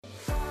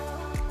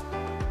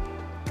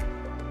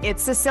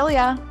It's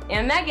Cecilia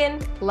and Megan.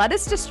 Let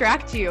us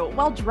distract you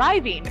while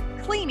driving,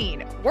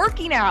 cleaning,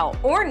 working out,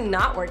 or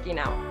not working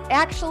out.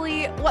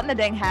 Actually, what in the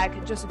dang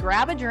heck? Just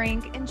grab a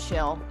drink and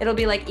chill. It'll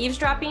be like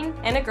eavesdropping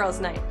and a girls'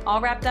 night,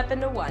 all wrapped up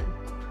into one.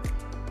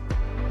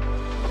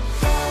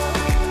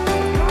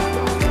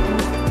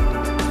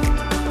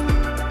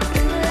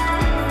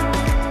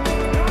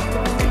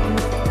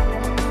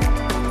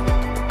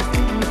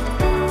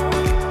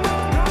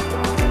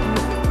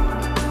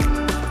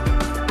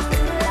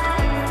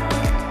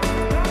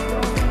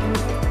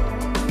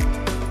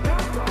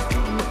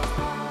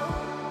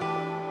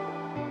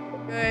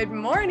 Good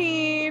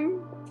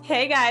morning.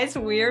 Hey guys,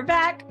 we're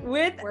back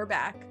with a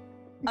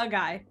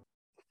guy.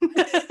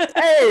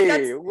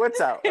 Hey, what's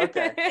up?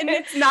 Okay. And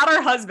it's not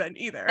our husband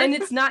either. And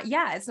it's not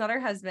our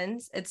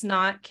husband's. It's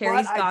not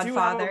Carrie's But godfather. I do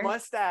have a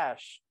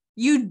mustache.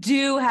 You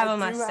do have a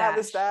mustache. I do have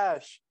a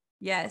stash.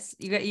 Yes,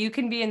 you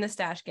can be in the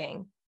stash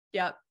gang.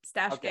 Yep,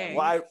 stash Okay. gang.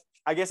 Well,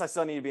 I guess I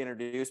still need to be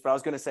introduced, but I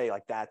was going to say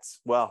like I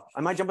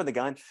might jump in the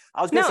gun.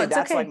 I was going to say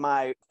that's okay.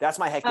 like that's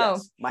my heck Oh,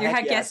 yes. My your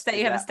heck yes that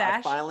you have a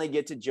stash? I finally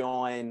get to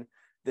join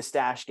the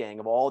stash gang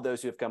of all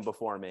those who have come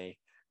before me,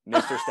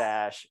 Mr.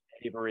 Stash,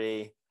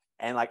 Avery,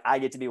 and like I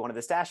get to be one of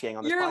the stash gang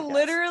on this podcast. You're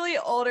literally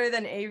older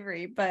than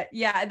Avery, but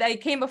yeah, they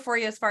came before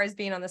you as far as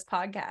being on this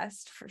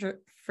podcast for sure.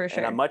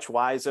 And I'm much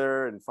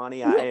wiser and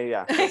funny. We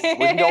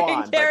can go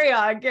on. Carry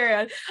on.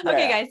 Yeah.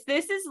 Okay, guys,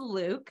 this is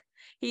Luke.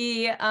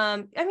 He, you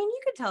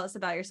could tell us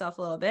about yourself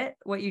a little bit,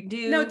 what you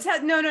do. No,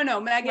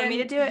 Megan. Want me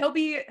to do it?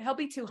 He'll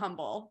be too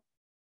humble.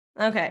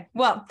 Okay.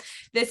 Well,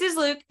 this is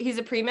Luke. He's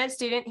a pre-med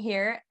student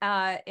here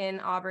in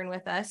Auburn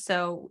with us.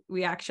 So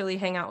we actually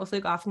hang out with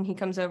Luke often. He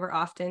comes over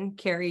often.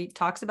 Carrie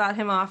talks about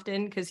him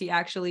often because he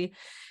actually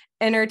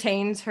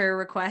entertains her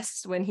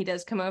requests when he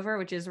does come over,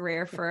 which is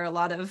rare for a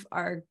lot of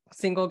our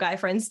single guy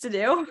friends to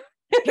do.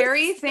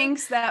 Carrie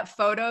thinks that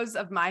photos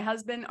of my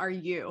husband are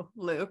you,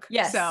 Luke.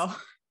 Yes. So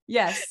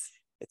yes.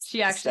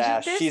 She's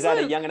at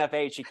a young enough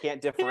age she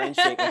can't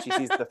differentiate when she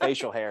sees the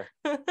facial hair.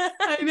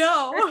 I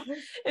know.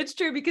 It's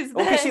true because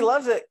she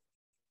loves it.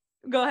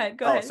 Go ahead.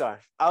 Oh, sorry.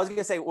 I was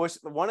gonna say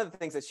one of the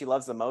things that she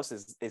loves the most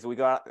is we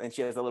go out and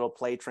she has a little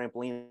play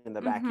trampoline in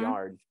the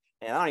backyard.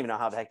 And I don't even know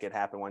how the heck it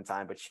happened one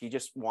time, but she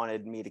just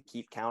wanted me to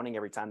keep counting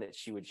every time that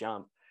she would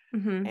jump.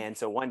 And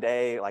so one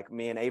day, like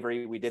me and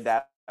Avery, we did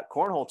that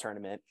cornhole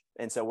tournament.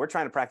 And so we're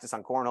trying to practice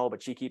on cornhole,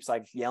 but she keeps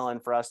like yelling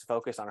for us to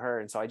focus on her.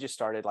 And so I just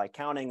started like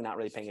counting, not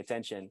really paying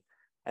attention.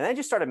 And then I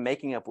just started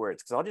making up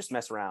words because I'll just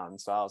mess around.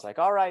 So I was like,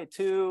 all right,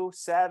 2,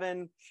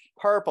 7,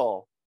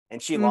 purple.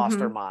 And she lost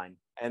her mind.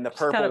 And the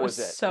purple was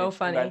it. So and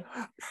funny. Went,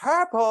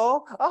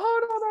 purple.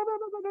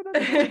 Oh, no.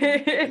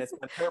 And it's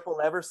been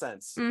purple ever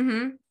since.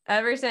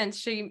 Ever since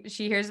she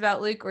hears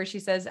about Luke or she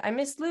says, I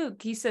miss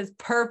Luke. He says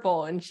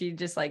purple and she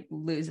just like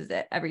loses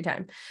it every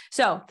time.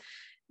 So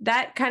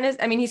that kind of,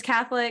 he's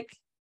Catholic,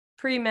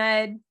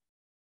 pre-med.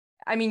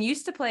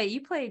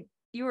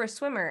 You were a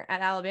swimmer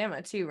at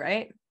Alabama too,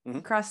 right?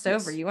 Crossed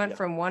over. You went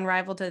from one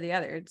rival to the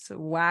other. It's a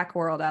whack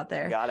world out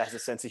there. God has a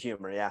sense of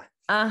humor. Yeah.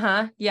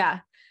 Yeah.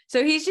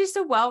 So he's just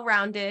a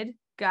well-rounded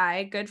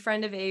guy, good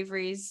friend of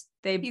Avery's.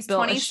 He's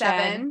built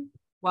 27.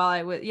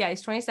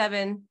 He's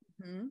 27.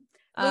 Luke,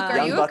 are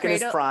young you buck in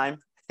his prime?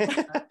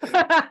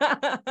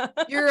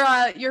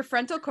 Your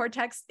frontal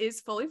cortex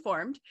is fully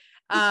formed.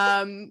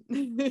 I'm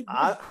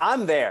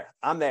there.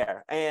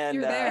 And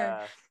you're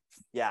there.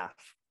 Yeah.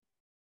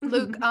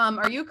 Luke,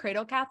 are you a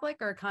cradle Catholic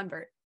or a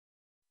convert?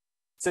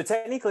 So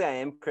technically I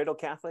am cradle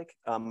Catholic.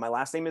 My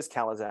last name is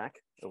Kaliszak.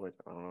 I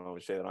don't know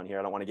if I say that on here.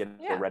 I don't want to get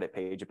a Reddit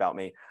page about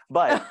me,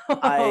 but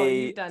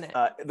you've done it.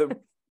 The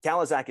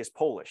Kaliszak is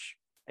Polish.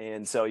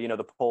 And so,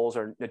 the Poles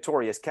are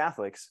notorious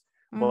Catholics,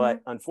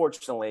 but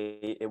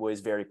unfortunately it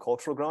was very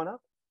cultural growing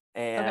up.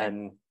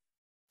 And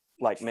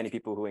like many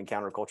people who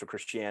encounter cultural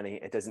Christianity,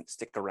 it doesn't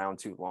stick around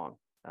too long.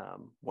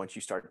 Once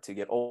you start to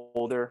get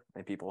older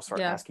and people start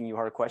asking you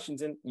hard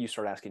questions and you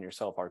start asking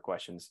yourself hard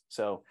questions.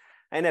 So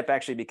I ended up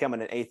actually becoming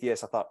an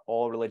atheist. I thought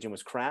all religion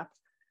was crap.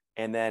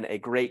 And then a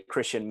great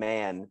Christian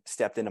man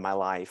stepped into my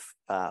life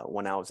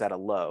when I was at a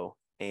low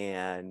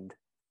and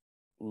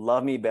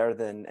loved me better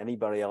than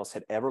anybody else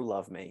had ever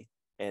loved me.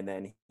 And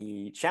then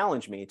he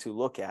challenged me to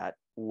look at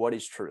what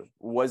is true.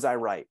 Was I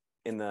right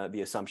in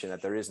the assumption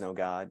that there is no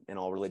God and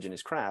all religion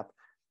is crap?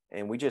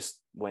 And we just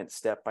went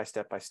step by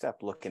step by step,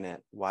 looking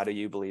at why do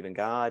you believe in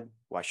God?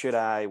 Why should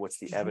I? What's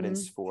the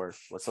evidence for?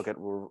 Let's look at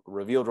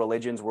revealed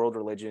religions, world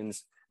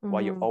religions. Why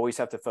you always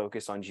have to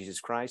focus on Jesus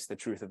Christ, the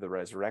truth of the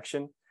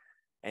resurrection.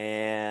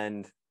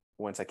 And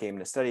once I came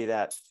to study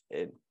that,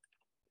 it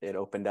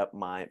opened up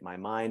my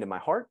mind and my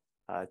heart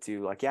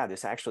to like,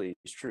 this actually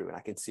is true. And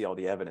I can see all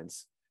the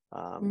evidence.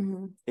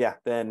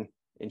 Then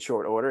in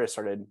short order, I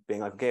started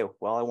being like, okay,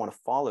 well, I want to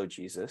follow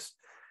Jesus.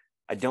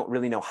 I don't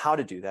really know how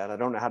to do that. I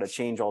don't know how to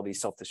change all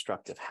these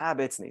self-destructive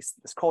habits and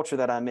this culture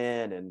that I'm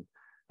in and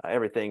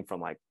everything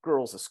from like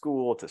girls to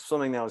school to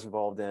swimming that I was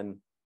involved in.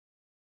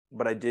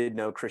 But I did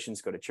know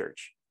Christians go to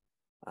church.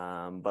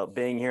 But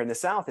being here in the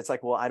South, it's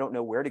like, well, I don't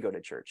know where to go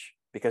to church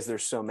because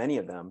there's so many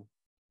of them.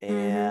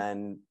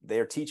 and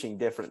they're teaching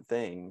different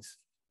things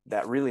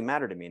that really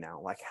matter to me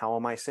now. Like, how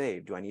am I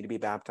saved? Do I need to be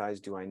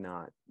baptized? Do I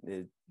not?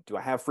 Do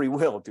I have free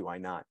will? Do I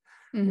not?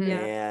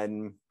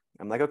 And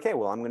I'm like, okay,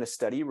 well, I'm going to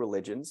study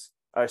religions,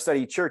 or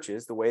study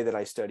churches the way that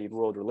I studied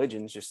world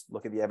religions, just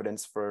look at the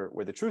evidence for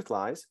where the truth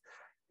lies.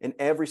 And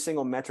every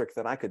single metric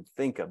that I could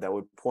think of that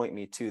would point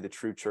me to the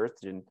true church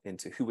and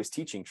to who was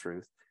teaching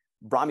truth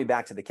brought me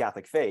back to the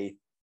Catholic faith.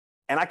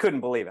 And I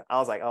couldn't believe it. I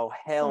was like, oh,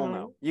 hell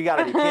no. You got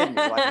to be kidding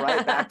me. Like,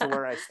 right back to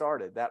where I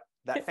started. That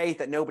faith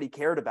that nobody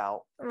cared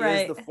about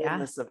is the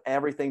fullness of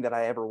everything that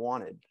I ever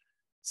wanted.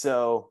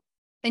 So.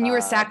 And you were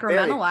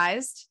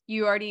sacramentalized.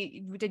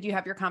 Did you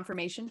have your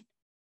confirmation?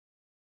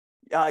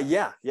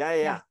 Yeah.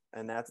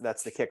 And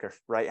that's the kicker,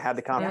 right? Had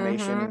the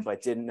confirmation,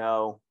 but didn't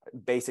know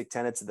basic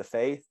tenets of the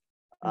faith.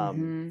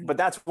 But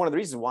that's one of the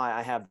reasons why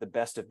I have the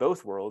best of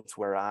both worlds,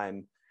 where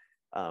I'm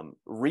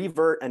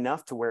revert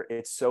enough to where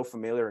it's so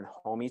familiar and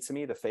homey to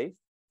me, the faith,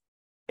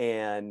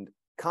 and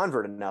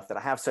convert enough that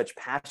I have such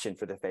passion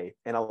for the faith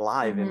and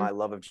alive in my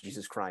love of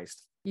Jesus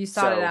Christ. You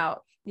sought it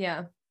out.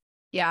 Yeah.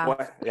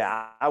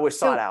 I was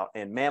sought out,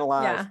 and man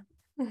alive.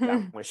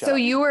 So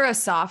you were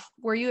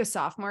were you a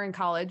sophomore in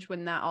college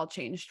when that all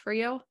changed for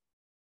you?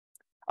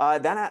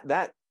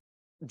 That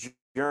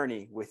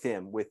journey with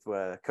him, with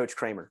Coach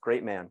Kramer,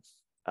 great man.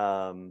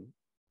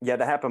 That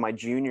happened my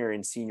junior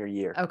and senior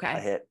year. Okay. I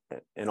hit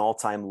an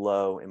all-time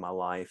low in my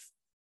life.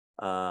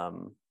 I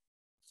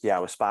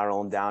was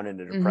spiraling down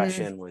into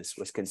depression,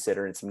 was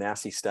considering some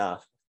nasty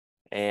stuff.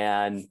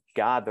 And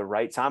God, the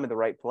right time and the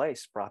right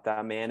place brought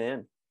that man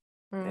in.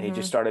 And he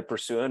just started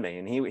pursuing me.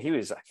 And he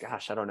was,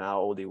 gosh, I don't know how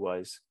old he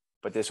was,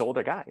 but this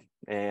older guy.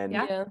 And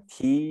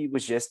he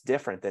was just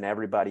different than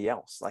everybody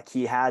else. Like,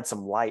 he had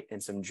some light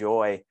and some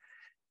joy,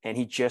 and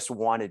he just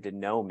wanted to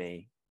know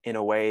me in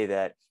a way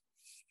that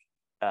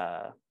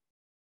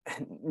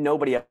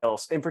nobody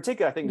else, in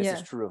particular, I think this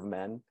is true of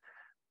men.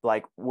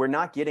 Like, we're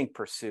not getting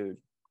pursued.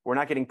 We're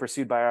not getting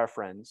pursued by our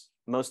friends.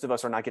 Most of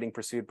us are not getting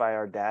pursued by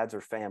our dads or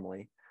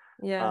family.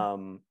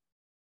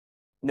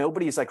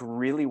 Nobody's like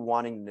really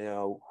wanting to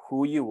know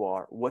who you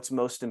are, what's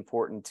most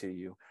important to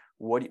you,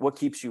 what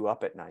keeps you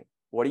up at night,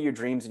 what are your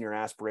dreams and your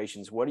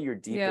aspirations, what are your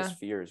deepest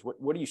fears,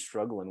 what are you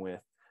struggling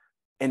with,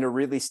 and to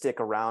really stick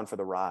around for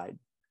the ride.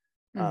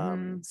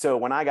 So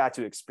when I got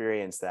to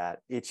experience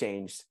that, it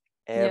changed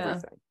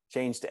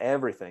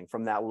everything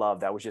from that love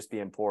that was just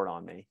being poured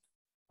on me.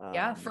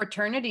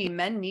 Fraternity,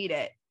 men need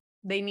it.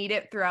 They need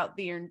it throughout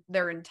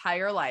their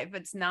entire life.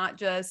 It's not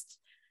just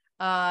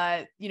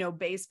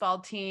baseball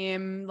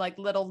team, like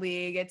little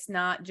league. It's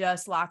not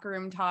just locker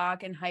room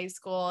talk in high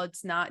school.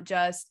 It's not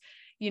just,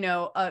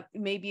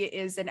 maybe it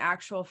is an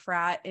actual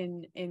frat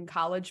in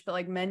college, but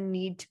like, men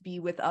need to be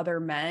with other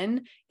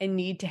men and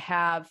need to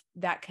have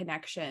that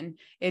connection.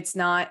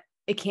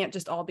 It can't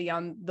just all be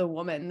on the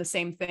woman. The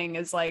same thing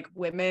as like,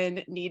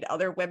 women need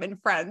other women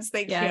friends.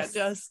 They can't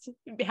just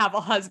have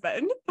a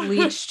husband.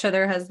 Leech to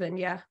their husband.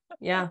 Yeah.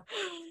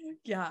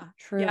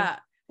 True. Yeah.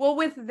 Well,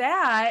 with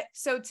that,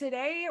 so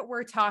today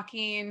we're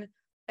talking,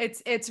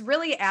 it's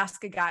really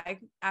Ask a Guy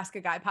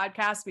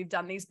podcast. We've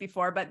done these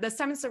before, but this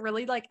time it's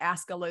really like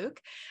Ask a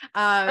Luke.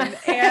 And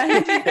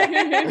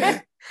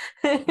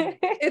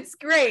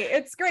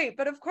it's great.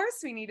 But of course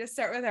we need to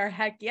start with our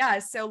heck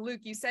yes. So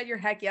Luke, you said your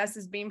heck yes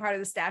is being part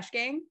of the Stash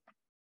Gang.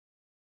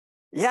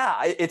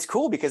 Yeah, it's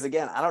cool because,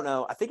 again, I don't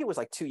know, I think it was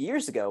like 2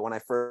 years ago when I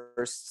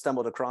first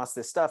stumbled across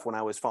this stuff, when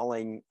I was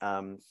following,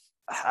 I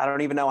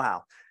don't even know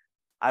how.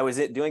 I was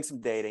doing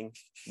some dating,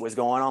 was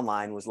going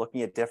online, was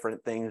looking at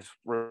different things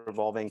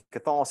revolving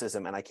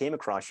Catholicism, and I came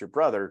across your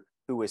brother,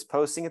 who was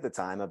posting at the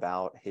time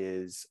about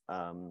his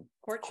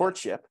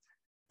courtship.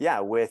 Yeah,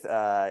 with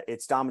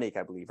it's Dominique,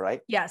 I believe, right?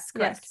 Yes,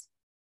 correct. Yes.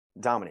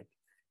 Dominique.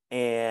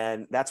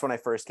 And that's when I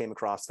first came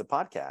across the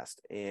podcast,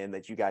 and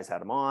that you guys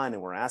had him on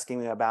and were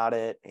asking me about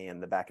it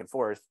and the back and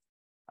forth.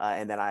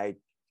 And then I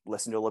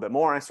listened to a little bit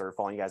more. I started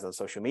following you guys on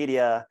social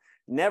media.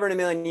 Never in a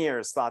million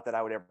years thought that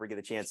I would ever get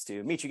a chance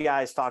to meet you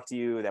guys, talk to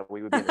you, that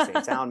we would be in the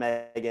same town,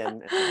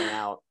 Megan, and hang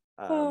out.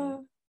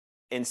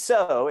 And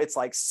so it's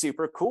like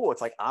super cool.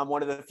 It's like, I'm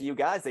one of the few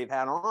guys they've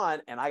had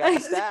on, and I got the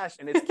stash,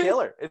 and it's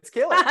killer. It's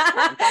killer.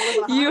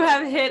 You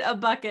have hit a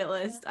bucket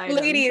list item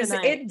ladies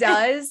tonight. It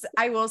does.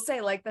 I will say,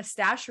 like, the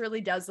stash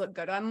really does look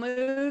good on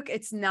Luke.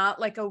 It's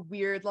not like a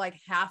weird, like,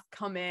 half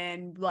come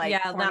in, like,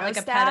 not like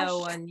stash. a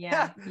pedo one.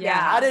 Yeah.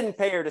 I didn't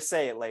pay her to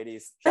say it,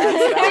 ladies. That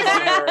was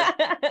on her.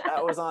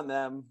 That was on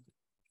them.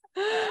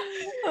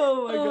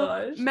 Oh my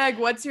gosh. Meg,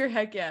 what's your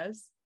heck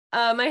yes?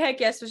 My heck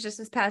yes was just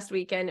this past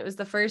weekend. It was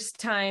the first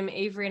time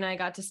Avery and I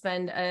got to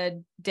spend a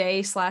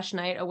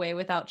day/night away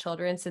without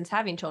children since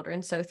having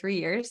children. So 3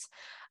 years.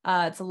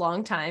 It's a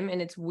long time,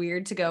 and it's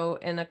weird to go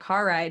in a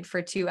car ride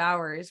for 2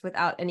 hours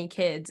without any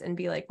kids and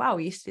be like, wow,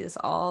 we used to do this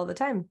all the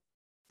time.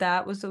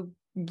 That was a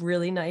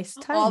really nice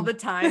time. All the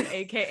time,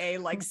 aka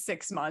like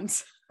 6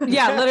 months.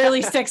 Yeah,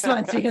 literally 6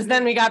 months, because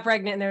then we got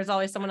pregnant and there was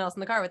always someone else in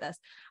the car with us.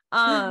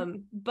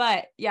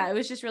 But yeah, it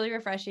was just really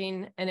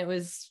refreshing, and it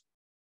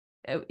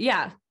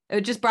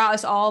just brought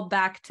us all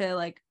back to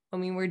like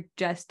when we were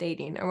just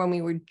dating or when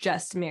we were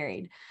just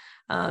married.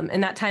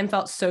 And that time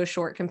felt so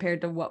short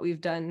compared to what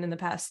we've done in the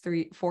past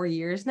 3-4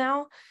 years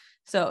now.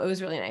 So it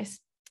was really nice.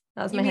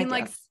 That was my heck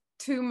like yes.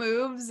 2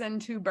 moves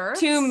and 2 births?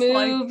 2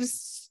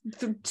 moves,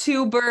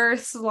 2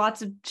 births,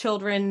 lots of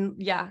children.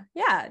 Yeah.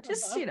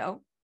 Just,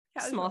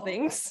 small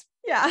things.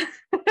 Yeah.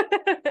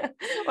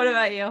 What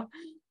about you?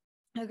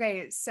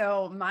 Okay,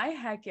 so my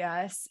heck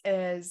yes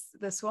is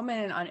this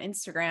woman on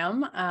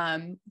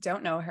Instagram.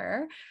 Don't know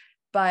her,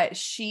 but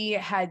she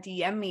had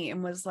DM'd me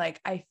and was like,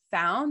 I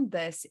found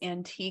this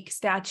antique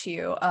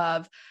statue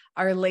of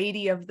Our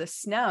Lady of the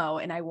Snow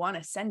and I want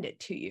to send it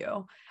to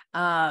you.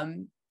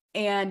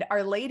 And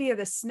Our Lady of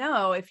the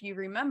Snow, if you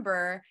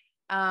remember,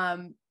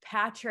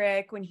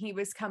 Patrick, when he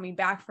was coming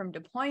back from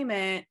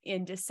deployment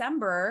in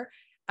December,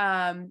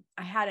 I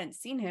hadn't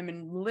seen him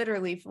in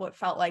literally what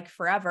felt like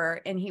forever.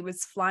 And he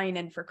was flying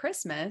in for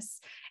Christmas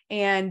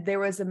and there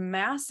was a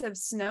massive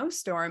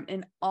snowstorm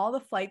and all the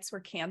flights were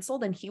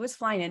canceled. And he was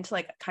flying into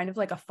like kind of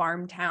like a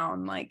farm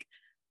town, like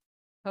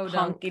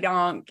honky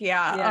donk.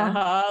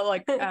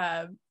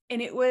 Yeah.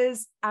 And it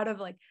was out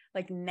of like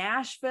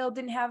Nashville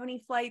didn't have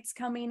any flights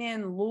coming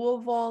in,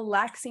 Louisville,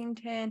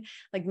 Lexington,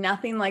 like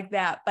nothing like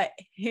that. But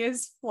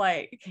his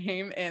flight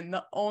came in,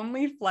 the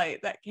only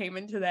flight that came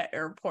into that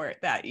airport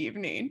that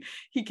evening.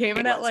 He came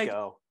in at like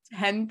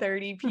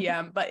 10:30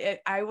 p.m. But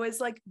I was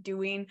like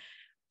doing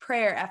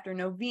prayer after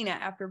novena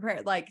after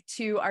prayer, like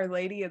to Our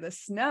Lady of the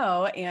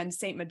Snow and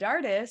Saint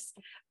Medardus.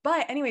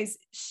 But anyways,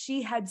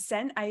 she had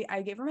sent,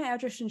 I gave her my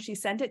address and she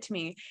sent it to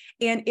me.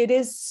 And it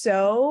is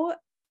so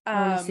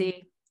I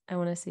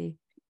want to see.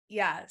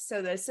 Yeah.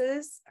 So this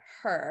is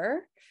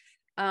her.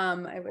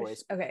 I wish.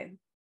 Okay.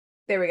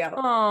 There we go.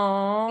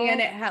 Aww. And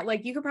it had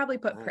like, you could probably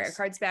put prayer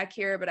cards back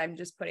here, but I'm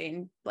just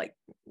putting like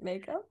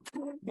makeup.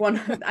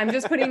 I'm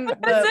just putting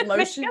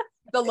the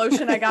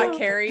lotion I got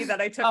Carrie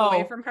that I took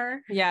away from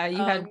her. Yeah. You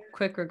had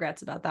quick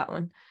regrets about that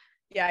one.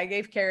 Yeah. I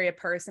gave Carrie a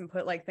purse and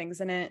put like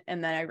things in it.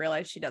 And then I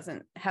realized she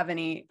doesn't have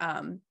any,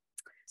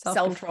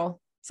 self-control.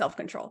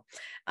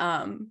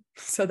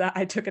 So that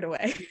I took it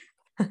away.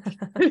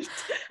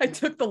 I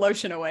took the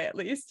lotion away at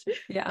least.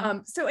 Yeah.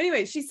 So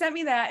anyway, she sent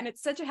me that and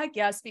it's such a heck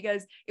yes,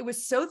 because it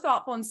was so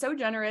thoughtful and so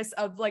generous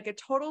of like a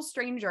total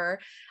stranger.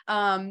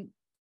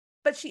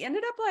 But she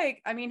ended up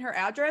like, I mean, her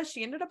address,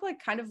 she ended up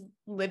like kind of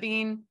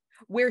living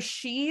where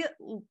she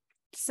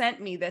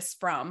sent me this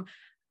from.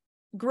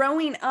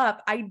 Growing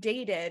up, I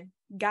dated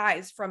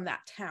guys from that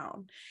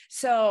town.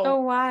 So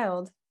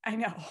wild. I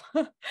know.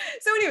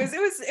 So anyways,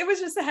 it was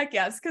just a heck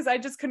yes, because I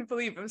just couldn't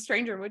believe a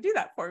stranger would do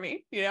that for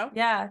me,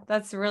 Yeah,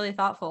 that's really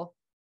thoughtful.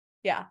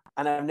 Yeah.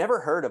 And I've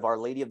never heard of Our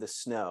Lady of the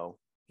Snow,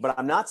 but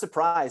I'm not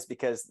surprised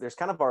because there's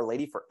kind of Our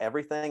Lady for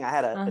everything. I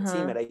had a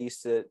team that I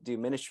used to do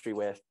ministry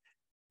with,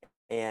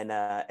 and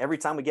every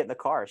time we get in the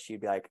car,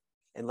 she'd be like,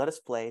 and let us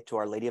play to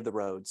Our Lady of the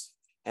Roads.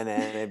 And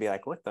then they'd be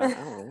like, what the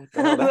hell?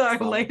 Our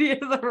Lady of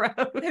the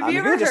Road. Have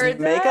you ever heard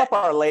that? Make up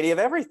Our Lady of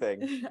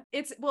everything.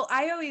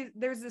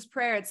 There's this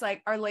prayer. It's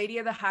like, Our Lady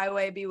of the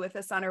Highway, be with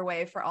us on our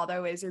way, for all thy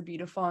ways are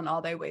beautiful and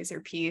all thy ways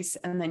are peace.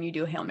 And then you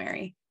do a Hail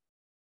Mary.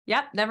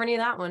 Yep. Never knew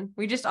that one.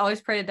 We just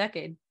always prayed a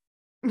decade.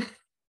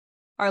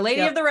 Our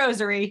Lady of the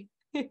Rosary,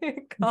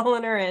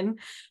 calling her in.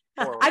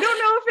 I don't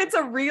know if it's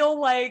a real,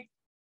 like,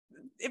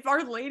 if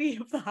Our Lady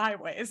of the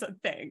Highway is a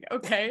thing,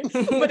 okay,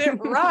 but it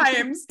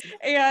rhymes,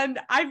 and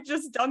I've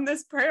just done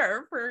this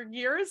prayer for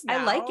years now.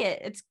 I like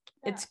it.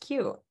 It's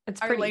cute.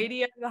 It's Our pretty.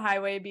 Lady of the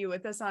Highway, be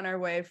with us on our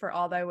way, for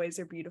all thy ways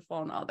are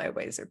beautiful and all thy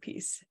ways are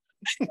peace.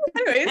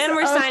 Anyways, and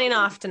we're signing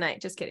off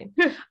tonight. Just kidding.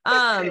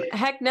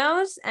 Heck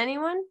no's?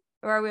 Anyone?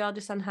 Or are we all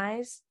just on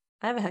highs?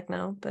 I have a heck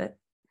no, but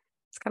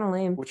it's kind of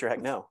lame. What's your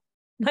heck no?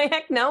 My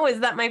heck no is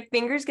that my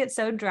fingers get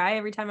so dry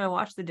every time I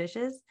wash the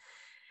dishes,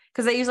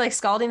 because I use like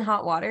scalding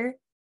hot water.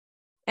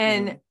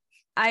 And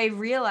I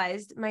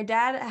realized my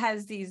dad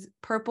has these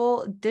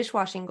purple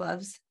dishwashing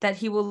gloves that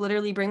he will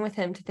literally bring with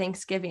him to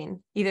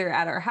Thanksgiving, either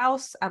at our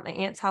house, at my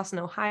aunt's house in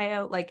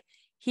Ohio. Like,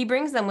 he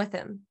brings them with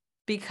him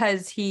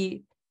because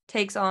he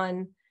takes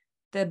on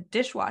the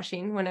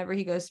dishwashing whenever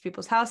he goes to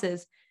people's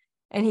houses.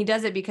 And he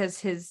does it because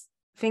his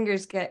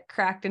fingers get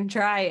cracked and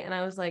dry. And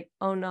I was like,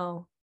 oh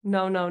no.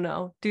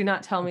 Do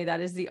not tell me that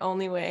is the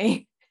only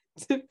way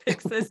to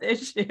fix this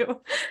issue.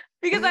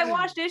 Because I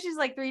wash dishes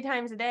like 3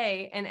 times a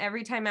day, and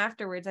every time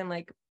afterwards, I'm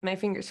like, my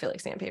fingers feel like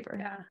sandpaper.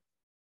 Yeah.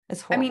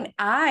 It's horrible. I mean,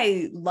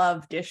 I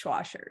love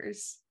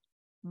dishwashers,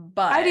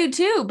 but I do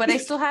too, but I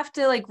still have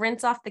to like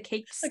rinse off the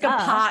cake like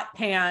stuff. a pot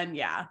pan.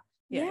 Yeah.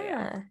 You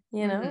know?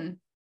 Mm-hmm.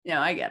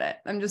 Yeah, I get it.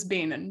 I'm just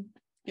being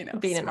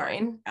being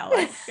annoying.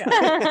 Alex.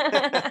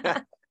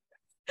 Yeah.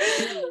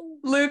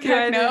 Luke,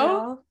 heck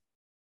no.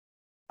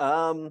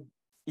 I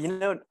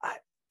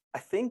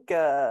think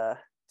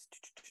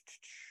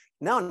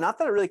no, not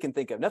that I really can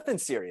think of. Nothing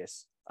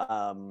serious.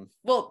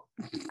 Well,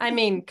 I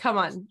mean, come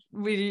on,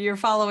 you're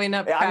following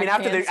up. Yeah, I mean,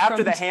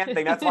 after the hand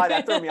thing, that's why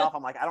that threw me off.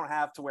 I'm like, I don't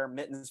have to wear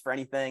mittens for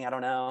anything. I don't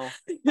know.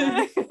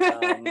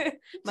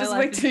 Just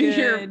wait to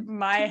hear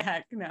my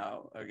heck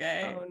no.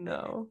 Okay. Oh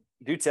no.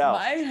 Do tell.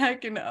 My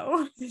heck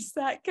no. Is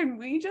that, can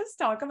we just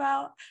talk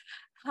about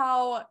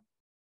how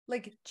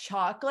like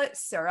chocolate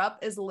syrup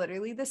is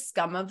literally the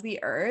scum of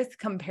the earth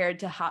compared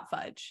to hot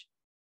fudge?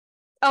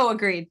 Oh,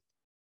 agreed.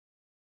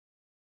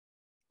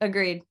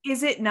 Agreed.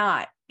 Is it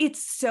not?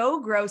 It's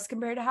so gross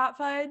compared to hot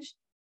fudge.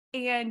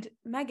 And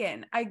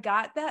Megan, I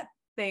got that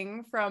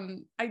thing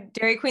from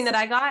Dairy Queen that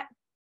I got.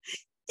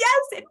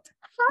 Yes, it's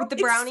with the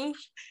brownie.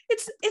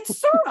 It's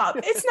syrup.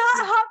 It's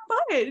not hot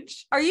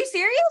fudge. Are you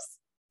serious?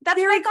 That's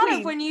Dairy what I thought Queen.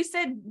 of when you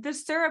said the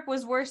syrup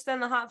was worse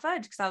than the hot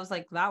fudge, because I was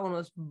like, that one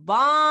was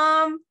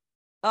bomb.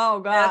 Oh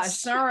gosh. That's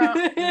syrup.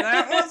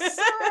 That was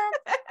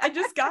syrup. I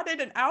just got it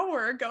an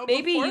hour ago.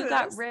 Maybe you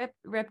got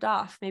ripped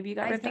off. Maybe you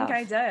got ripped off. I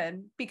think I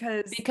did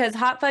because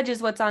hot fudge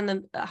is what's on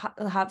the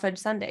hot fudge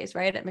sundaes,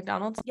 right? At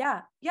McDonald's.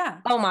 Yeah.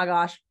 Oh my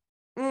gosh.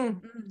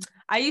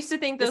 I used to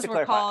think those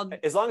were called.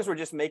 As long as we're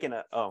just making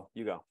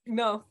you go.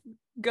 No,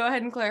 go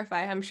ahead and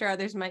clarify. I'm sure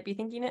others might be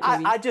thinking it.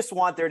 I just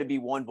want there to be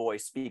one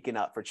voice speaking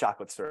up for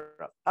chocolate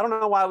syrup. I don't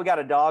know why we got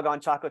a dog on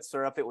chocolate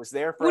syrup. It was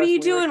there for What us are you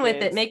when we were doing with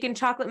kids. it? Making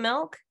chocolate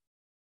milk?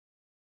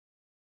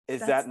 Is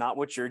that not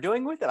what you're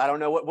doing with it? I don't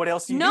know what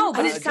else you do. No,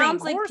 but it Drink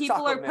sounds like more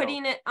people are chocolate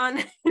putting milk. it on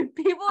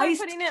people are Ice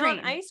putting it cream.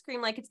 on ice cream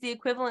like it's the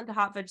equivalent to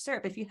hot fudge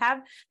syrup. If you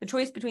have the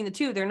choice between the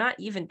two, they're not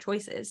even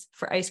choices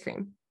for ice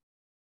cream.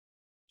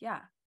 Yeah.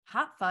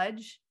 Hot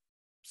fudge,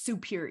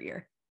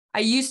 superior. I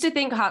used to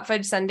think hot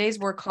fudge Sundays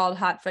were called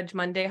hot fudge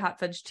Monday, hot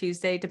fudge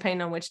Tuesday,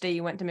 depending on which day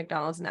you went to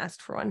McDonald's and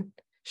asked for one.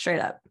 Straight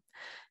up.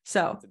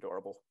 So That's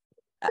adorable.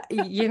 a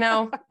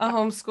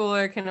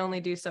homeschooler can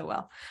only do so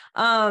well.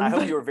 I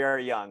hope you were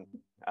very young.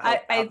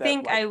 I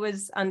think I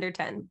was under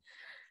 10.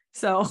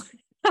 So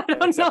I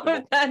don't know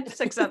if that's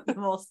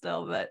acceptable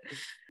still, but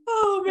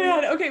oh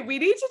man. Okay, we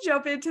need to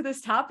jump into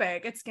this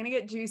topic. It's gonna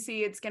get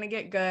juicy, it's gonna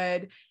get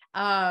good.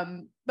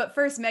 But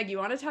first, Meg, you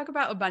want to talk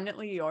about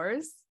Abundantly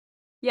Yours?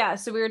 Yeah,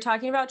 so we were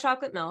talking about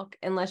chocolate milk,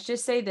 and let's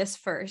just say this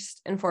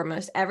first and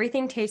foremost,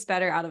 everything tastes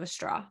better out of a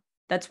straw.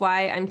 That's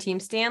why I'm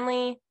Team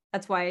Stanley.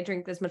 That's why I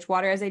drink as much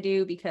water as I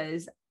do,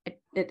 because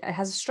it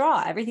has a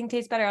straw. Everything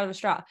tastes better out of a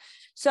straw.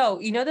 So,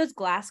 you know those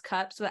glass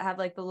cups that have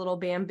like the little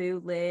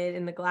bamboo lid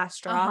and the glass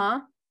straw?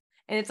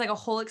 And it's like a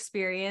whole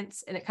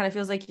experience, and it kind of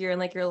feels like you're in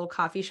like your little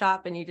coffee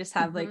shop and you just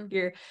have like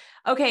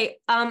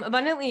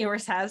Abundantly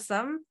Yours has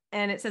some,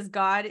 and it says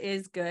God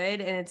is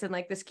good, and it's in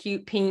like this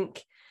cute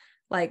pink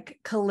like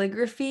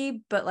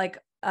calligraphy, but like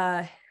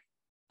a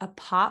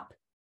pop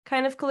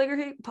kind of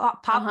calligraphy,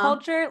 pop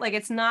culture. Like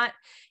it's not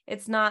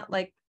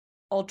like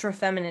ultra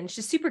feminine. It's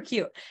just super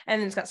cute.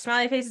 And then it's got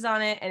smiley faces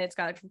on it, and it's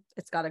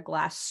got a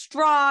glass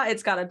straw,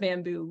 it's got a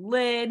bamboo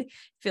lid.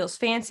 Feels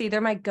fancy.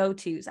 They're my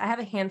go-tos. I have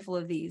a handful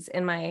of these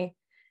in my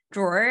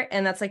drawer,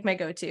 and that's like my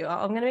go-to.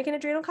 I'm gonna make an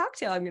adrenal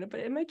cocktail. I'm gonna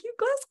put it in my cute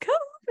glass cup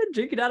and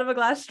drink it out of a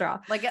glass straw,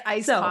 like an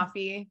iced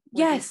coffee.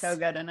 Yes, so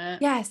good in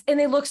it. Yes, and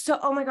they look so.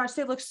 Oh my gosh,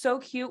 they look so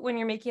cute when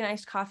you're making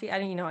iced coffee. I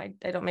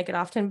don't make it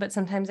often, but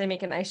sometimes I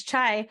make an iced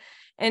chai,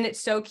 and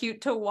it's so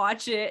cute to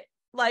watch it,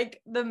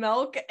 like the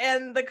milk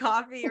and the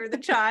coffee or the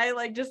chai,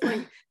 like just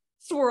like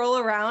swirl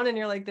around, and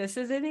you're like, this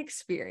is an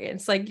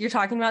experience. Like you're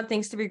talking about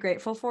things to be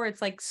grateful for.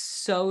 It's like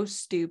so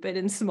stupid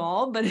and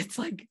small, but it's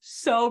like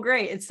so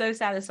great. It's so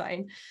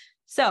satisfying.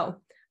 So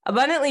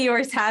Abundantly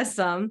Yours has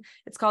some.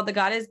 It's called the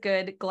God is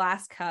Good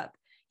glass cup.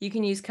 You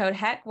can use code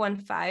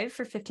HECK15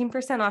 for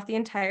 15% off the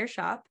entire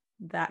shop,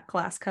 that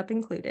glass cup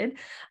included.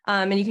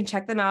 And you can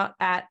check them out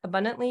at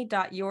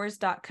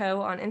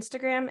abundantly.yours.co on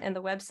Instagram, and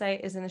the website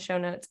is in the show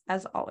notes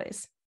as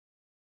always.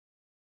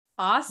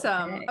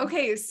 Awesome.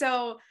 Okay,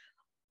 so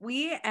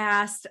we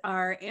asked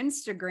our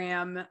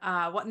Instagram,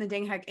 what in the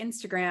dang heck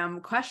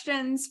Instagram,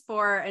 questions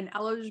for an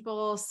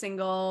eligible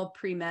single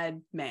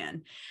pre-med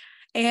man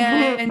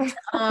and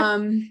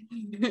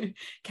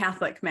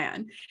Catholic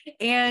man.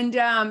 And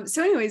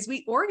so anyways,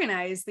 we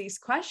organized these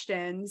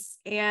questions,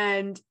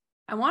 and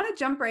I want to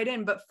jump right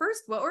in. But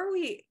first, what were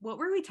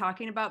we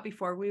talking about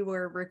before we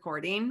were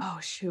recording? Oh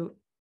shoot.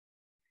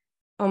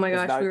 Oh my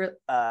gosh, we were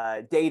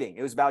dating.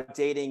 It was about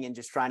dating and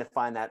just trying to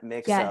find that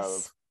mix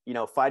of,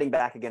 fighting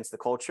back against the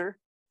culture,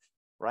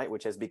 right,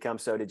 which has become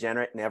so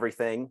degenerate and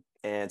everything.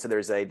 And so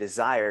there's a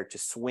desire to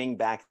swing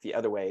back the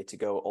other way, to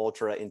go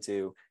ultra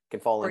into, can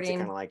fall into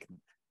kind of like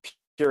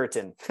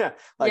Puritan,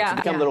 like to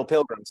become little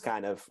pilgrims,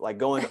 kind of like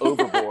going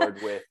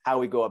overboard with how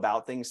we go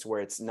about things, to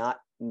where it's not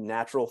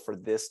natural for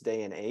this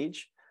day and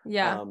age.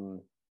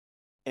 And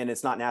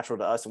it's not natural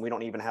to us, and we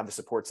don't even have the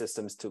support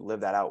systems to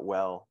live that out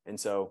well. And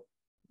so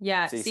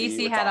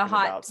Cece had a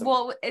hot,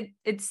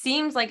 it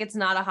seems like it's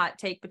not a hot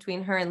take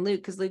between her and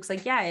Luke, because Luke's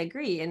like, yeah, I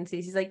agree. And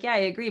Cece's like, yeah, I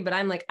agree. But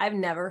I'm like, I've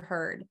never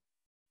heard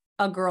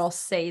a girl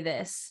say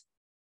this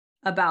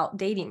about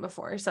dating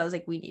before. So I was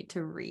like, we need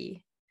to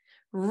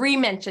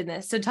re-mention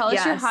this. So tell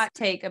us your hot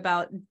take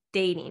about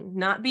dating,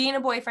 not being a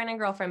boyfriend and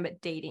girlfriend,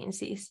 but dating,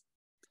 Cece.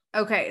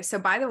 Okay. So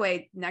by the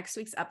way, next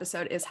week's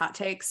episode is hot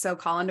takes. So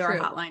call into our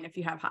hotline if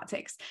you have hot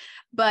takes.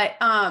 But,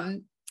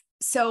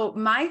 so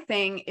my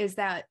thing is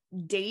that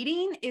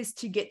dating is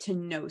to get to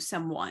know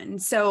someone.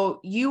 So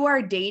you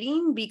are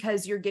dating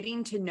because you're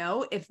getting to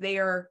know if they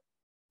are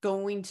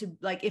going to,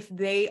 like, if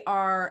they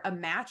are a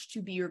match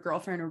to be your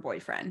girlfriend or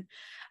boyfriend.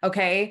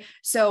 Okay.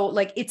 So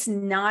like, it's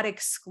not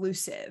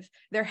exclusive.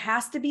 There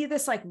has to be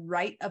this like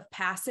rite of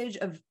passage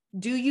of,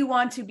 do you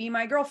want to be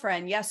my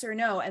girlfriend? Yes or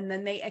no? And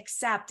then they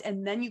accept,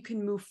 and then you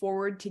can move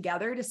forward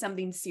together to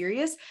something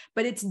serious.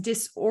 But it's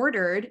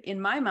disordered, in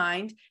my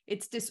mind,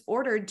 it's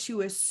disordered to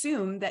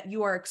assume that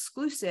you are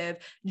exclusive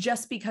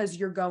just because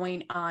you're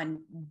going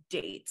on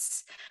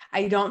dates.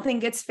 I don't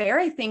think it's fair.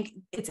 I think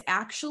it's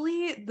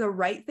actually the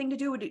right thing to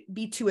do would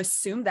be to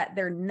assume that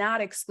they're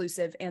not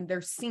exclusive and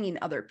they're seeing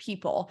other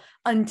people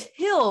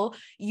until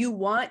you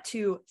want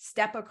to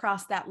step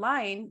across that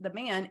line, the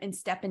man, and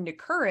step into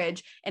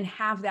courage and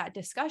have that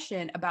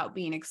discussion about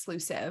being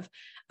exclusive.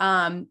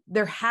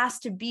 There has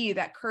to be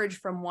that courage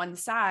from one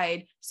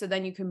side, so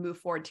then you can move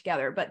forward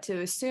together. But to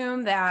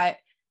assume that,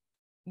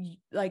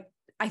 like,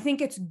 I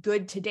think it's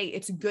good to date.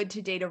 It's good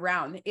to date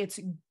around.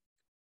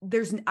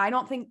 I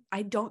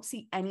don't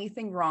see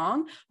anything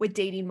wrong with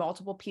dating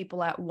multiple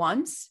people at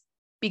once,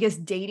 because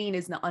dating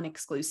is not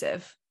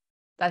unexclusive.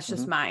 That's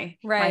just my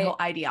whole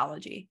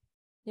ideology.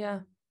 Yeah.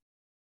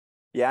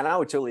 Yeah. And I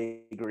would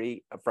totally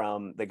agree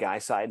from the guy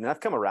side. And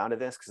I've come around to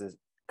this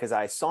because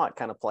I saw it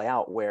kind of play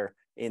out where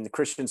in the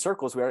Christian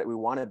circles where we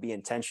want to be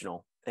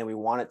intentional and we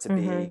want it to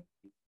be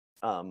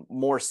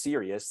more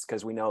serious,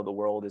 because we know the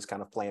world is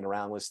kind of playing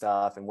around with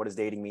stuff. And what does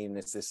dating mean?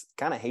 It's this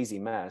kind of hazy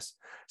mess.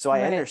 So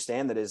I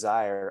understand the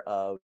desire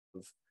of,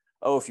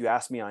 oh, if you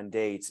ask me on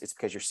dates, it's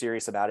because you're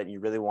serious about it and you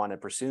really want to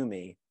pursue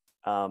me.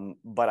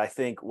 But I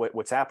think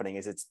what's happening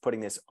is it's putting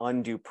this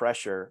undue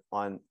pressure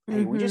on,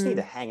 hey, we just need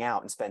to hang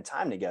out and spend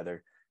time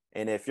together.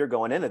 And if you're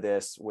going into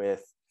this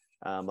with,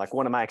 like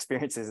one of my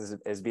experiences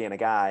is being a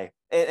guy,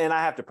 and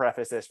I have to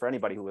preface this for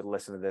anybody who would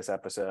listen to this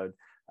episode,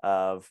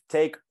 of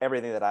take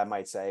everything that I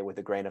might say with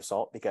a grain of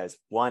salt, because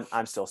one,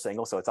 I'm still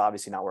single, so it's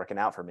obviously not working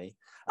out for me.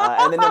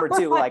 And then number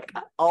two, like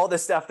all the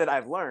stuff that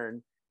I've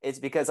learned, it's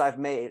because I've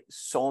made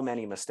so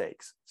many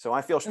mistakes. So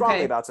I feel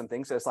strongly about some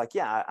things. So it's like,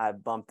 yeah,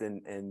 I've bumped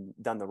and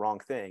done the wrong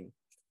thing.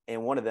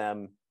 And one of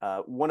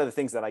the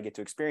things that I get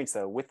to experience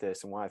though with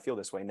this, and why I feel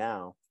this way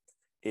now,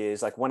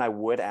 is like when I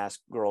would ask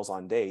girls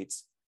on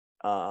dates,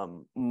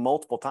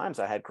 multiple times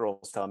I had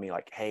girls tell me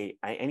like, hey,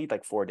 I need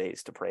like 4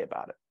 days to pray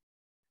about it.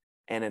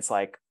 And it's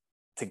like,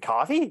 to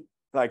coffee,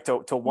 like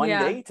to one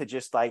day, to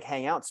just like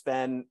hang out,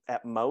 spend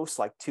at most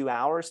like 2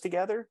 hours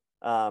together.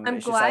 I'm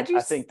it's glad just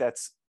like, I think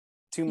that's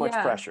too much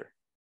pressure.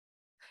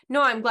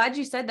 No, I'm glad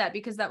you said that,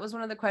 because that was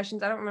one of the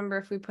questions. I don't remember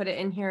if we put it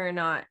in here or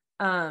not.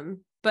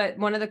 But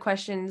one of the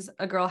questions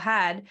a girl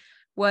had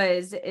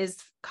was, is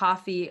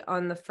coffee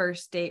on the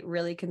first date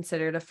really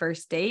considered a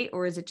first date,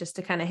 or is it just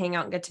to kind of hang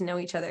out and get to know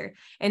each other?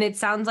 And it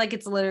sounds like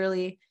it's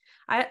literally,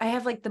 I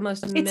have like the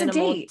most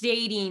minimal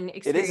dating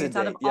experience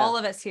out of all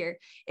of us here.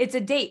 It's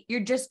a date. You're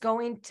just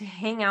going to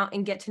hang out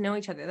and get to know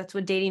each other. That's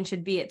what dating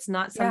should be. It's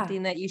not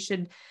something that you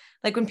should,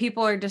 like when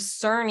people are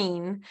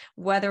discerning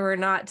whether or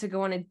not to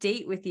go on a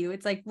date with you,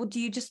 it's like, well, do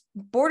you just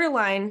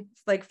borderline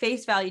like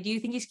face value? Do you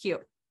think he's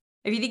cute?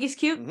 If you think he's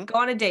cute, go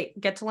on a date,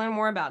 get to learn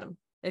more about him.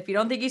 If you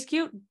don't think he's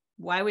cute,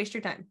 why waste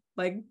your time?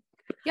 Like,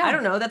 I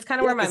don't know. That's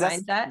kind of where my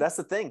mind's at. That's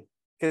the thing.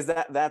 Because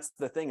that's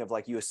the thing of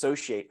like, you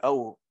associate,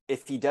 oh,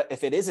 if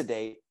it is a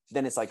date,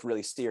 then it's like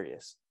really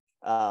serious.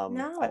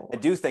 No. I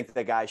do think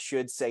the guy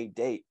should say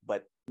date,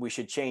 but we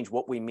should change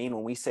what we mean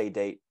when we say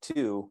date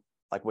to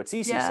like what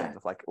Cece's saying.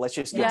 Like, let's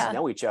just get to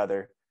know each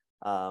other.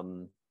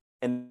 And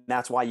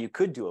that's why you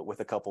could do it with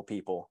a couple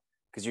people,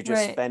 because you're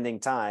just spending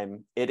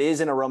time. It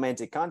is in a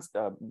romantic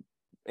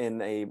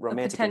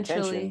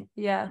intention.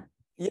 Yeah.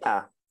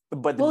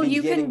 But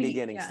the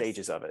beginning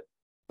stages of it.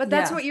 But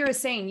that's what you were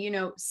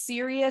saying,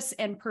 serious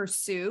and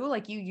pursue,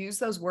 like you use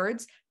those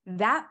words,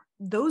 that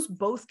those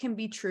both can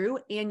be true,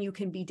 and you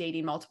can be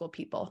dating multiple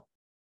people.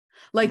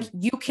 Like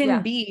you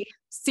can be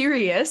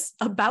serious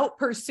about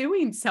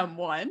pursuing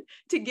someone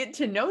to get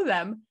to know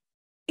them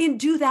and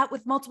do that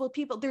with multiple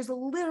people.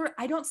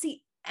 I don't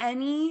see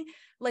any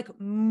like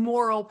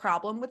moral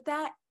problem with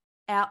that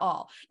at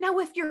all. Now,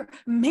 if you're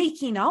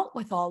making out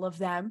with all of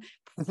them,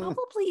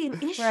 probably an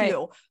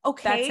issue.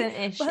 Okay. That's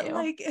an issue. But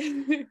like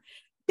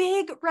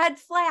big red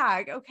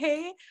flag.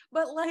 Okay.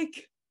 But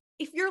like,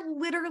 if you're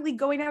literally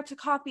going out to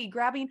coffee,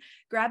 grabbing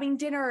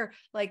dinner,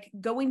 like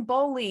going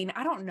bowling,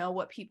 I don't know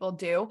what people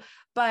do,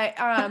 but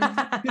I'm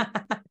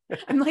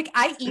like,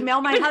 I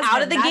email my husband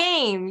out of the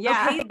game.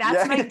 Yeah. Okay,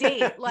 that's my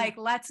date. Like,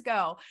 let's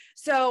go.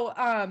 So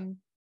I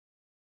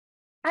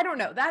don't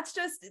know.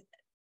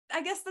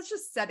 I guess that's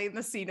just setting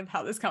the scene of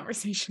how this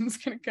conversation is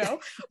going to go.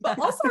 But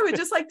also I would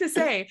just like to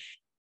say,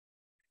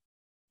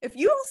 if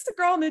you ask a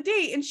girl on a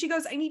date and she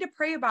goes, I need to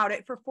pray about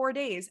it for 4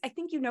 days, I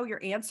think you know your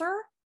answer,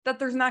 that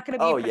there's not going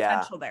to be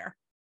potential there.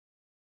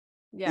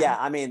 Yeah.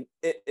 I mean,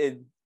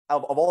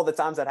 of all the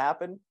times that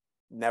happened,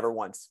 never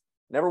once.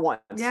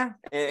 Yeah.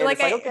 And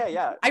like, okay,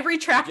 yeah. I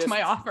retract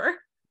my offer.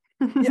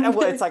 Yeah.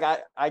 Well, it's like,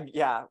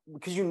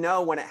 because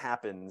when it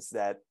happens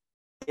that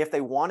if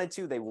they wanted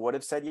to, they would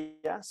have said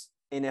yes.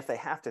 And if they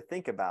have to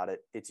think about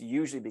it, it's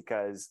usually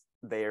because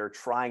they're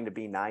trying to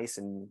be nice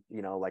and,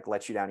 like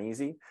let you down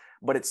easy,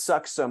 but it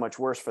sucks so much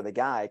worse for the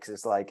guy. Cause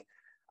it's like,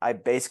 I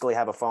basically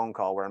have a phone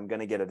call where I'm going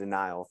to get a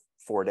denial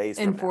 4 days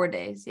in from 4 now.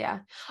 days. Yeah.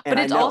 And But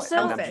it's also,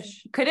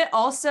 selfish. could it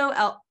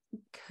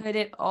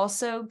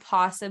also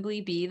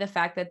possibly be the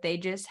fact that they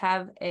just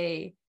have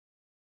a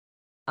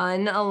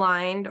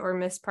unaligned or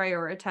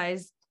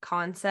misprioritized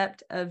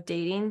concept of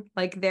dating?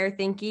 Like they're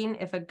thinking,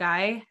 if a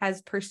guy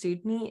has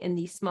pursued me in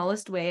the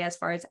smallest way, as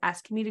far as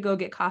asking me to go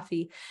get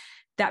coffee,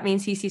 that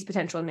means he sees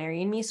potential in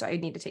marrying me. So I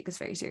need to take this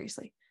very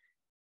seriously.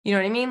 You know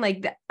what I mean?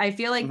 Like I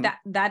feel like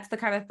that's the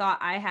kind of thought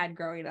I had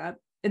growing up.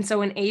 And so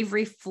when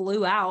Avery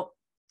flew out,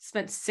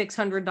 spent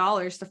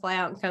 $600 to fly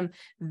out and come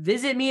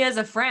visit me as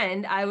a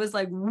friend, I was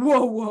like,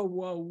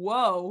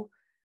 whoa.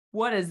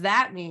 What does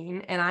that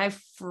mean? And I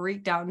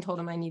freaked out and told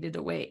him I needed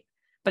to wait.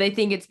 But I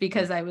think it's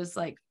because I was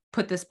like,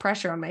 put this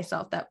pressure on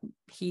myself that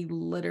he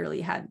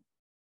literally had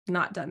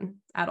not done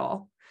at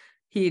all.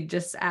 He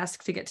just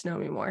asked to get to know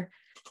me more.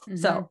 Mm-hmm.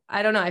 So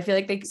I don't know. I feel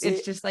like it's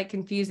just like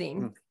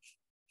confusing.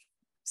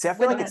 See, I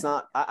feel like it's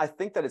not, I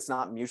think that it's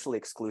not mutually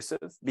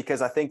exclusive,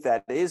 because I think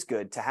that it is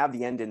good to have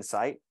the end in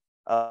sight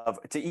of,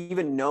 to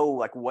even know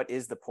like what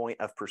is the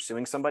point of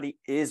pursuing somebody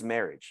is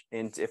marriage.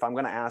 And if I'm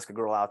going to ask a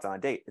girl out on a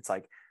date, it's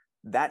like,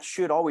 that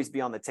should always be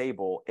on the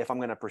table if I'm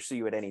going to pursue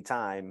you at any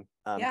time.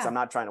 Because I'm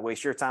not trying to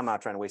waste your time. I'm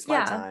not trying to waste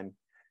my time,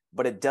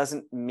 but it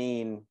doesn't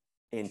mean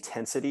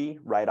intensity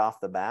right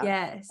off the bat.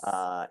 Yes.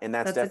 And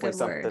that's definitely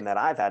something that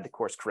I've had to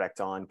course correct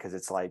on, because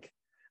it's like,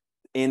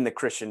 in the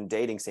Christian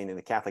dating scene, in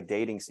the Catholic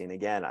dating scene,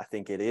 again, I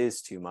think it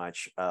is too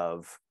much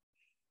of,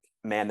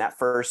 man, that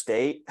first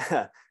date,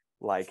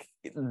 like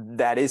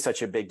that is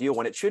such a big deal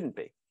when it shouldn't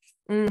be.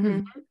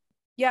 Mm-hmm.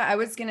 Yeah, I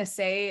was going to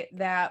say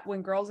that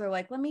when girls are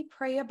like, let me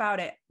pray about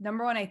it.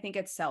 Number one, I think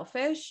it's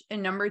selfish.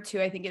 And number two,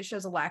 I think it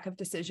shows a lack of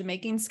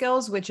decision-making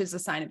skills, which is a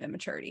sign of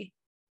immaturity.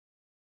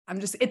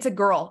 It's a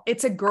girl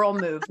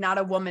move, not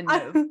a woman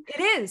move.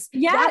 It is.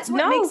 Yeah. That's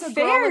what makes a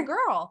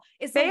girl.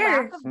 It's the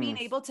lack of being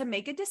Mm. able to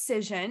make a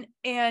decision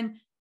and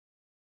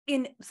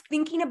in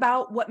thinking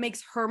about what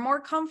makes her more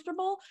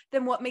comfortable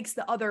than what makes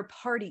the other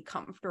party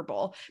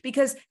comfortable.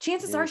 Because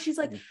chances are she's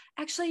like,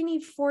 actually I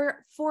need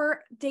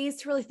four days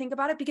to really think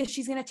about it, because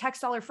she's going to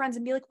text all her friends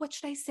and be like, what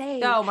should I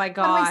say? Oh my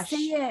gosh. How do I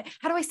say it?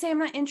 How do I say I'm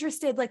not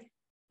interested? Like,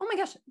 oh my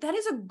gosh, that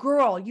is a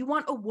girl. You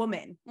want a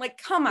woman.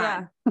 Like, come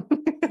on.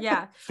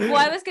 Yeah. Well,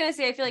 I was going to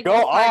say, I feel like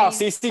go off,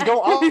 CC,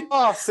 go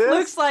off, sis.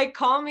 Looks like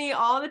call me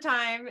all the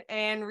time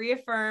and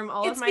reaffirm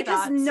all of my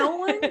thoughts. It's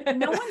because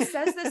no one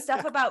says this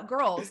stuff about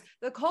girls.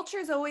 The culture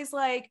is always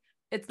like,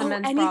 it's the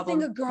men's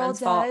anything problem. a girl men's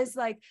does, fault.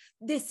 like,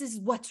 this is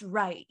what's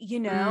right,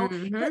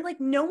 Mm-hmm. but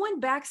like no one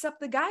backs up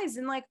the guys.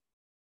 And like,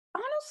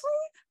 honestly,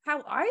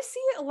 how I see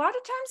it, a lot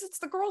of times it's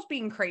the girls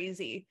being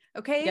crazy.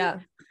 Okay. Yeah.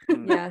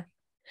 Yeah.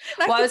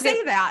 And I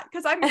say that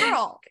because I'm a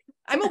girl.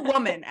 I'm a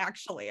woman,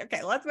 actually.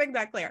 Okay, let's make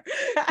that clear.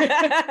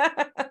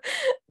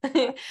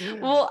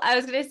 Well, I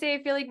was going to say,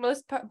 I feel like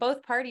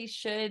both parties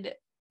should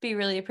be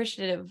really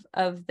appreciative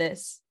of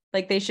this.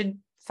 Like they should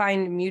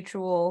find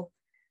mutual,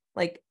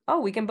 like,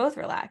 oh, we can both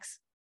relax.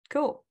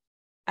 Cool.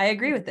 I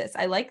agree with this.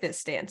 I like this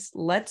stance.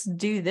 Let's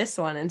do this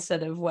one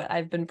instead of what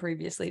I've been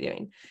previously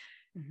doing.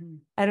 Mm-hmm.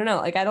 I don't know.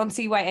 Like, I don't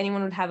see why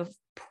anyone would have a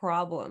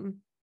problem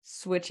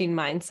switching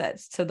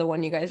mindsets to the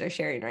one you guys are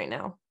sharing right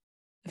now.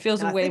 It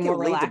feels way more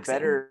relaxing.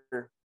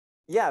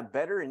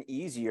 Better and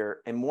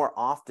easier and more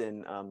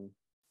often,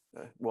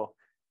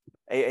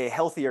 a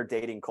healthier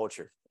dating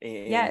culture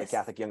in the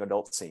Catholic young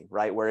adult scene,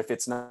 right? Where if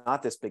it's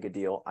not this big a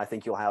deal, I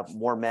think you'll have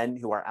more men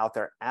who are out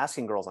there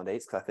asking girls on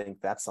dates, because I think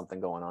that's something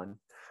going on.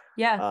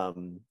 Yeah.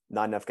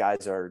 Not enough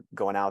guys are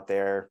going out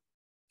there,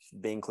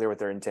 being clear with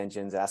their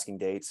intentions, asking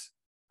dates.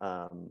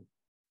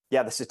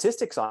 The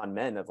statistics on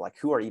men of like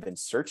who are even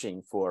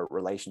searching for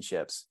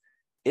relationships,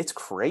 it's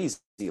crazy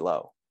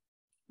low.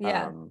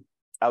 Yeah.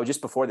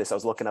 Just before this, I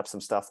was looking up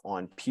some stuff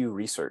on Pew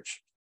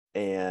Research,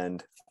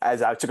 and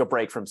as I took a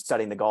break from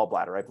studying the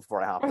gallbladder right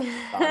before I hopped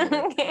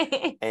on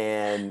here,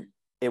 and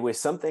it was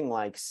something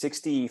like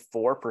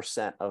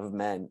 64% of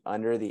men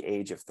under the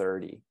age of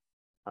 30,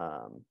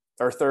 or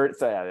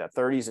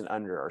 30s and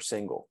under, are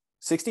single.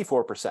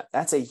 64%.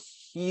 That's a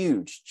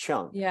huge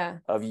chunk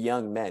of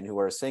young men who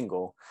are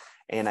single.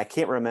 And I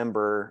can't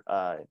remember,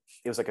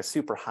 it was like a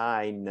super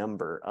high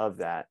number of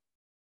that,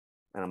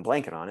 and I'm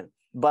blanking on it,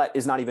 but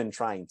is not even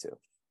trying to.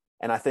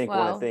 And I think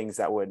one of the things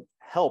that would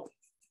help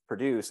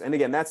produce, and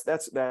again,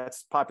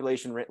 that's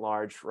population writ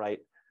large, right?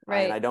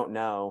 Right. And I don't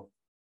know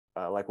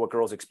like what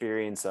girls'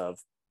 experience of,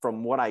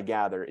 from what I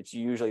gather, it's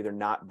usually they're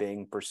not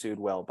being pursued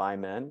well by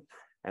men.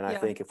 And I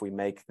think if we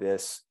make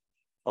this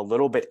a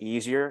little bit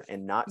easier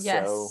and not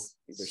so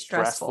either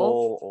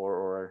stressful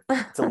or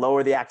to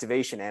lower the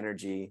activation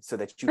energy so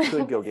that you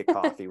could go get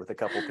coffee with a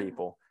couple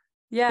people.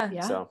 Yeah.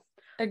 So,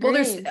 agreed. Well,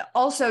 there's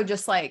also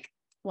just like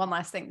one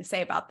last thing to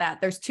say about that.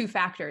 There's two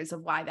factors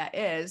of why that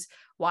is.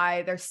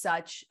 Why there's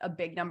such a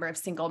big number of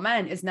single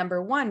men is,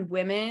 number one,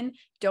 women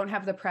don't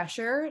have the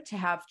pressure to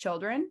have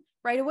children.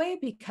 right away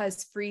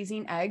because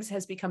freezing eggs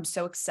has become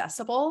so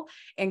accessible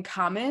and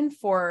common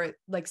for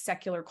like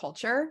secular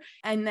culture.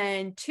 And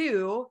then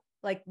two,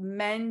 like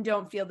men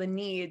don't feel the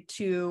need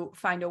to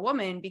find a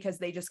woman because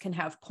they just can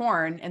have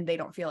porn and they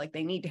don't feel like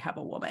they need to have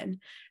a woman.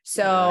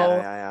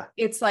 So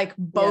it's like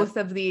both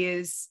of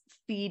these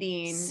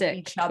feeding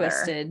each other.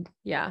 Twisted.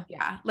 Yeah.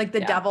 Yeah. Like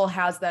the devil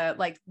has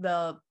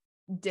the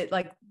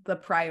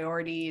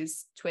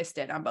priorities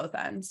twisted on both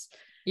ends.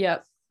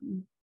 Yep.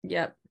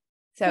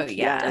 So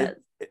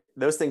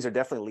those things are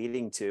definitely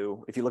leading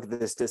to, if you look at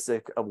the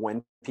statistic of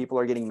when people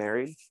are getting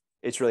married,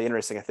 it's really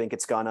interesting. I think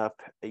it's gone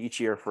up each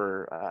year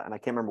for, and I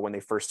can't remember when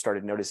they first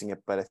started noticing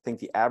it, but I think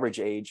the average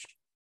age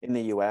in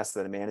the US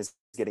that a man is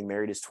getting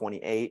married is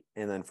 28.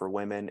 And then for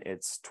women,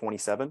 it's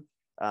 27.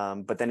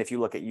 But then if you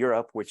look at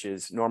Europe, which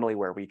is normally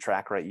where we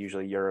track, right?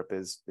 Usually Europe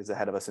is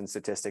ahead of us in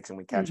statistics and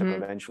we catch up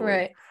eventually.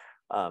 Right.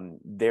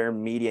 Their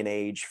median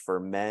age for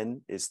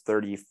men is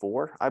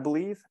 34, I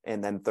believe,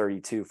 and then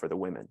 32 for the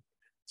women.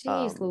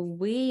 Jeez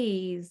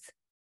Louise.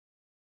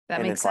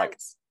 That makes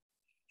sense.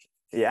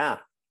 Like, yeah.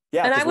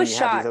 Yeah. And I was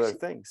shocked. These other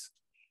things.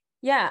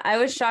 Yeah. I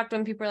was shocked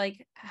when people were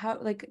like, how,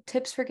 like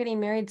tips for getting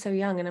married so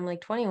young. And I'm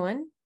like,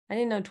 21? I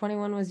didn't know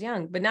 21 was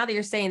young. But now that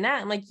you're saying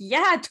that, I'm like,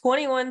 yeah,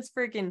 21's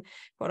freaking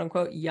quote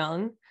unquote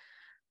young.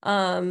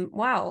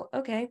 Wow.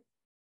 Okay.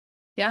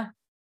 Yeah.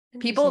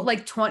 People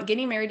like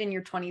getting married in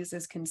your 20s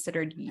is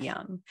considered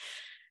young.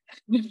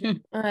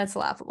 That's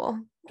laughable.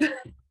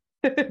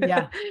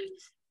 Yeah.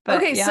 But,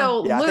 okay. yeah.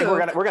 So yeah, Luke,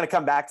 I think we're gonna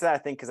come back to that. I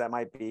think because that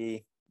might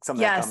be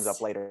something that comes up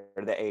later,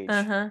 the age.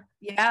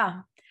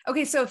 Yeah.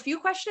 Okay. So a few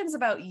questions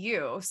about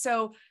you.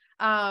 So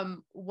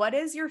what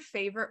is your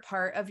favorite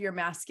part of your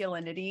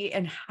masculinity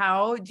and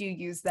how do you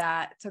use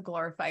that to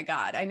glorify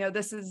God? I know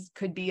this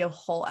could be a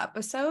whole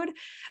episode,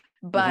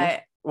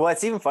 but well,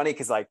 it's even funny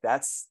because like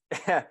that's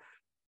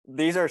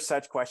these are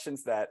such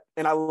questions that,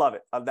 and I love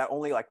it, that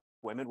only like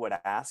women would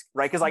ask,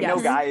 right? Because like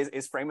no guy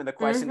is framing the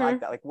question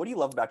like that. Like, what do you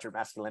love about your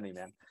masculinity,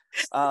 man?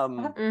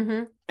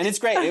 And it's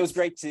great. It was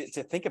great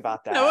to think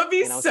about that. That would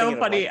be so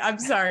funny. I'm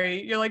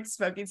sorry. You're like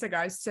smoking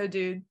cigars. So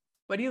dude,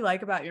 what do you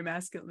like about your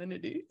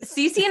masculinity?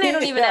 Cece and I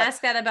don't even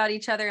ask that about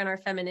each other in our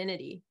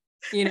femininity.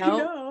 You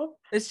know?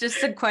 It's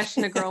just a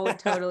question a girl would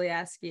totally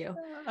ask you.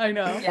 I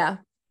know. Yeah.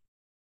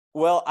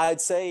 Well,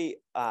 I'd say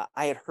I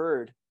had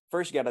heard,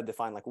 first you got to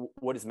define like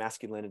what does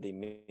masculinity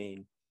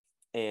mean?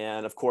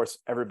 And of course,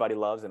 everybody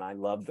loves, and I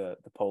love the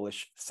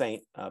Polish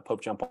saint,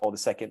 Pope John Paul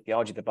II,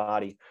 Theology of the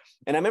Body.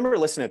 And I remember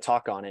listening to a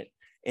talk on it.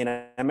 And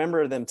I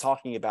remember them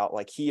talking about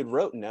like he had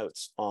wrote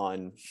notes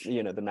on,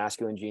 the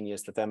masculine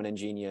genius, the feminine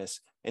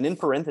genius. And in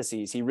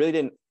parentheses, he really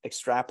didn't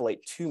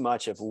extrapolate too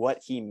much of what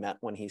he meant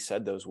when he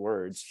said those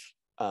words.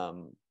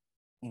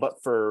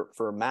 But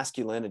for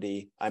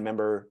masculinity, I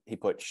remember he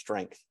put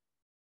strength.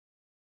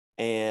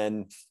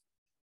 And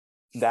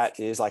that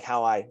is like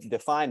how I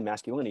define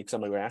masculinity. If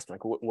somebody were asking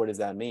like, what does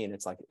that mean?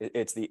 It's like,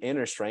 it's the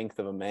inner strength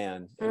of a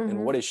man.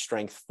 And what is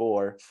strength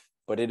for?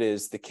 But it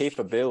is the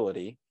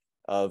capability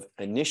of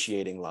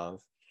initiating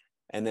love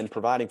and then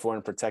providing for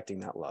and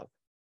protecting that love.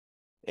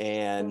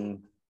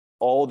 And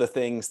all the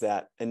things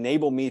that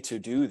enable me to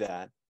do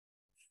that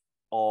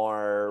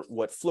are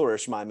what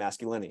flourish my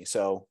masculinity.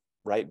 So,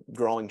 right,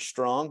 growing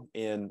strong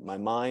in my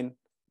mind,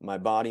 my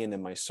body, and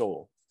then my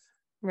soul.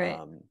 Right.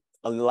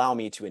 Allow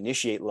me to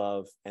initiate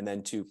love and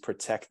then to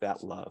protect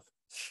that love.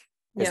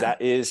 Because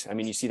that is,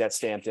 you see that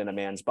stamped in a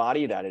man's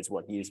body. That is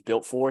what he is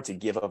built for, to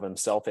give of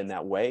himself in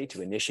that way,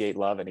 to initiate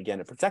love, and again,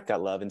 to protect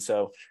that love. And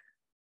so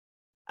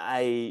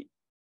the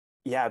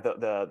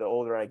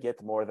older I get,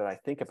 the more that I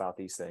think about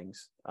these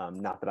things.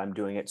 Not that I'm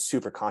doing it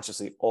super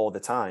consciously all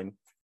the time,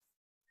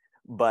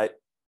 but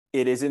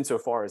it is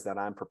insofar as that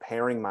I'm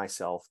preparing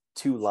myself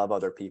to love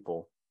other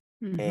people.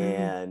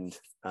 And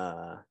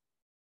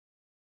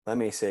let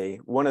me say,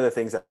 one of the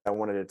things that I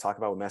wanted to talk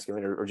about with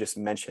masculinity, or just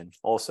mention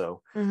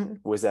also,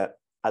 was that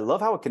I love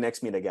how it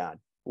connects me to God.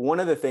 One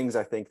of the things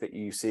I think that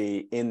you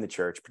see in the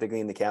church,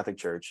 particularly in the Catholic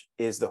Church,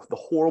 is the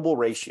horrible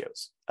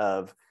ratios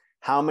of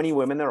how many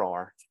women there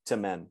are to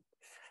men.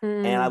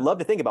 And I love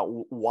to think about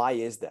why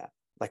is that?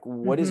 Like,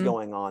 what is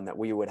going on that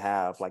we would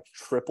have like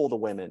triple the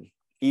women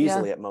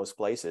easily at most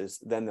places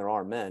than there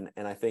are men?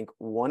 And I think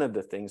one of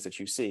the things that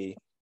you see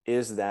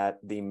is that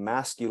the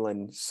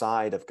masculine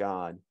side of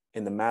God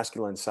and the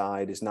masculine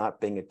side is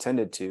not being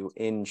attended to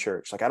in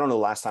church. Like, I don't know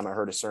the last time I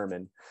heard a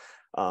sermon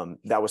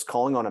that was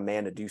calling on a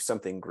man to do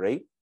something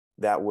great,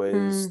 that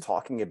was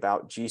talking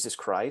about Jesus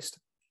Christ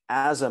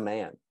as a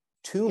man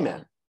to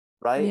men,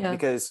 right?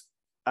 Because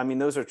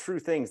those are true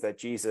things, that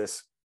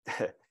Jesus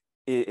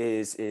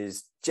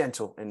is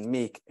gentle and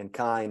meek and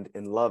kind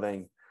and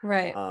loving.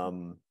 Right.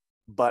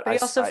 But he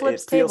also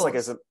flips it feels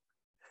tables.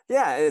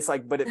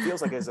 But it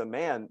feels like as a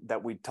man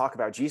that we talk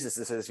about Jesus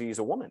as if he's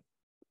a woman.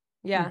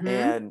 Yeah.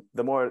 And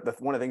one of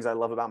the things I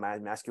love about my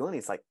masculinity,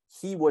 it's like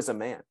he was a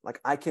man. Like,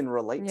 I can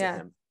relate to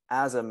him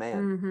as a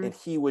man, and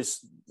he was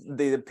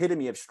the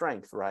epitome of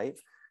strength, right?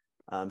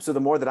 So the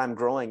more that I'm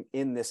growing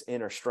in this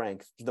inner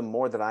strength, the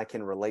more that I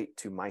can relate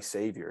to my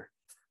Savior.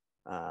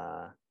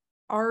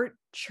 our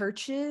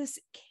churches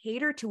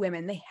cater to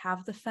women. They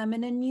have the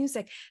feminine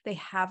music, they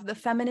have the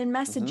feminine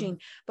messaging.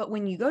 But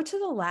when you go to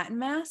the Latin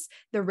Mass,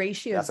 the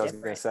ratio is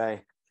different. That's what I was gonna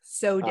say.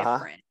 So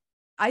different.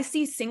 I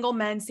see single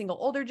men, single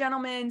older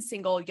gentlemen,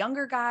 single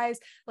younger guys.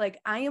 Like,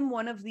 I am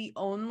one of the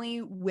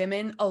only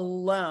women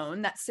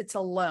alone that sits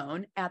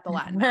alone at the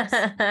Latin Mass.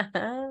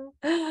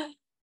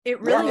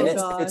 It really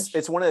is.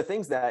 It's one of the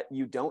things that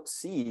you don't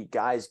see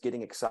guys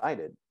getting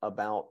excited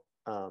about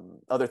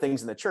other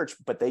things in the church,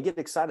 but they get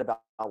excited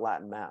about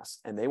Latin Mass,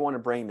 and they want to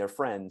bring their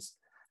friends.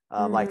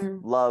 Like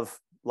love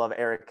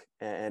Eric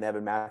and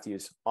Evan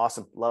Matthews.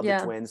 Awesome. Love the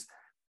twins.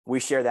 We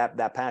share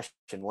that passion.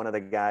 One of the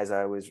guys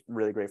I was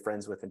really great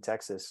friends with in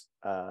Texas,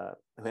 him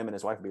and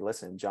his wife would be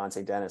listening, John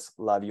St. Dennis,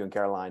 love you and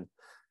Caroline.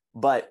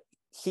 But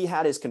he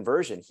had his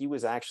conversion. He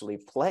was actually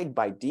plagued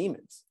by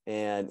demons,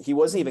 and he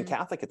wasn't even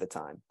Catholic at the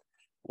time.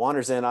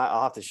 Wanders in,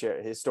 I'll have to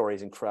share, his story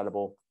is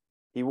incredible.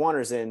 He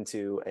wanders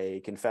into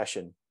a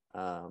confession.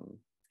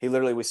 He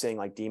literally was seeing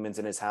like demons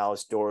in his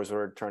house, doors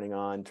were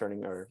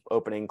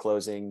opening,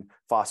 closing,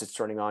 faucets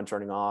turning on,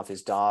 turning off.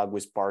 His dog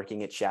was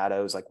barking at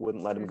shadows, like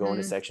wouldn't let him go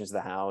into sections of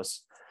the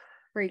house.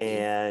 Freaky.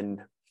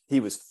 And he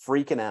was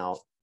freaking out.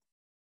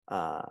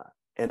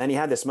 And then he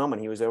had this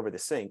moment, he was over the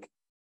sink.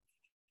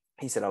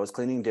 He said, I was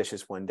cleaning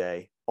dishes one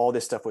day. All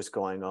this stuff was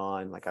going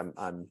on. Like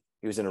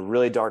he was in a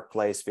really dark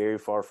place, very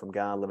far from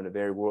God, living a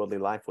very worldly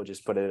life. We'll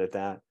just put it at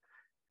that.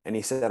 And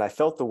he said, I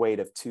felt the weight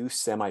of 2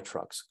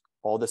 semi-trucks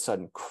all of a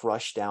sudden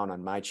crush down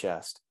on my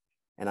chest.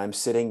 And I'm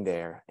sitting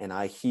there and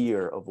I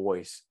hear a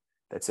voice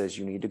that says,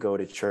 you need to go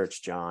to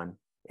church, John,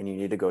 and you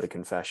need to go to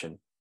confession.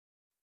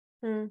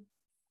 And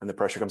the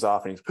pressure comes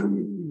off and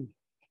he's,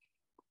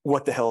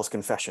 what the hell is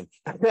confession?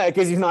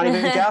 Because he's not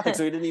even Catholic,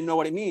 so he didn't even know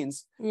what it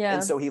means.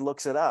 And so he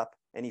looks it up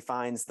and he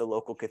finds the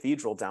local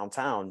cathedral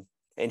downtown,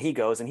 and he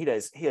goes and he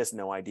has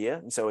no idea.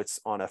 And so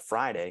it's on a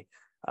Friday.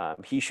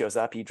 He shows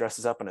up, he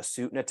dresses up in a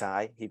suit and a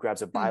tie. He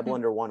grabs a Bible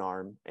under one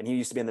arm, and he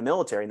used to be in the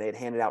military, and they had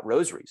handed out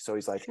rosaries. So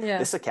he's like,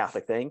 this is a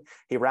Catholic thing.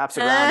 He wraps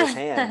it around his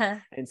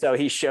hand. And so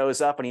he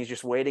shows up and he's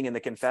just waiting in the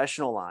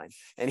confessional line.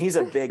 And he's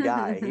a big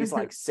guy. He's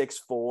like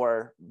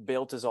 6'4",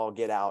 built as all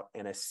get out,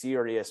 and a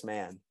serious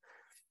man.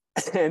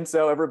 And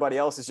so everybody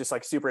else is just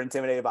like super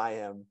intimidated by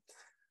him.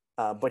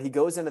 But he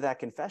goes into that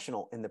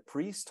confessional, and the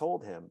priest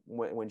told him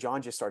when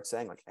John just starts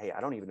saying like, hey,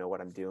 I don't even know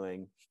what I'm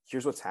doing.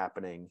 Here's what's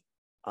happening.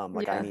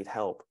 I need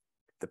help.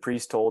 The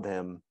priest told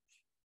him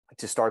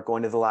to start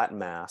going to the Latin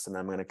Mass, and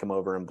I'm going to come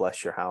over and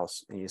bless your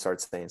house. And you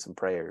start saying some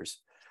prayers.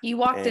 He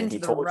walked into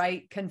the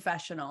right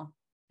confessional.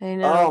 I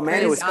know. Oh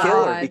man, it was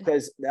killer,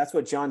 because that's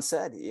what John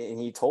said. And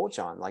he told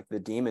John, like, the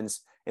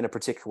demons in a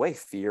particular way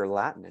fear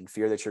Latin and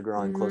fear that you're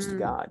growing close to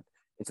God.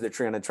 And so they're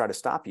trying to try to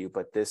stop you.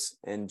 But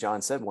and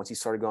John said, once he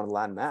started going to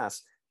Latin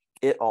Mass,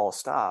 it all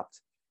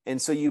stopped.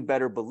 And so you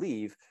better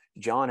believe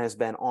John has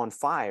been on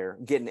fire,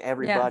 getting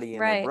everybody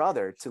and their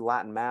brother to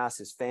Latin Mass,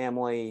 his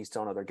family. He's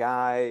telling other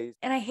guys.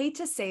 And I hate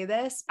to say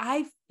this,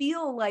 I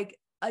feel like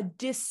a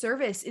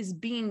disservice is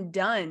being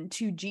done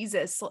to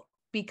Jesus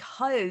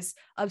because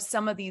of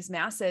some of these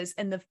masses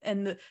and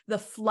the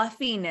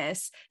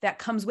fluffiness that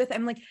comes with it.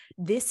 I'm like,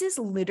 this is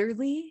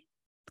literally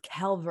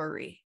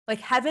Calvary.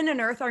 Like, heaven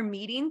and earth are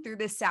meeting through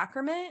this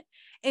sacrament,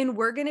 and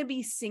we're going to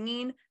be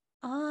singing,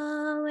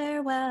 all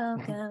are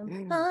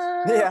welcome.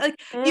 Like,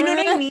 you know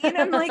what I mean?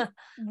 I'm like,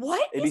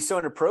 what? It'd be so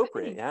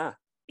inappropriate. Yeah.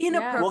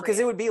 Inappropriate. Well, because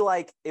it would be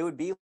like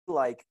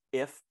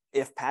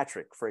if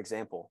Patrick, for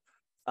example,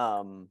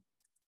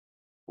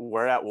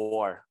 we're at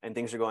war and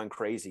things are going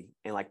crazy,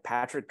 and like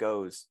Patrick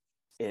goes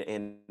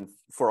in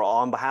for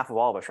on behalf of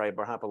all of us, right?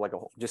 Behalf of like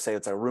just say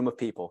it's a room of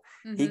people.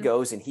 He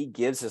goes and he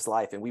gives his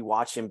life, and we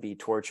watch him be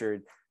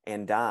tortured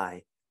and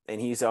die.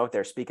 And he's out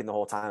there speaking the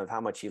whole time of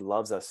how much he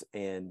loves us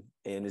and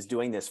is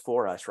doing this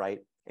for us, right?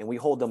 And we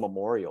hold a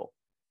memorial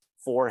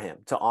for him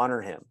to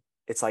honor him.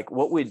 It's like,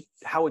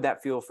 how would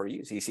that feel for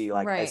you? So you see,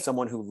 like, as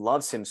someone who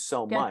loves him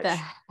so much, get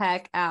the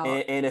heck out.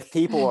 And if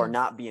people are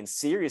not being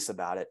serious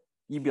about it,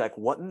 you'd be like,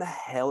 what in the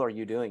hell are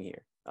you doing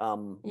here?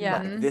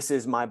 Like, this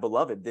is my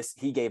beloved.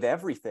 He gave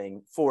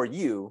everything for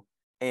you,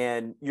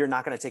 and you're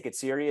not going to take it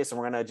serious, and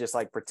we're going to just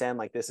like pretend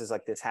like this is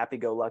like this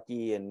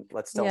happy-go-lucky, and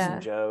let's tell some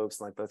jokes,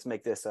 like let's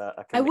make this a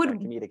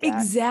comedic act.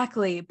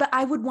 Exactly. But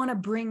I would want to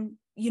bring,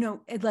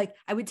 like,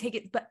 I would take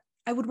it, but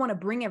I would want to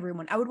bring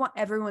everyone. I would want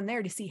everyone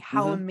there to see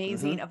how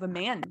amazing of a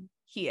man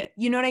he is.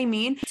 You know what I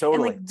mean?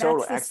 Totally. And like,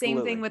 that's the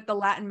same thing with the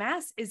Latin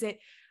Mass.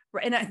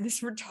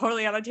 We're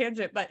totally on a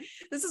tangent, but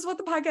this is what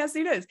the podcast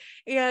is.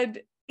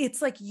 And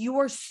it's like, you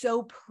are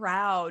so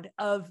proud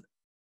of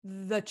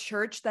the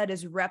church that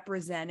is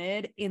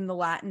represented in the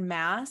Latin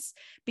Mass,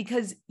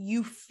 because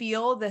you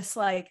feel this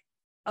like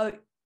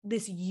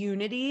this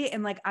unity,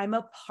 and like, I'm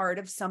a part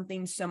of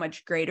something so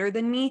much greater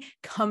than me.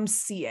 Come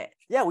see it.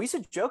 Yeah, we used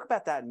to joke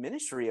about that in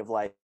ministry of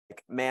like,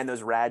 man,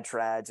 those rad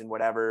trads and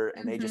whatever,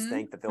 and they just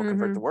think that they'll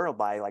convert the world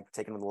by like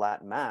taking them to the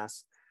Latin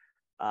Mass.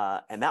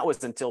 And that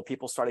was until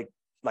people started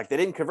like they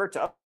didn't convert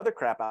to other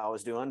crap I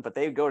was doing, but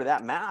they would go to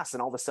that mass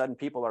and all of a sudden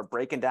people are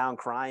breaking down,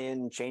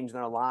 crying, changing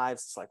their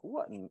lives. It's like,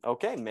 what? And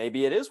okay,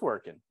 maybe it is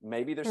working.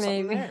 Maybe there's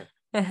something there.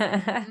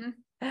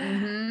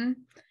 Mm-hmm.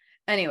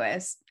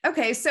 Anyways,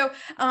 okay. So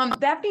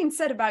that being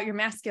said about your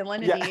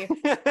masculinity,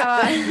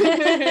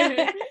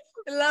 I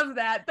love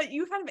that. But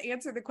you kind of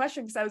answered the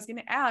question, because I was going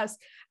to ask,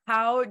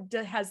 how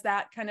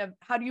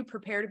do you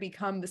prepare to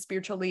become the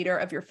spiritual leader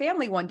of your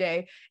family one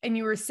day? And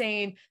you were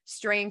saying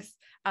strength,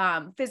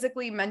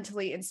 physically,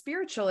 mentally, and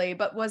spiritually,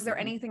 but was there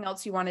anything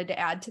else you wanted to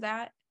add to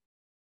that?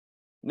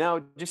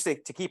 No, just to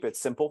keep it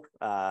simple.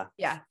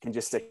 Yeah. And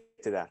just stick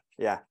to that.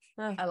 Yeah.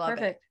 Oh, I love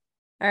perfect.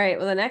 All right.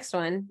 Well, the next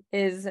one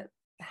is,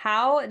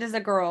 how does a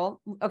girl,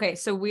 okay,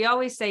 so we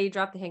always say you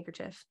drop the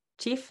handkerchief.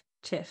 Chief?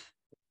 Chiff.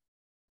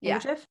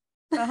 Handkerchief?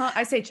 Yeah.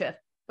 I say chiff,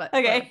 but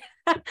okay.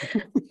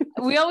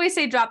 We always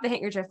say drop the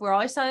handkerchief. We're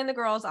always telling the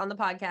girls on the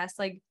podcast,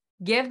 like,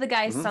 give the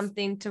guys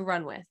something to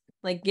run with.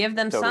 Like, give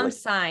them some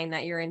sign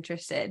that you're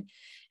interested.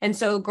 And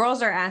so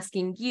girls are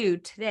asking you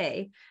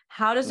today,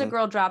 how does a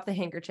girl drop the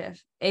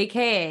handkerchief?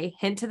 AKA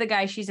hint to the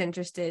guy she's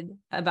interested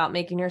about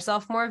making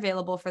herself more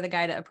available for the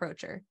guy to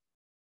approach her.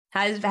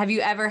 Have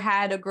you ever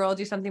had a girl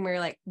do something where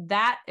you're like,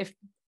 that, if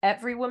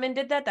every woman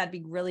did that, that'd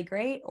be really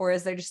great? Or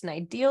is there just an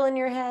ideal in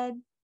your head?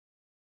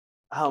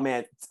 Oh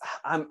man,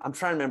 I'm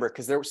trying to remember,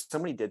 because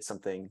somebody did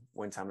something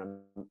one time.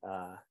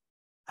 I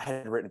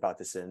hadn't written about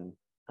this in,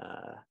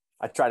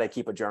 I try to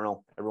keep a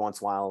journal every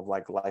once in a while of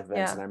like life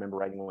events, and I remember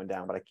writing one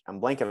down, but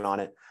I'm blanking on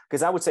it,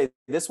 because I would say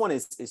this one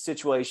is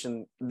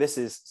situationally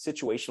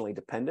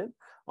dependent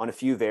on a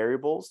few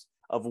variables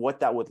of what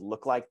that would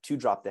look like to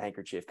drop the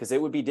handkerchief, because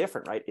it would be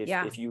different, right?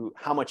 If you,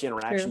 how much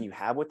interaction you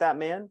have with that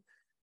man,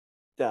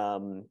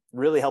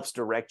 really helps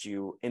direct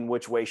you in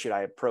which way should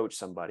I approach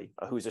somebody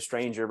who's a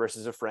stranger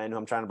versus a friend who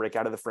I'm trying to break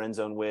out of the friend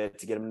zone with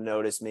to get him to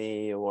notice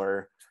me,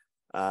 or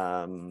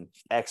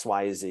X,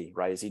 Y, Z,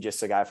 right? Is he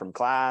just a guy from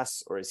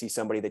class, or is he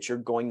somebody that you're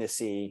going to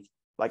see?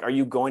 Like, are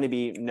you going to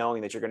be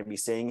knowing that you're going to be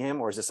seeing him,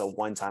 or is this a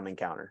one-time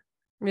encounter?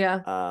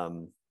 Yeah.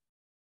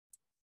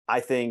 I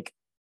think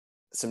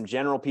some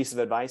general piece of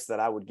advice that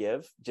I would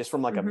give, just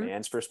from like a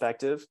man's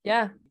perspective.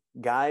 Yeah.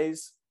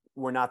 Guys,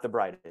 we're not the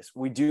brightest.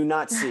 We do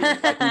not see,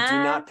 like, we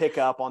do not pick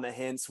up on the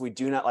hints. We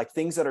do not, like,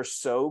 things that are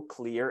so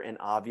clear and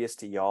obvious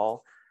to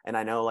y'all. And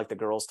I know like the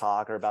girls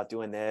talk or about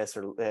doing this,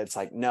 or it's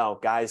like, no,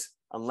 guys,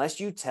 unless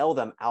you tell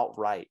them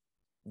outright,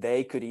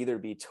 they could either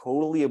be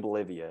totally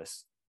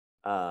oblivious.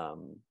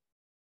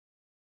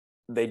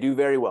 They do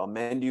very well.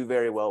 Men do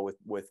very well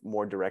with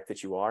more direct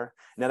that you are.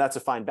 Now that's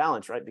a fine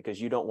balance, right? Because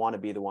you don't want to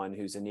be the one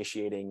who's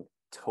initiating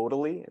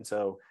totally. And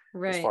so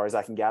as far as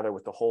I can gather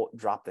with the whole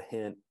drop the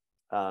hint,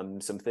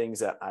 some things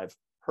that I've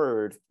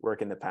heard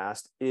work in the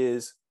past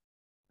is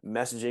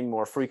messaging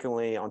more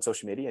frequently on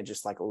social media and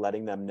just like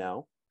letting them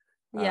know.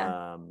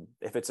 Yeah.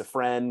 If it's a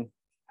friend,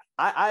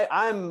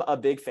 I'm a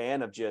big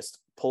fan of just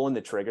pulling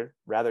the trigger.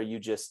 Rather you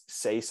just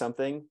say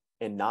something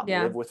and not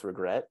live with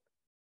regret.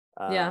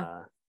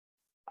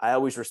 I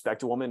always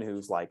respect a woman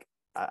who's like,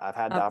 I've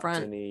had the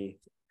opportunity.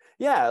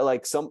 Yeah.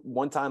 Like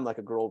one time, like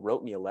a girl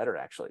wrote me a letter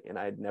actually, and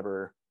I'd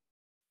never,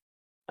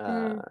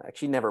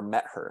 actually never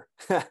met her,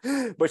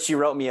 but she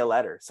wrote me a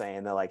letter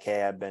saying that like,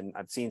 hey,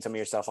 I've seen some of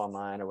your stuff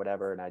online or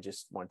whatever. And I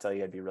just want to tell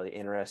you, I'd be really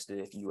interested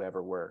if you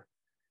ever were.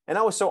 And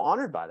I was so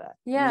honored by that.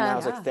 Yeah. And I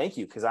was like, thank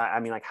you. Cause I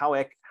mean, like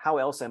how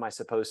else am I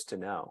supposed to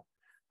know?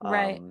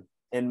 Right.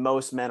 And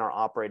most men are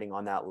operating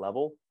on that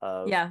level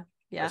of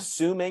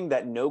assuming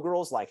that no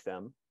girls like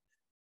them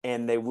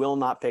and they will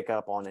not pick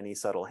up on any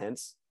subtle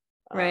hints.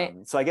 Right.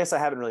 So I guess I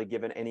haven't really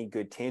given any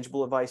good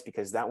tangible advice,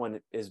 because that one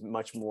is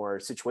much more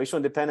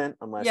situational dependent,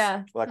 unless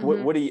like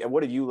what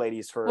have you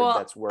ladies heard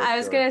that's worked? I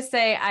was gonna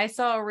say, I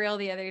saw a reel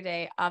the other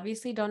day.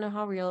 Obviously don't know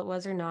how real it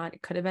was or not.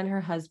 It could have been her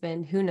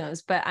husband, who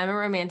knows, but I'm a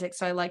romantic,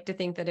 so I like to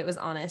think that it was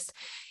honest.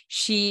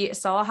 She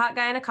saw a hot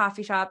guy in a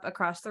coffee shop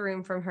across the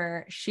room from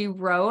her. She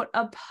wrote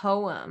a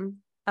poem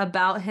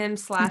about him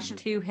 /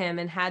 to him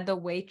and had the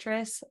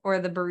waitress or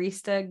the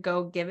barista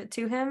go give it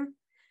to him.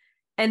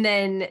 And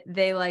then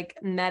they like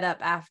met up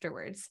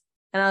afterwards.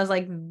 And I was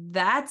like,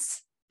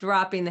 that's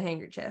dropping the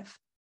handkerchief.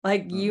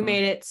 Like you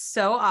made it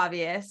so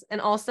obvious.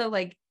 And also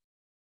like,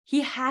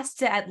 he has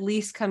to at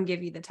least come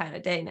give you the time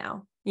of day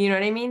now. You know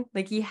what I mean?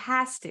 Like he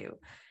has to.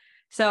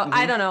 So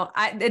I don't know.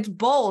 It's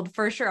bold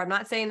for sure. I'm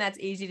not saying that's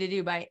easy to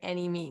do by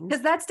any means.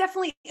 Because that's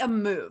definitely a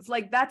move.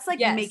 Like that's like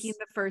making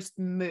the first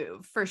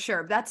move for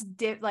sure. That's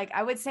like,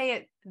 I would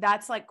say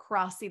that's like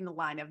crossing the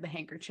line of the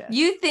handkerchief.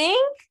 You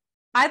think?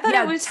 I thought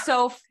it was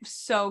so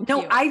cute.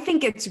 No, I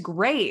think it's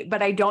great,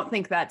 but I don't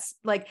think that's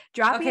like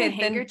dropping a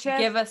handkerchief.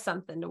 Give us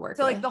something to work with.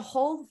 So like the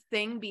whole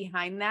thing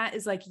behind that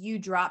is like you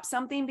drop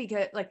something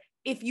because like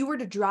if you were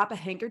to drop a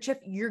handkerchief,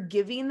 you're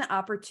giving the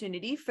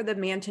opportunity for the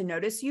man to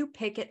notice you,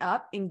 pick it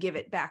up, and give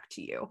it back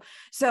to you.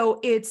 So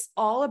it's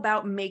all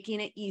about making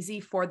it easy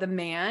for the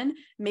man,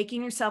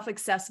 making yourself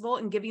accessible,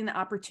 and giving the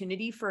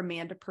opportunity for a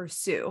man to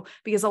pursue.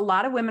 Because a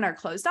lot of women are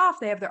closed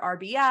off. They have their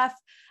RBF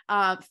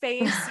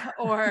face,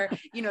 or,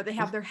 you know, they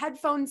have their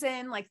headphones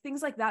in, like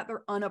things like that.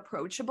 They're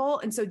unapproachable.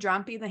 And so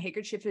dropping the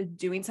handkerchief is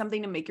doing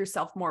something to make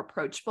yourself more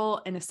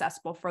approachable and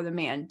accessible for the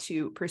man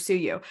to pursue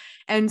you.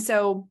 And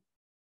so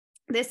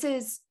this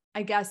is,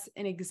 I guess,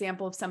 an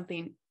example of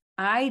something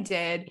I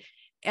did.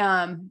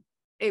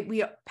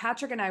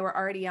 Patrick and I were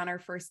already on our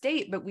first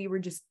date, but we were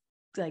just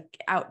like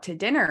out to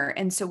dinner.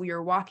 And so we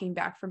were walking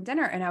back from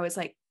dinner, and I was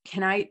like,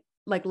 can I,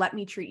 like, let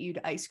me treat you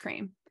to ice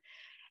cream?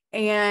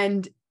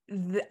 And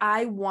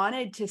I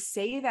wanted to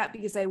say that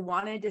because I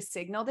wanted to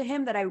signal to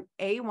him that I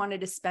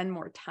wanted to spend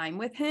more time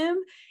with him,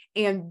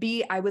 and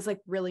B, I was like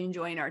really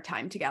enjoying our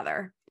time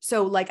together.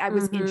 So like I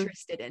was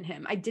interested in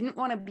him. I didn't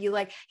want to be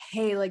like,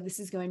 hey, like this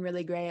is going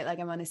really great. Like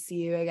I want to see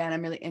you again.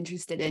 I'm really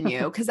interested in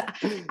you. Cause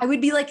I would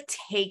be like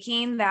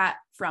taking that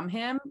from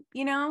him,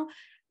 you know,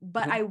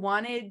 but I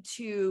wanted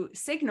to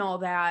signal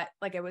that,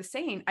 like I was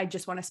saying, I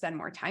just want to spend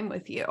more time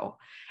with you.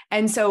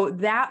 And so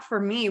that for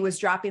me was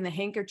dropping the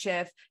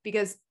handkerchief,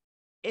 because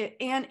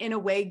and in a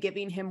way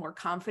giving him more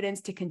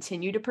confidence to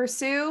continue to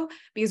pursue,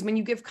 because when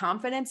you give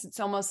confidence, it's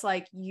almost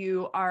like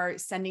you are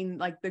sending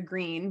like the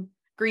green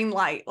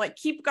light, like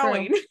keep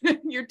going.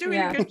 You're doing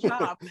a good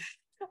job.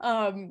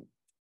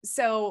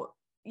 So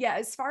yeah,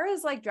 as far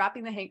as like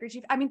dropping the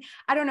handkerchief, I mean,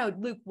 I don't know,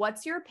 Luke,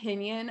 what's your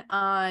opinion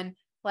on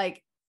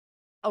like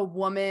a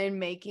woman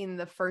making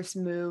the first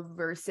move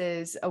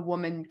versus a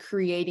woman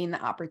creating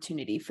the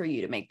opportunity for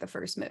you to make the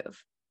first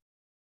move?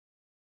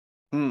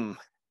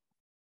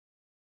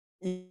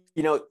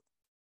 You know,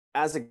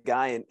 as a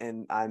guy,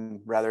 and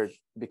I'm rather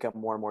become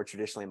more and more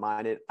traditionally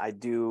minded, I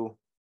do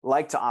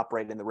like to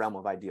operate in the realm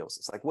of ideals.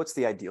 It's like, what's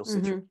the ideal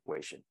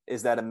situation?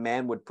 Is that a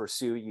man would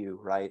pursue you,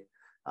 right?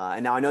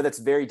 And now I know that's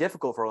very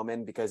difficult for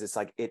women, because it's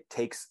like, it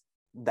takes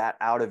that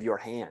out of your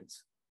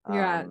hands.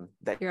 That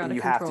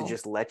you have to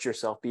just let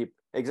yourself be.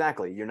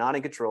 Exactly. You're not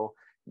in control.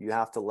 You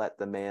have to let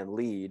the man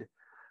lead.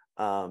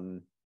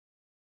 And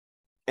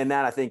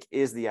that, I think,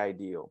 is the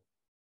ideal.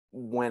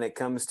 When it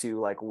comes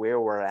to like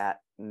where we're at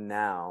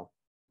now,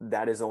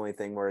 that is the only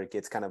thing where it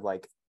gets kind of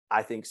like,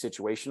 I think,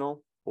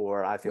 situational,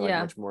 or I feel like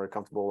much more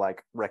comfortable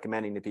like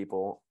recommending to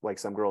people, like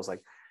some girls,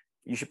 like,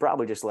 you should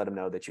probably just let him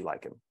know that you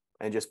like him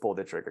and just pull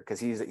the trigger, because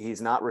he's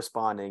not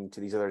responding to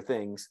these other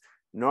things.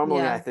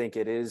 Normally, I think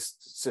it is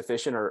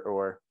sufficient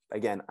or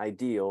again,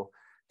 ideal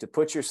to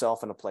put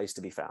yourself in a place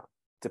to be found,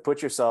 to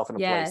put yourself in a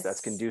place that's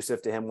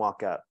conducive to him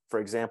walk up. For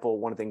example,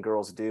 one thing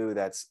girls do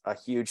that's a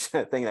huge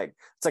thing, that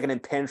it's like an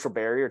impenetrable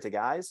barrier to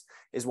guys,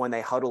 is when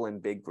they huddle in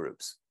big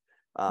groups.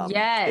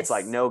 It's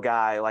like no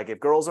guy, like if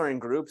girls are in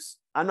groups,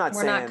 I'm not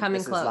saying not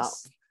coming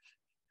close.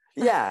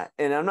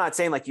 And I'm not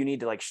saying like you need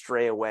to like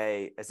stray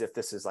away as if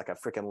this is like a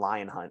freaking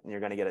lion hunt and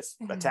you're going to get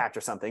attacked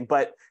or something,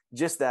 but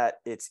just that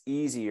it's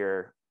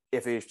easier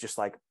if it's just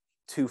like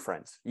two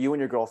friends, you and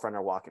your girlfriend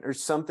are walking, or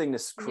something to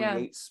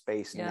create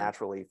space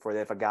naturally for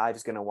if a guy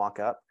is going to walk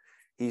up,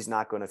 he's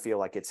not going to feel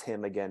like it's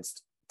him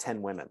against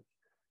 10 women,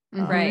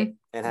 and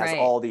has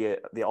all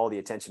the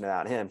attention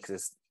about him, because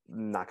it's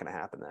not going to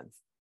happen then.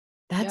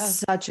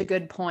 That's such a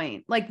good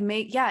point. Like,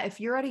 if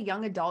you're at a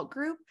young adult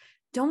group,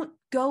 don't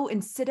go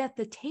and sit at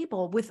the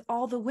table with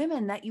all the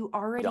women that you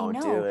already know.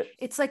 Do it.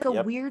 It's like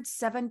a weird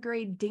 7th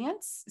grade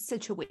dance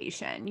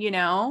situation, you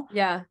know?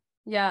 Yeah.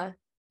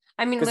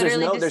 I mean,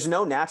 because there's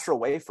no natural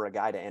way for a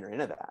guy to enter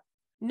into that.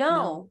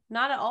 No,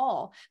 not at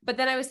all. But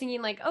then I was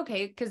thinking like,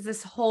 okay, because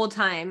this whole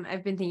time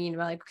I've been thinking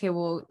about like, okay,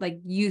 well, like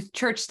youth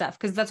church stuff,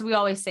 because that's what we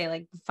always say,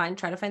 like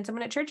try to find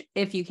someone at church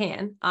if you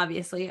can.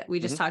 Obviously, we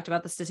just talked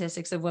about the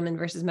statistics of women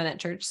versus men at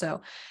church, so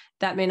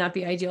that may not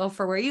be ideal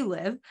for where you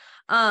live.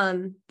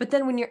 But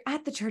then when you're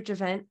at the church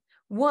event,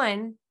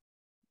 one,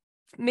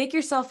 make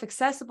yourself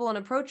accessible and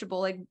approachable,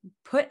 like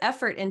put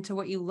effort into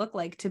what you look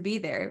like to be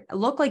there,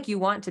 look like you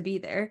want to be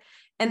there.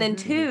 And then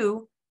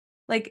two,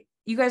 like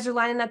you guys are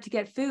lining up to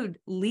get food,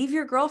 leave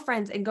your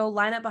girlfriends and go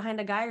line up behind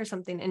a guy or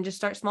something and just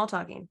start small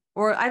talking.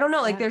 Or I don't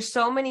know, like there's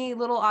so many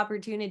little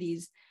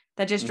opportunities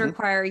that just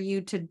require you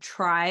to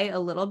try a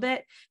little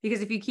bit,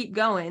 because if you keep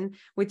going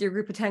with your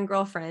group of 10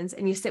 girlfriends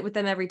and you sit with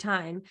them every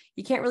time,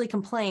 you can't really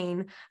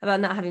complain about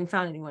not having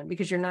found anyone,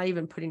 because you're not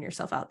even putting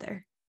yourself out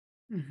there.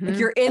 Like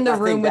you're in the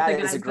room with the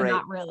guys, but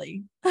not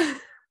really.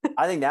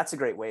 I think that's a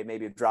great way,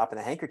 maybe of dropping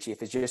a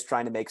handkerchief, is just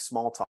trying to make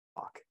small talk.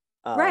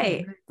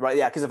 Right.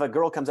 Yeah. Because if a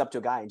girl comes up to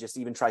a guy and just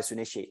even tries to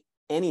initiate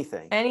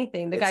anything,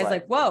 the guy's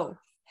like, whoa,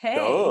 hey.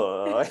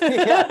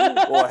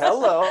 Well,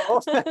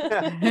 hello.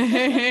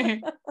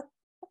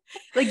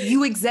 Like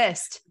you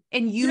exist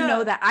and you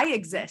know that I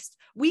exist.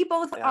 We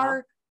both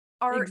are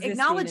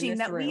acknowledging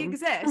that we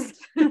exist.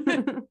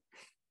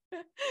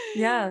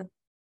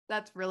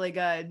 That's really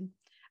good.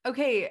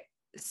 Okay.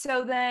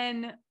 So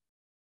then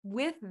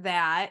with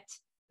that,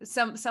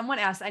 someone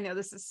asked, I know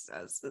this is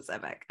so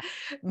specific,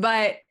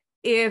 but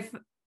if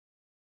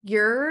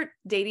you're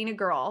dating a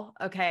girl,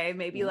 okay,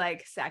 maybe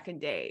like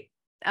second date,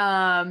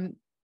 and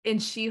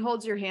she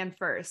holds your hand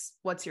first.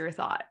 What's your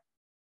thought?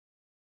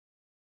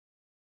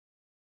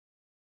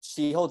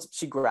 She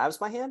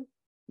grabs my hand.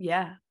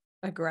 Yeah.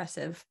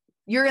 Aggressive.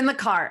 You're in the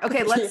car.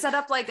 Okay, let's set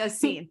up like a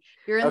scene.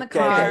 You're in the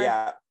car. Okay,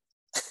 yeah.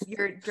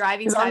 You're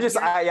driving. I'm just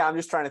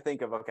trying to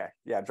think of,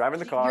 driving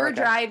the car. You're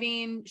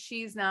driving,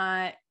 she's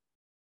not,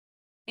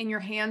 and your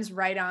hand's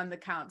right on the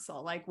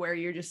console, like where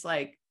you're just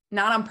like,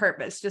 not on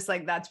purpose, just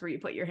like that's where you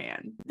put your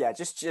hand. Yeah,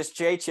 just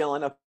Jay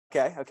chilling.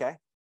 Okay.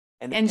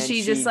 And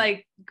she just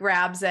like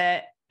grabs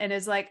it and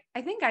is like,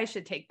 I think I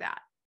should take that,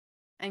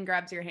 and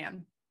grabs your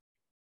hand.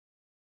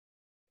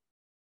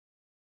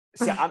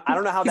 See, I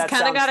don't know how that sounds.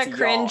 He's kind of got a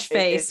cringe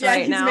face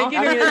right now.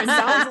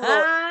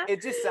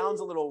 It just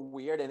sounds a little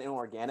weird and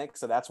inorganic,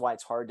 so that's why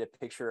it's hard to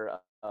picture.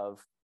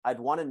 I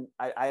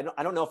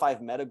don't know if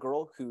I've met a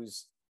girl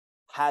who's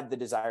had the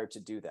desire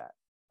to do that,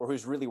 or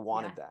who's really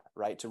wanted that,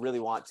 right? To really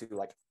want to,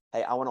 like,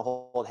 hey, I want to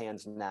hold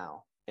hands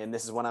now, and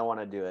this is when I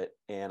want to do it,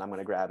 and I'm going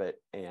to grab it.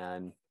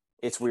 And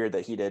it's weird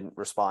that he didn't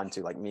respond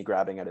to like me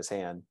grabbing at his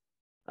hand.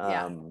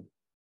 I'm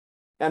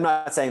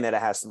not saying that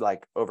it has to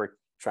like over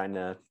trying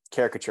to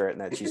caricature it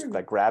and that she's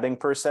like grabbing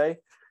per se,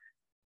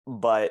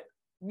 but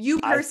you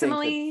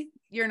personally,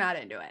 you're not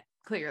into it,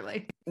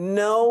 clearly.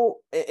 No,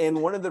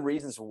 and one of the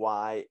reasons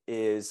why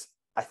is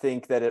I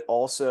think that it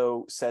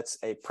also sets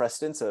a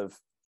precedence of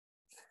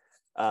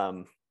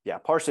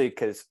partially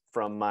because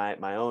from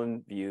my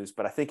own views,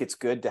 but I think it's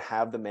good to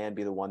have the man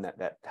be the one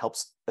that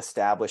helps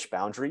establish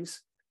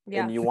boundaries.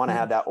 And you want to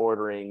have that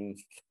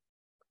ordering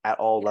at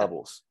all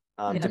levels,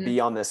 to be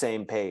on the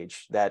same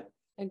page, that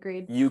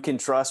agreed, you can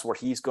trust where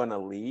he's going to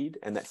lead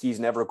and that he's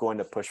never going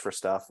to push for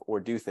stuff or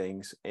do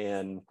things,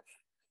 and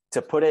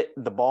to put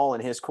the ball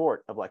in his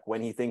court of like,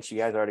 when he thinks you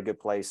guys are at a good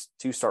place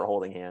to start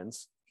holding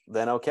hands,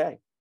 then okay.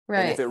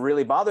 Right. And if it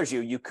really bothers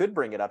you, you could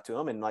bring it up to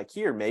him and like,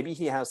 here, maybe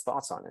he has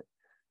thoughts on it.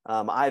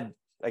 I'm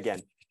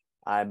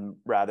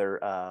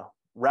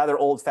rather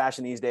old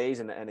fashioned these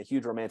days and a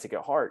huge romantic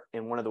at heart.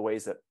 And one of the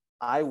ways that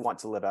I want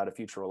to live out a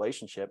future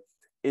relationship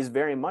is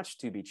very much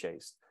to be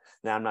chased.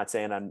 Now, I'm not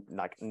saying I'm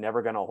like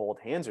never going to hold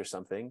hands or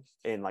something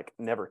and like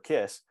never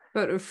kiss,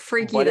 but it would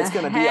freak you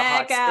the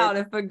heck out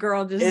if a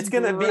girl just, it's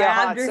going to be a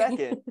hot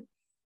second.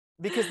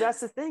 Because that's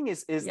the thing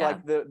is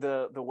like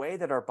the way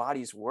that our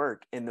bodies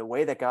work and the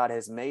way that God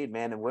has made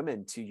man and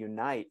women to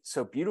unite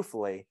so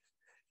beautifully.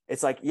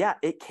 It's like,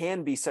 it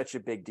can be such a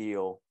big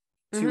deal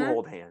to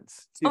hold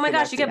hands. Oh my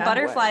gosh, you get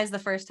butterflies the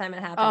first time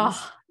it happens.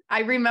 Oh, I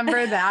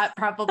remember that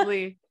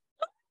probably.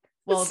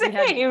 Well,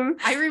 same.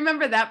 I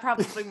remember that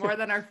probably more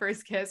than our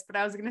first kiss, but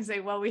I was going to say,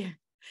 well, we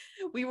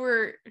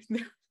were,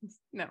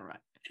 never mind.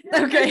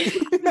 Okay.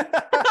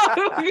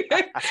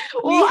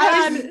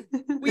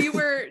 We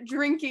were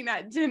drinking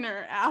at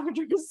dinner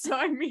after. So,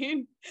 I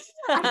mean,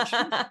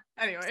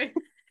 anyway.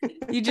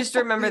 You just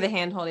remember the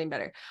hand holding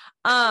better.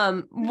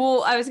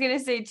 Well, I was going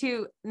to say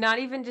too, not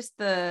even just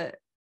the,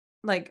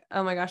 like,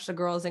 oh my gosh, the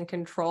girl's in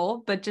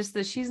control, but just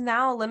that she's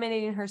now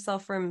eliminating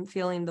herself from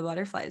feeling the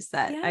butterflies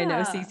that I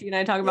know Cece and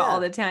I talk about all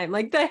the time.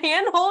 Like the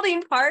hand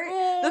holding part,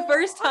 the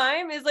first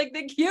time is like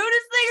the cutest thing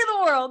in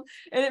the world,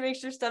 and it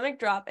makes your stomach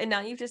drop. And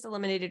now you've just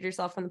eliminated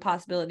yourself from the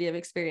possibility of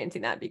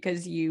experiencing that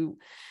because you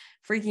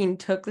freaking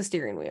took the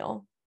steering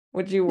wheel,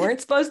 which you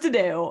weren't supposed to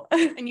do,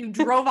 and you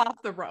drove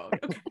off the road.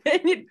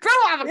 And you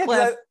drove off a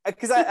cliff.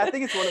 Because I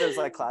think it's one of those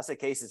like classic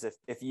cases.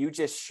 If you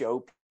just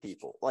show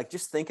people, like,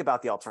 just think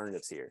about the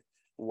alternatives here.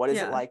 What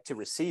is it like to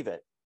receive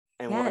it,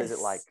 and what is it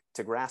like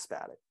to grasp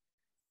at it?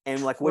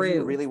 And like, what do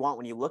you really want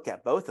when you look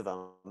at both of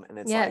them? And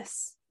it's like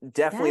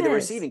definitely the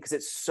receiving, because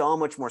it's so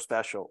much more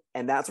special,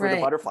 and that's where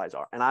the butterflies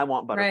are. And I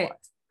want butterflies.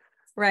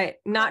 Right.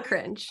 Not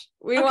cringe.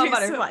 We want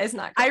butterflies,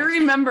 not cringe. I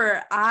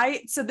remember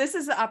this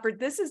is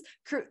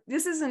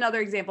another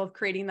example of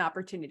creating the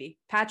opportunity.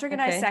 Patrick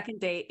and I, second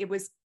date, it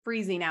was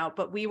freezing out,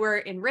 but we were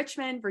in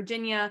Richmond,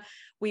 Virginia.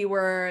 We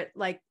were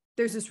like,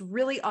 there's this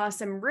really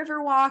awesome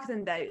river walk,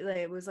 and that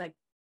it was like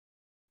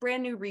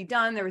brand new,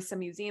 redone. There was some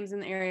museums in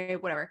the area,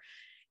 whatever.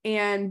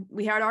 And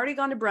we had already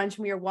gone to brunch, and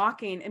we were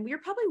walking, and we were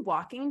probably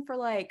walking for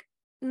like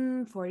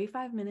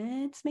 45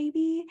 minutes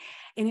maybe.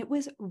 And it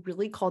was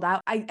really cold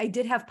out. I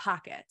did have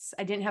pockets.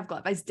 I didn't have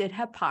gloves. I did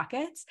have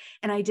pockets,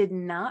 and I did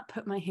not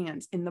put my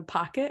hands in the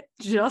pocket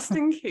just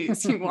in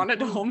case he wanted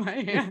to hold my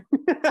hand.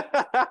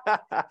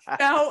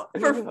 Now,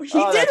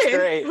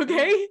 didn't.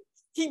 Okay.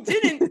 He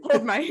didn't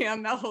hold my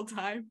hand the whole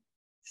time,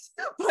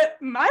 but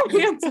my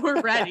hands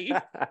were ready.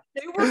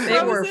 They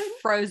were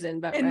frozen,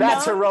 but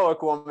that's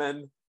heroic,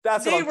 woman.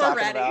 That's what I'm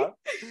talking about.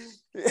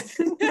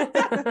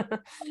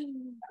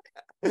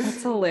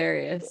 That's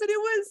hilarious. But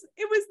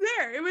it was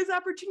there. It was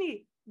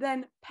opportunity.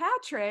 Then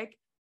Patrick,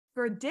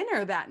 for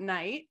dinner that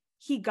night,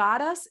 he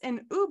got us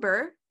an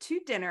Uber to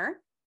dinner,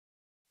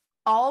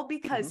 all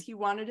because he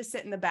wanted to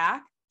sit in the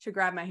back to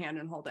grab my hand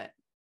and hold it.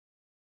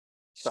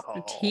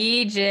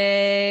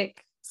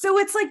 Strategic. So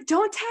it's like,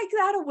 don't take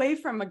that away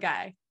from a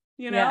guy,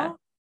 you know?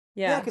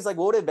 Yeah. Because like,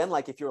 what would it have been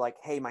like if you're like,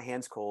 hey, my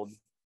hand's cold.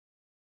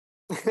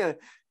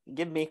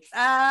 give me.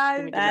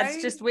 That's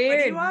right? just What do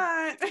weird. you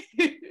want?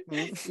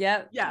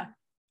 Yep. Yeah.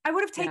 I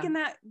would have taken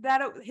that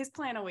his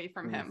plan away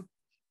from Mm. him,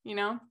 you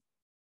know?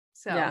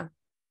 So Yeah.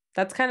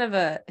 That's kind of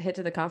a hit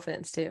to the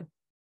confidence too.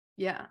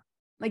 yeah.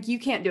 Like, you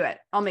can't do it.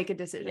 I'll make a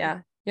decision.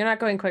 Yeah. You're not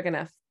going quick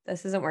enough.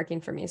 This isn't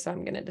working for me, so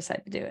I'm going to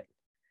decide to do it.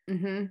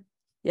 Mm-hmm.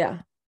 Yeah.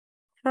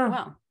 Huh.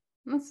 Well,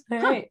 that's, All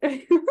right.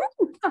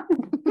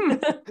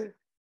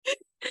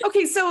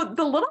 okay. So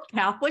the little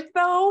Catholic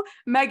though,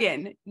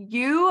 Megan,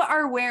 you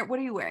are wearing, what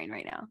are you wearing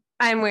right now?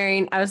 I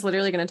was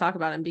literally going to talk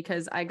about them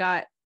because I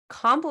got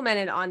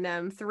complimented on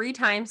them 3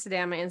 times today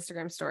on my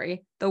Instagram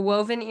story. The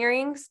woven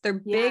earrings, they're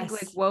big, Yes.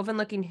 like woven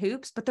looking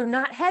hoops, but they're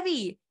not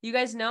heavy. You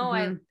guys know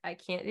Mhm. I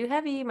can't do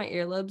heavy. My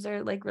earlobes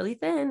are like really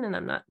thin and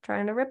I'm not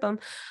trying to rip them.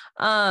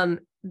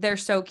 They're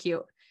so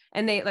cute.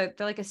 And they're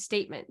like a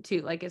statement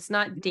too. Like, it's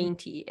not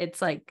dainty.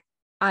 It's like,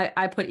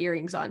 I put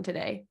earrings on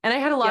today. And I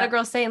had a lot of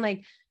girls saying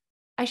like,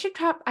 I should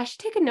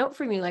take a note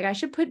from you. Like, I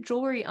should put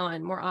jewelry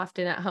on more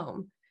often at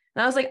home.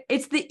 And I was like,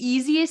 it's the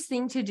easiest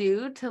thing to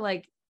do to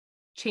like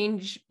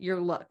change your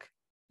look.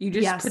 You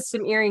just put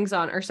some earrings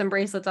on or some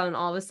bracelets on, and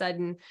all of a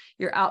sudden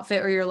your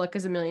outfit or your look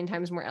is a million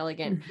times more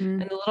elegant.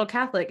 Mhm. And the Little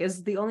Catholic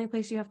is the only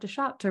place you have to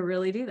shop to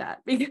really do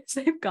that, because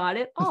they've got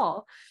it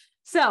all.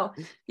 So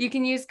you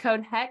can use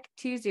code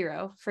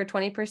HECK20 for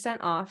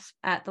 20% off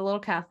at the Little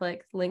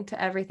Catholic. Link to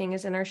everything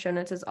is in our show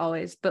notes as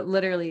always. But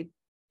literally,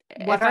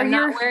 if I'm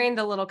not wearing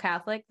the Little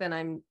Catholic, then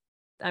I'm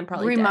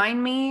probably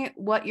remind me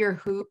what your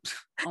hoops.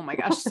 Oh my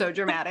gosh, so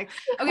dramatic.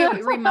 Okay,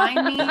 wait,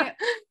 remind me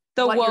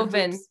the what your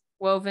woven hoops-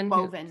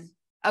 woven.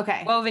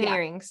 Okay. Woven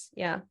earrings.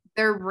 Yeah.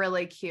 They're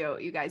really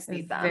cute. You guys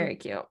need them. Very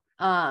cute.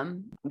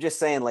 I'm just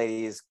saying,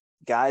 ladies,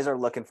 guys are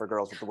looking for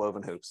girls with the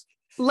woven hoops.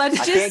 Let's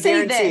I just can't say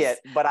guarantee this.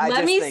 it, but I Let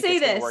just me think say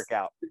it's gonna this. work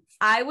out.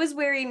 I was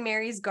wearing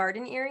Mary's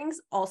garden earrings,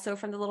 also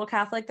from the Little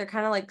Catholic. They're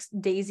kind of like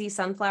daisy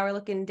sunflower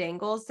looking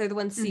dangles. They're the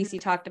ones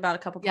Cece talked about a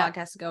couple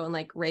podcasts ago and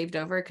like raved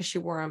over because she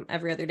wore them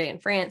every other day in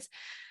France.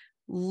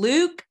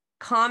 Luke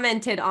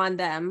commented on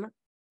them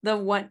the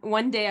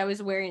one day I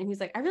was wearing, and he's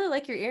like, I really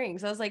like your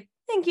earrings. I was like,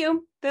 thank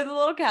you. They're the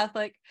Little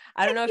Catholic.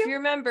 I don't know if you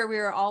remember, we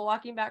were all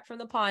walking back from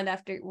the pond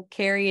after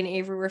Carrie and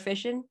Avery were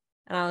fishing.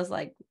 And I was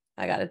like,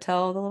 I got to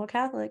tell the Little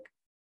Catholic.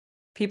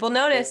 People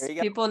notice.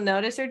 People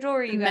notice her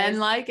jewelry, you guys. Men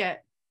like it.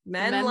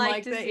 Men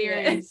like the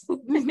earrings.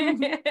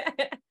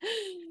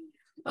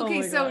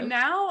 Okay, so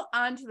now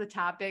on to the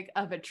topic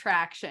of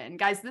attraction.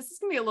 Guys, this is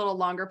going to be a little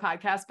longer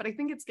podcast, but I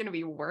think it's going to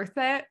be worth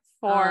it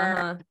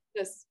for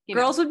just,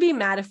 girls would be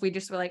mad if we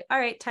just were like, all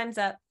right, time's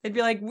up. They'd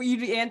be like,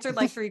 you answered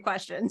like 3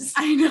 questions.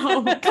 I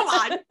know. Come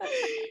on.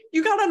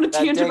 You got on a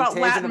tangent about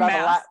Latin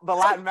mass. The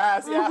Latin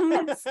mass,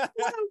 yeah.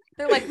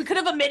 They're like, we could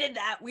have omitted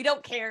that. We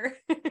don't care.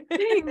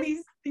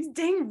 Dang, these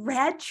dang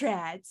rad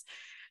trads.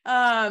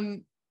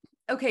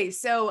 Okay,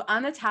 so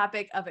on the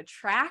topic of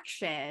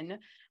attraction,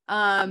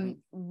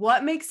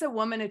 what makes a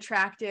woman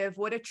attractive?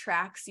 What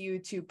attracts you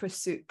to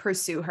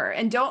pursue her?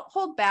 And don't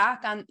hold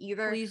back on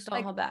either. Please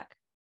don't hold back.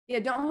 Yeah,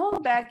 don't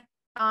hold back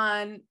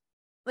on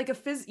like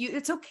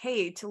it's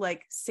okay to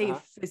like say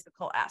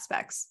physical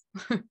aspects.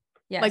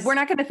 Yes. Like, we're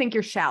not going to think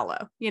you're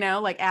shallow,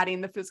 like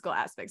adding the physical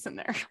aspects in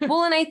there.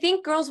 Well, and I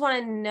think girls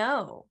want to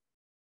know,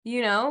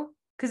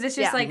 because it's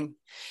just like,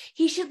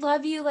 he should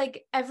love you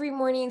like every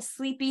morning,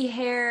 sleepy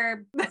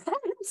hair.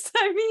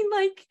 I mean,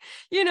 like,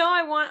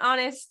 I want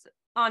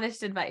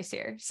honest advice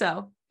here.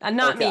 So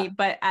not me,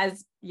 but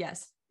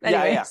yes.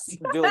 Anyways.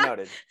 Yeah. Duly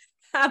noted.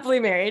 Happily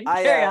married.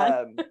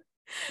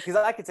 Because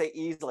I could say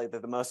easily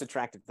that the most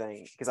attractive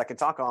thing, because I can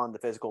talk on the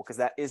physical, because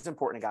that is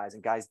important to guys,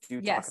 and guys do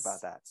talk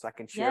about that. So I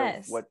can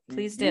share what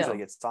usually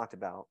gets talked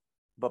about.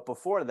 But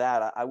before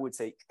that, I would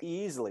say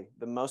easily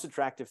the most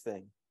attractive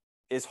thing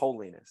is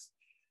holiness.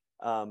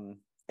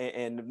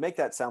 And make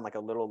that sound like a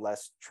little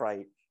less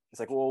trite.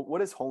 It's like, well, what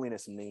does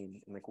holiness mean?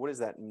 And like, what does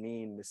that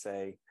mean to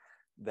say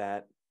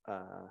that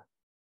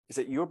is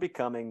that you're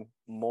becoming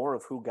more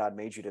of who God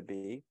made you to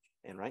be?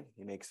 And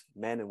he makes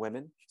men and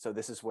women. So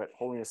this is what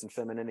holiness and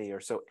femininity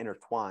are so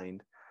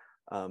intertwined,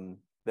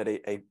 that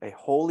a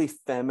holy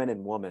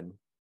feminine woman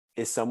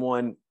is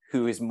someone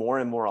who is more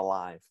and more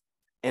alive.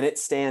 And it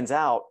stands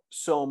out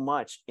so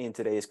much in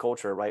today's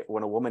culture, right?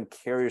 When a woman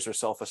carries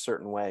herself a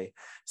certain way.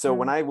 So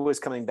when I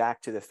was coming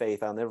back to the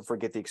faith, I'll never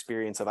forget the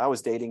experience of, I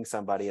was dating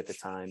somebody at the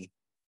time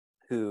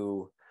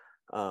who,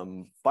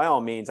 by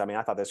all means, I mean,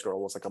 I thought this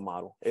girl was like a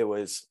model. I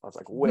was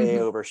like way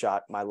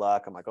overshot my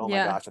luck. I'm like, oh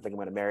my gosh, I think I'm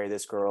going to marry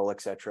this girl,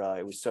 etc.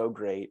 It was so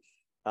great.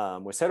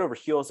 Was head over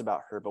heels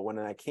about her. But when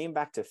I came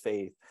back to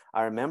faith,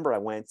 I remember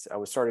I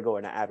started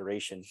going to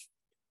adoration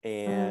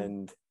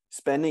and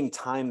spending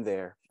time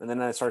there. And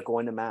then I started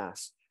going to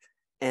mass.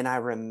 And I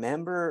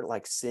remember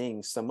like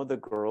seeing some of the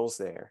girls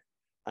there.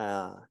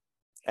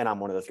 And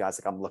I'm one of those guys,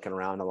 like I'm looking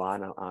around a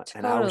lot,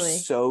 and I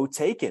was so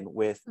taken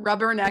with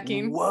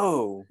rubbernecking.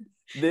 Whoa,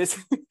 this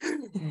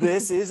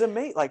is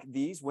amazing. Like,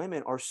 these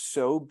women are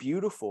so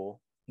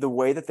beautiful the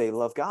way that they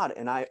love God.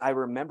 And I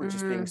remember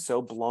just being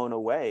so blown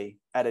away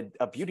at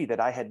a beauty that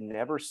I had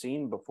never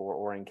seen before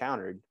or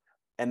encountered.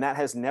 And that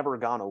has never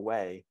gone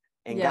away.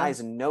 And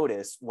guys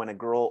notice when a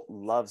girl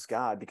loves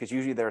God, because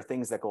usually there are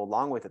things that go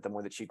along with it the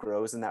more that she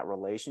grows in that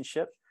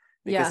relationship,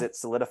 because it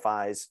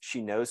solidifies,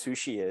 she knows who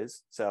she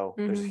is. So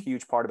there's a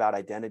huge part about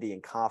identity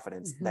and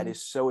confidence that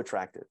is so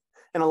attractive.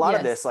 And a lot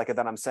of this, like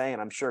that I'm saying,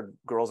 I'm sure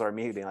girls are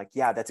immediately being like,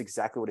 yeah, that's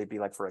exactly what it'd be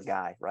like for a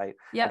guy, right?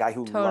 A guy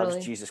who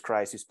loves Jesus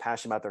Christ, who's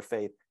passionate about their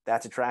faith,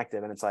 that's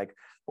attractive. And it's like,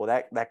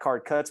 well, that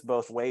card cuts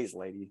both ways,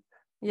 lady.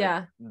 Yeah.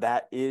 Like,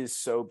 that is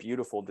so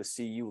beautiful to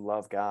see you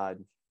love God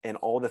and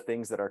all the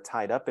things that are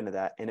tied up into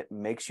that. And it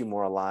makes you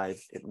more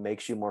alive. It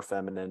makes you more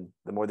feminine.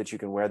 The more that you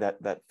can wear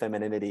that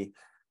femininity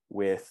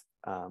with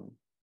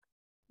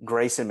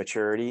grace and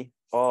maturity.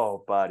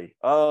 Oh, buddy.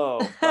 Now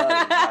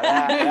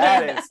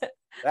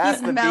that's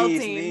He's the melting.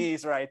 bee's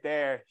knees right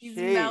there. He's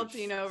Sheesh.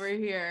 melting over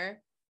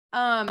here.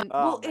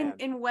 Well,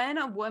 and when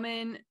a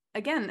woman,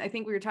 again, I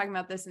think we were talking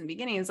about this in the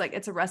beginning, is like,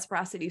 it's a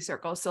reciprocity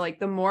circle. So like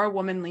the more a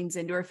woman leans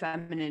into her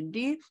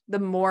femininity, the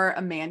more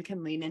a man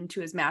can lean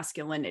into his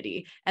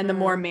masculinity. And the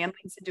more a man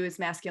leans into his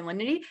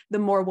masculinity, the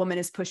more a woman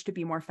is pushed to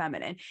be more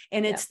feminine.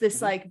 And it's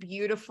this like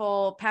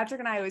beautiful, Patrick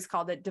and I always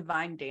called it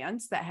divine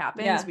dance that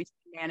happens between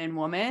man and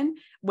woman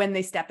when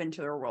they step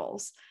into their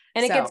roles.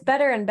 And it gets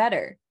better and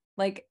better.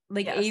 Like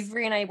Yes.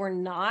 Avery and I were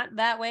not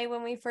that way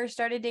when we first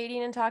started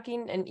dating and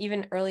talking, and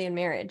even early in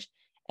marriage.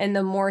 And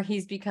the more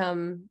he's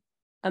become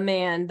a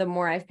man, the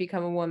more I've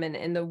become a woman,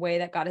 in the way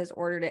that God has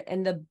ordered it,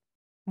 and the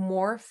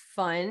more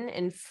fun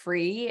and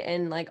free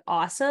and like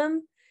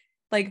awesome.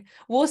 Like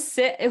we'll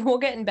sit and we'll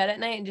get in bed at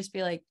night and just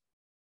be like,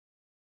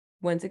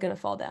 when's it gonna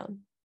fall down?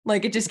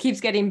 Like it just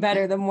keeps getting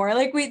better. The more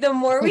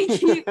we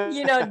keep,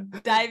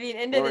 diving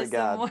into Lord this,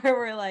 God. the more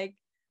we're like,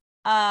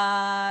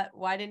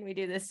 why didn't we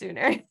do this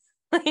sooner?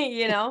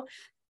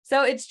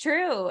 So it's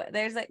true.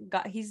 There's like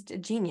God, he's a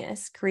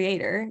genius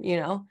creator,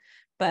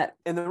 but.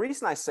 And the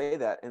reason I say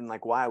that, and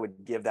like why I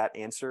would give that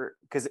answer,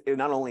 because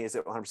not only is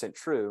it 100%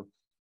 true,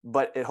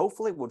 but it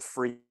hopefully would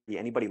free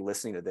anybody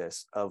listening to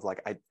this of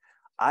like,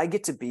 I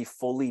get to be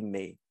fully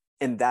me.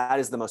 And that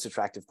is the most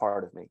attractive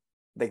part of me.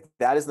 Like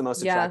that is the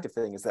most attractive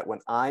thing, is that when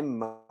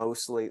I'm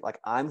mostly like,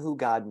 I'm who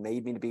God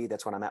made me to be,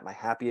 that's when I'm at my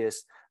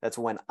happiest. That's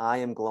when I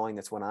am glowing.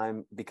 That's when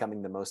I'm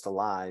becoming the most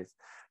alive.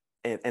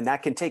 And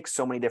that can take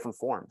so many different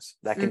forms.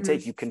 That can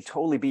take, you can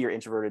totally be your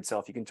introverted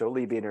self. You can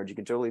totally be a nerd. You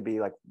can totally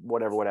be like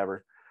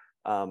whatever.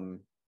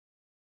 And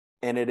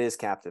it is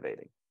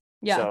captivating.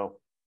 Yeah. So.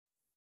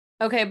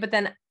 Okay. But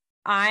then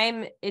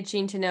I'm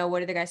itching to know,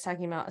 what are the guys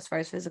talking about as far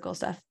as physical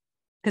stuff?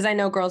 Because I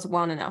know girls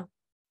want to know.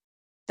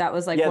 That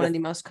was like one of the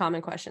most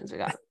common questions we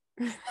got.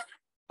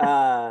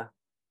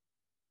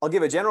 I'll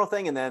give a general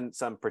thing and then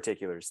some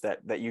particulars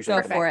that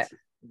usually go for it.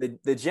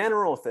 The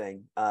general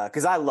thing,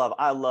 because I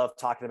love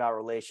talking about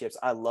relationships.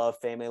 I love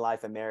family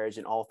life and marriage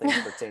and all things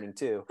pertaining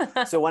to.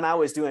 So when I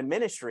was doing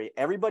ministry,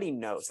 everybody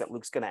knows that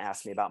Luke's going to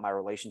ask me about my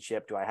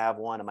relationship. Do I have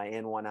one? Am I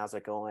in one? How's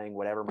it going?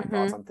 Whatever, my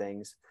thoughts on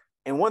things.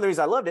 And one of the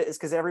reasons I loved it is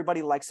because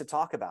everybody likes to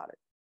talk about it.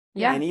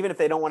 Yeah. And even if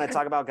they don't want to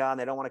talk about God and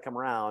they don't want to come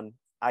around,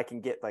 I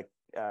can get like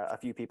a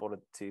few people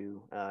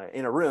to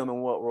in a room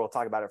and we'll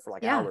talk about it for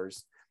like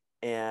hours.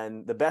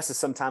 And the best is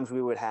sometimes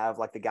we would have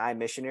like the guy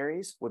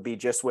missionaries would be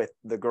just with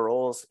the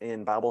girls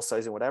in Bible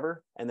studies and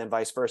whatever, and then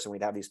vice versa. And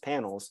we'd have these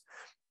panels.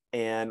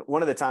 And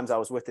one of the times I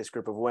was with this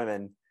group of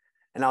women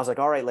and I was like,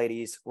 all right,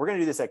 ladies, we're going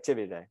to do this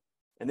activity today.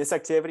 And this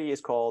activity is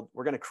called,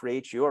 we're going to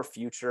create your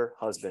future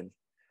husband.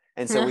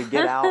 And so we'd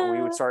get out and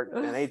we would start,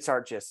 and they'd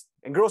start just,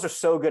 and girls are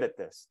so good at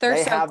this.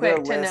 They have their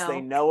list. They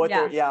know what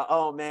they're,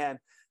 oh man,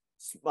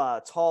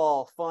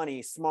 tall,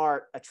 funny,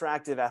 smart,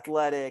 attractive,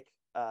 athletic,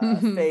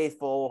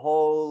 faithful,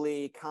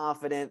 holy,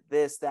 confident,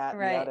 this, that,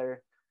 and the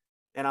other.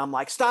 And I'm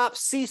like, stop,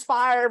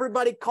 ceasefire,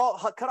 everybody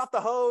cut off the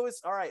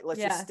hose. All right,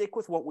 let's just stick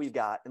with what we've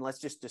got. And let's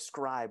just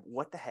describe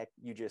what the heck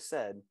you just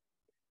said.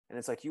 And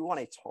it's like, you want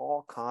a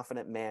tall,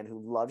 confident man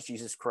who loves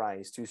Jesus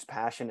Christ, who's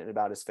passionate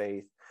about his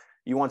faith.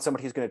 You want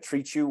somebody who's going to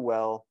treat you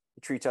well,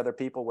 treats other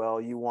people well.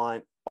 You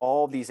want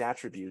all these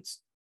attributes.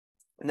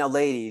 Now,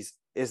 ladies,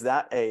 is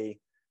that a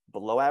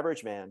below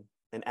average man,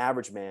 an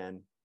average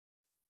man,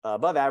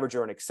 above average,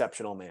 or an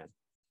exceptional man?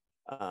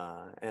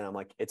 And I'm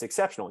like, it's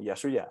exceptional,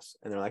 yes or yes.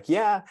 And they're like,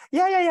 yeah.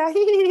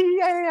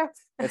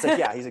 And it's like,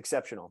 yeah, he's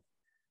exceptional.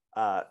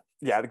 The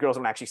girls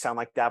don't actually sound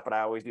like that, but I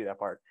always do that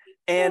part.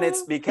 And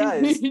it's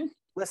because,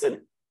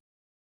 listen,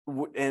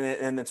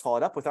 and it's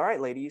followed up with, all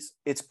right, ladies,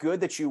 it's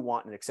good that you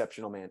want an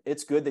exceptional man.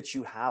 It's good that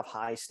you have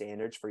high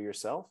standards for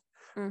yourself.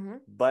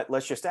 But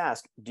let's just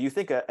ask, do you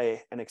think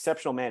an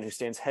exceptional man who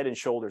stands head and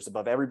shoulders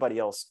above everybody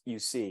else you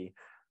see,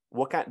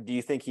 what kind do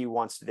you think he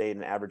wants to date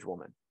an average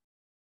woman?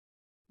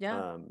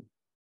 Yeah.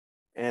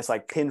 And it's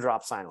like pin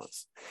drop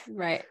silence.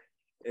 Right.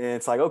 And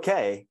it's like,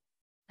 okay,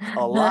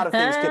 a lot of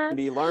things can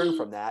be learned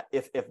from that.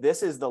 If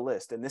this is the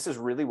list and this is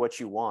really what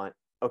you want,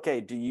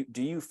 okay, do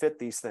you fit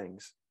these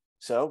things?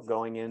 So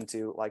going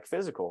into like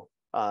physical,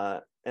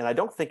 and I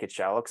don't think it's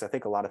shallow because I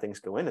think a lot of things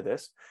go into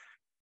this.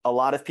 A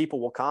lot of people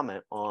will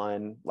comment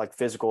on like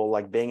physical,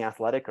 like being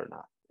athletic or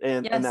not.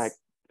 And that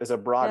is a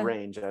broad Yeah.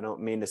 range. I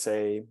don't mean to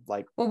say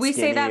like, well, we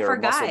say skinny that or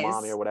for muscle guys.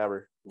 mommy or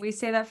whatever. We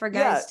say that for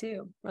Yeah. guys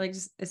too. Like,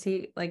 is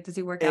he like, does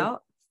he work And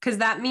out? Because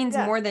that means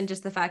yeah, more than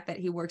just the fact that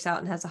he works out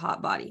and has a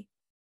hot body.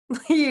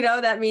 You know,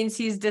 that means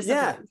he's yeah,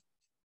 disciplined.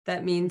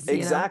 That means,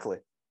 exactly.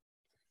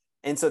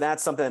 And so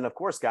that's something, of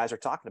course, guys are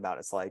talking about.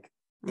 It's like,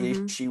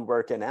 Mhm. is she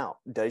working out?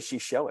 Does she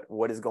show it?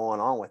 What is going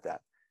on with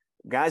that?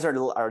 Guys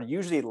are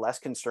usually less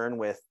concerned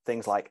with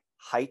things like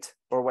height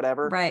or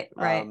whatever. Right.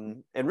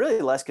 And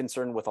really less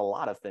concerned with a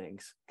lot of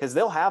things, because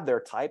they'll have their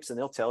types and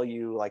they'll tell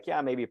you like,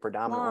 yeah, maybe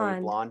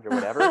predominantly blonde or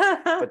whatever,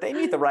 but they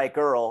meet the right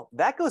girl.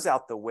 That goes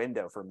out the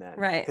window for men.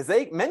 Right.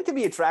 Because men can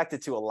be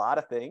attracted to a lot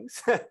of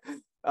things.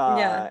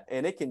 Yeah.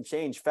 And it can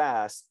change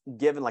fast.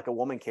 Given like a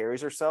woman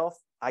carries herself,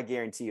 I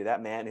guarantee you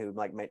that man who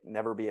like might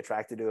never be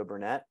attracted to a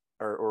brunette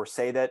or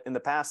say that in the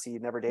past he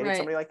never dated Right.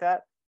 somebody like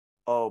that.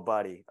 Oh,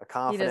 buddy, a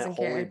confident, doesn't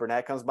holy care.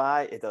 brunette comes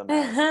by, it doesn't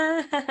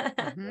matter.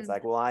 Mhm. It's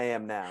like, well, I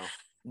am now.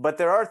 But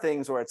there are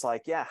things where it's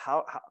like, yeah,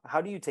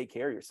 how do you take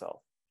care of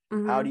yourself?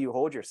 Mhm. How do you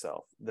hold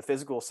yourself? The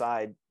physical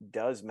side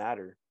does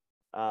matter.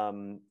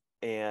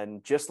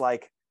 And just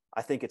like,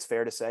 I think it's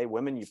fair to say,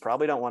 women, you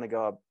probably don't want to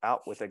go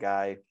out with a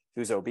guy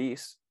who's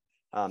obese.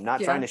 Not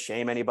Yeah. trying to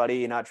shame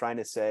anybody, not trying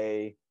to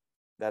say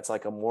that's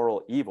like a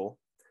moral evil,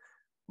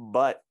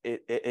 but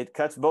it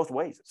cuts both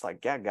ways. It's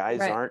like, yeah, guys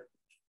Right. aren't,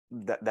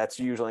 that's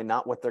usually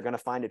not what they're going to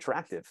find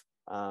attractive.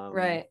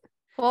 Right.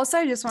 Well, also,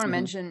 I just want to Mhm.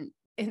 mention,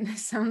 and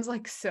this sounds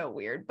like so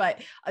weird,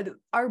 but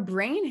our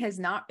brain has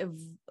not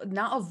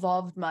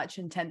evolved much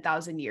in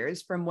 10,000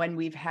 years from when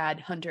we've had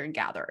hunter and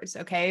gatherers.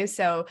 Okay.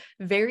 So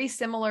very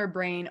similar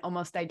brain,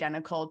 almost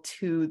identical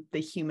to the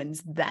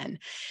humans then.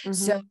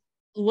 So Mhm.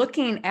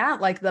 looking at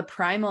like the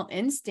primal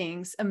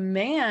instincts, a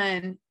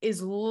man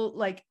is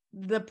like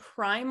the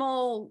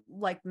primal,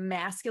 like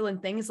masculine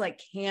things,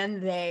 like, can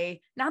they,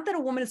 not that a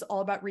woman is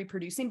all about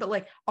reproducing, but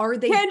like, are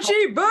they, Can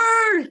she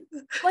birth?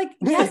 like,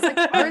 yes,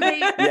 like, are they,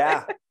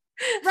 Yeah.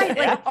 right,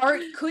 Yeah.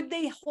 like, could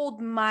they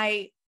hold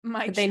my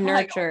Could they child?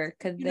 nurture?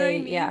 Could You know what I they?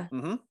 mean? Yeah.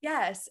 Mm-hmm.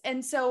 Yes.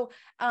 And so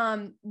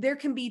there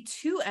can be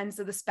two ends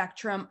of the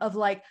spectrum of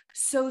like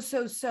so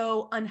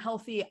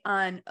unhealthy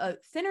on a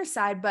thinner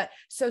side, but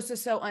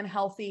so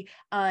unhealthy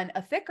on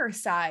a thicker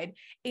side.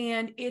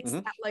 And it's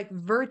Mhm. that like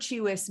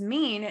virtuous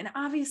mean. And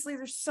obviously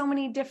there's so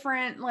many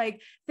different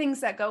like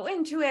things that go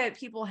into it.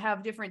 People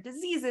have different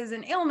diseases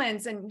and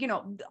ailments and, you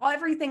know,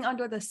 everything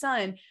under the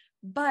sun.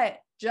 But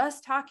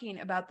just talking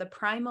about the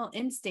primal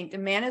instinct, a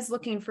man is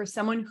looking for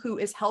someone who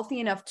is healthy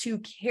enough to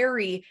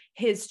carry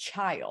his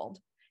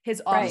child,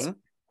 his Right. offspring.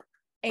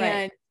 Right.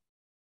 And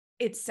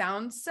it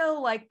sounds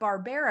so like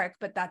barbaric,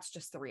 but that's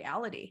just the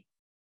reality.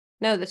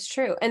 No, that's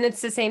true. And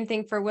it's the same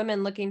thing for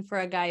women looking for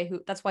a guy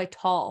who, that's why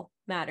tall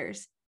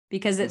matters,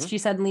 because Mhm. she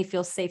suddenly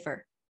feels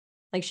safer.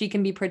 Like she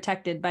can be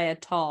protected by a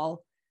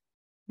tall,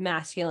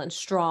 masculine,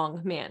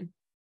 strong man.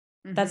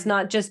 That's Mhm.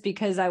 not just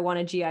because I want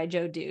a G.I.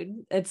 Joe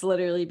dude. It's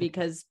literally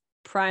because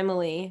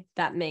primally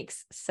that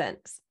makes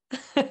sense.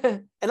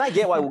 And I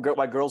get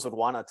why girls would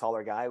want a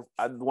taller guy.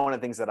 One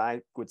of the things that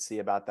I would see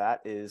about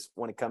that is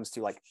when it comes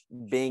to like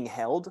being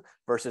held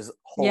versus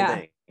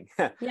holding.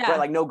 Yeah. Right,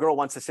 like no girl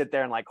wants to sit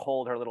there and like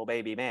hold her little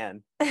baby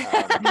man.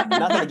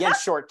 Nothing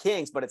against short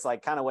kings, but it's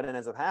like kind of what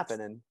ends up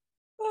happening.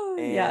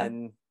 Yeah.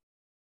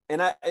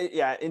 And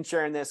I in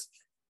sharing this,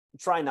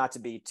 try not to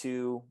be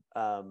too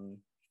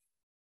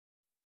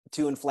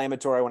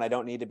inflammatory when I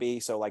don't need to be.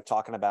 So like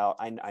talking about,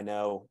 I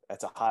know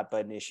that's a hot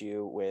button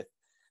issue with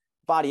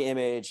body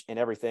image and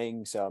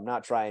everything. So I'm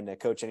not trying to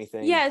coach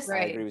anything. Yes. I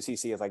Right. agree with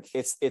CC. It's like,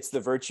 it's the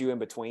virtue in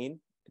between.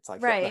 It's like,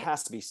 there Right.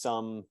 has to be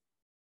some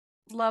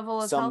Level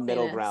of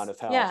middle healthiness. ground of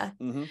health. Yeah.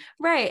 Mm-hmm.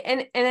 Right.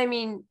 And I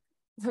mean,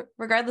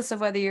 regardless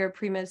of whether you're a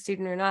pre-med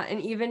student or not,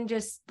 and even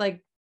just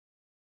like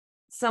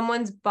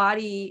someone's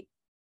body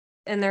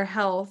and their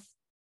health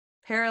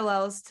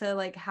parallels to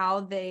like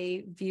how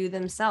they view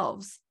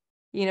themselves,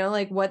 you know,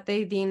 like what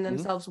they deem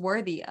themselves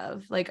worthy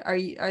of. Like,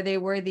 are they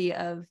worthy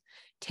of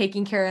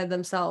taking care of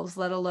themselves,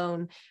 let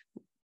alone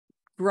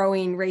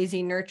growing,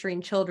 raising,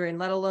 nurturing children,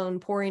 let alone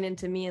pouring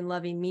into me and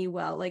loving me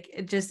well? Like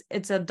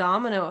it's a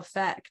domino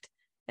effect.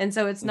 And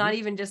so it's not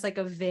even just like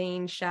a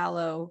vain,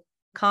 shallow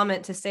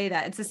comment to say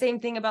that. It's the same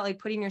thing about like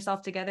putting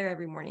yourself together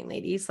every morning,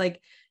 ladies.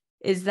 Like,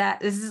 this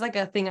is like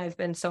a thing I've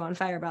been so on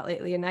fire about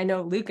lately. And I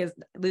know Luke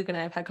and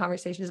I have had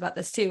conversations about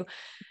this too.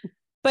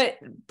 But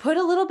put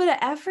a little bit of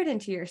effort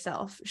into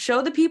yourself.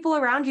 Show the people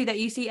around you that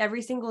you see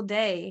every single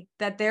day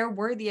that they're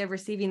worthy of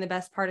receiving the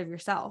best part of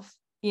yourself.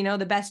 You know,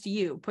 the best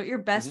you. Put your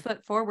best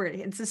foot forward.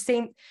 It's the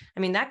same. I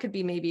mean, that could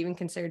be maybe even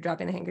considered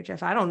dropping a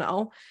handkerchief. I don't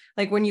know.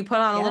 Like when you put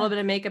on a little bit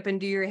of makeup and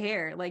do your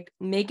hair, like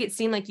make it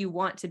seem like you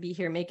want to be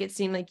here. Make it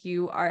seem like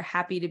you are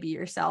happy to be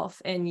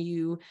yourself and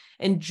you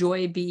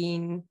enjoy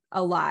being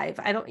alive.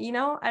 I don't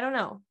know. I don't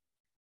know.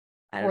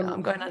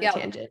 I'm going on a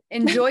tangent.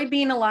 Enjoy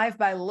being alive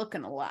by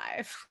looking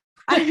alive.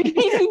 I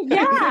mean,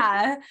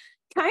 yeah,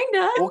 kind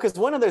of. Well, because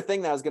one other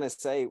thing that I was going to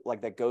say,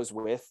 like that goes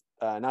with,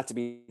 not to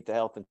beat the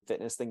health and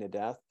fitness thing to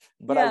death,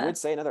 but I would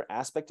say another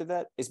aspect of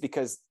that is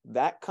because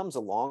that comes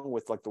along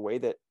with like the way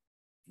that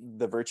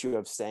the virtue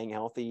of staying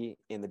healthy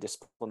and the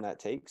discipline that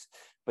takes,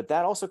 but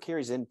that also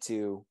carries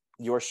into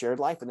your shared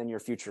life and then your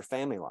future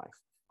family life,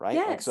 right?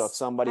 Yes, like, so if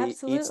somebody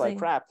eats like absolutely.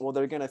 crap, well,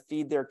 they're going to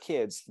feed their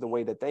kids the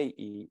way that they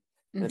eat.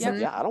 And it's like,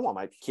 yeah, I don't want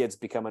my kids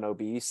becoming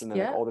obese. And then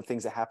like all the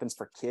things that happens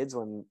for kids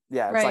when,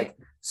 it's like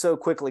so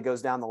quickly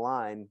goes down the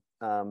line,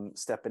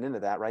 stepping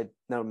into that, right?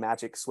 No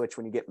magic switch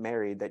when you get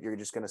married that you're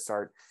just going to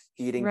start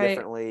eating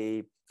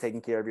differently, taking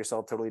care of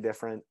yourself totally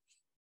different.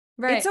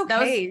 Right. It's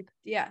okay.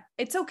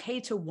 It's okay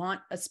to want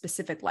a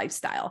specific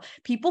lifestyle.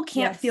 People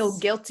can't feel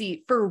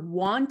guilty for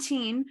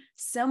wanting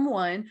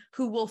someone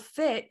who will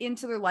fit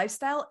into their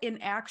lifestyle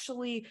and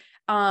actually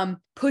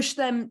push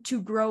them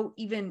to grow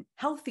even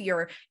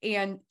healthier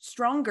and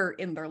stronger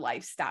in their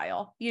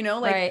lifestyle. You know,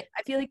 like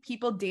I feel like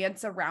people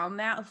dance around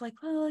that of like,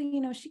 well,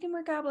 you know, she can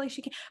work out, but like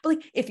she can, but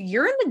like if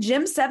you're in the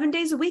gym 7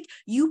 days a week,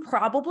 you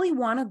probably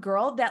want a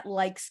girl that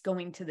likes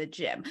going to the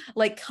gym.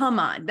 Like, come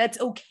on, that's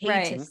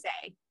okay to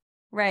say.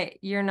 Right.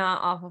 You're not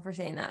awful for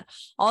saying that.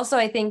 Also,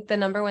 I think the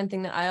number one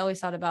thing that I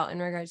always thought about in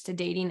regards to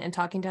dating and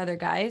talking to other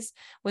guys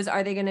was,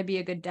 are they going to be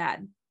a good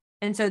dad?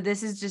 And so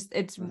this is just,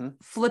 it's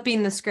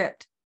flipping the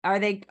script. Are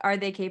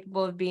they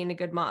capable of being a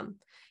good mom?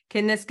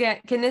 Can this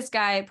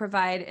guy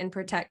provide and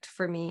protect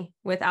for me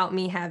without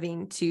me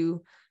having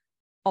to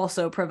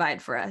also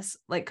provide for us?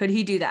 Like, could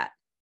he do that?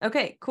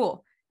 Okay,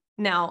 cool.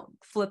 Now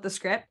flip the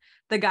script.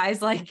 The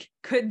guy's like,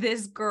 could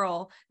this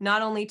girl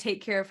not only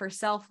take care of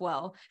herself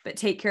well, but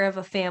take care of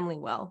a family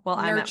well while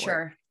I'm at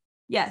work?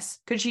 Yes.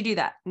 Could she do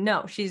that?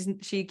 No,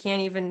 she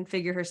can't even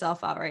figure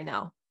herself out right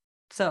now.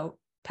 So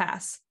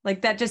pass.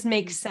 Like, that just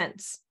makes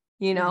sense.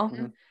 You know,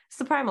 it's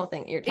the primal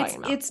thing you're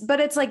talking about. But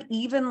it's like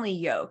evenly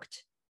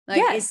yoked.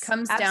 Like it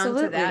comes down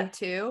to that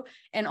too.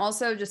 And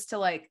also just to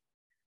like,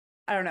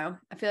 I don't know,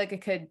 I feel like I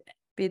could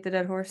beat the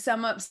dead horse.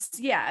 Sum up.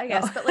 Yeah, I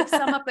guess. But like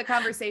sum up the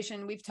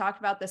conversation. We've talked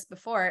about this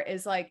before,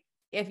 is like,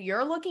 if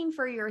you're looking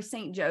for your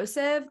Saint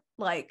Joseph,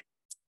 like,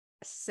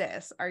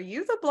 sis, are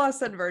you the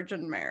Blessed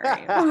Virgin Mary?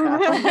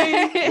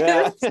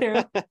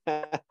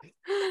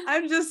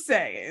 I'm just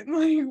saying,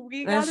 like,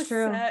 we gotta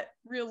set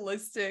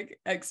realistic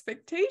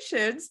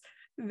expectations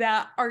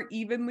that are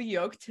evenly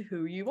yoked to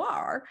who you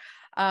are.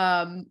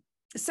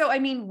 So I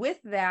mean, with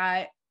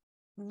that,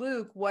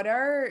 Luke, what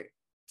are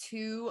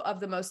 2 of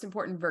the most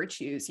important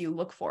virtues you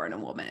look for in a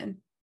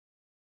woman?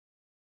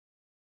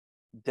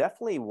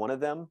 Definitely one of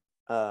them,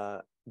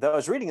 though I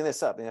was reading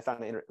this up and I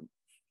found it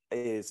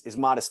is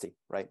modesty,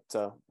 right?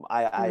 So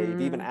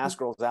I've even asked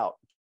girls out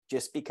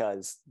just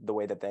because the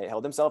way that they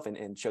held themselves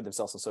and showed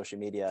themselves on social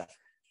media,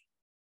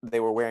 they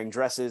were wearing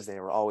dresses, they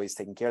were always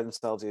taking care of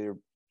themselves.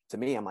 To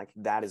me, I'm like,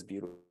 that is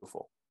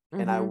beautiful.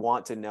 And I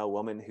want to know a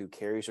woman who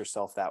carries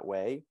herself that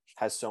way,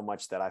 has so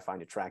much that I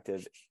find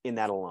attractive in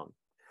that alone.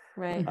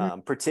 Right.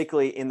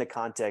 Particularly in the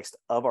context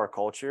of our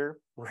culture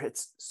where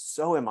it's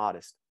so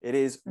immodest. It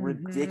is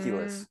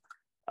ridiculous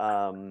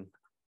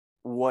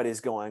what is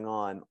going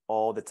on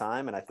all the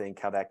time. And I think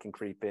how that can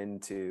creep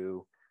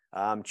into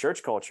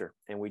church culture,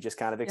 and we just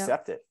kind of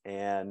accept it.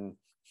 And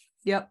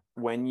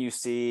when you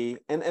see,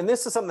 and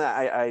this is something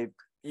that I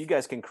you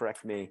guys can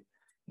correct me,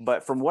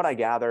 but from what I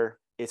gather,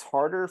 it's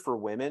harder for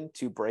women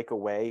to break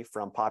away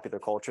from popular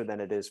culture than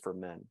it is for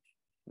men.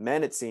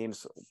 Men, it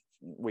seems,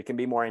 we can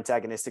be more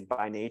antagonistic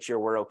by nature.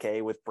 We're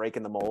okay with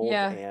breaking the mold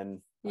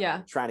and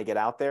trying to get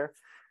out there.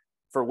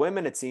 For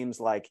women, it seems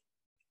like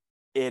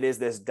it is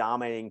this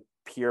dominating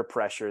peer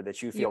pressure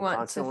that you feel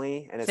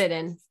constantly, and it's fit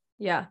in.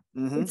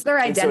 It's their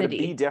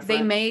identity. So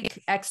they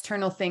make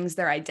external things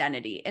their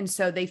identity, and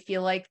so they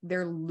feel like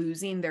they're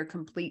losing their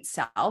complete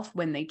self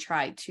when they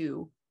try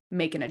to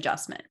make an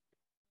adjustment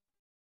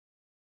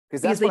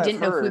because they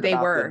didn't know who they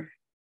were.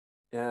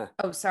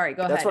 Oh, sorry.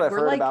 Go ahead. That's what I've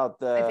heard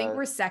about I think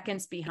we're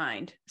seconds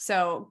behind.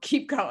 So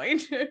keep going.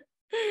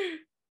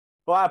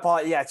 Well, I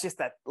apologize. Yeah, it's just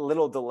that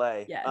little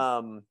delay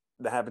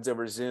that happens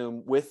over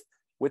Zoom with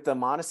the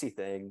modesty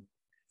thing.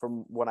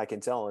 From what I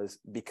can tell, is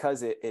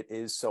because it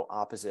is so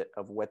opposite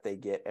of what they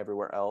get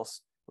everywhere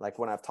else. Like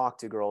when I've talked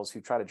to girls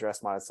who try to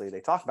dress modestly,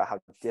 they talk about how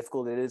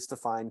difficult it is to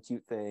find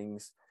cute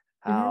things,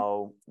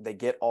 how they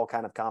get all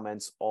kind of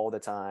comments all the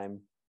time.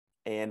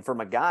 And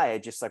from a guy, I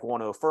just like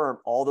want to affirm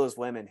all those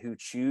women who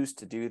choose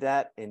to do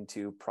that and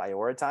to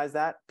prioritize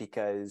that,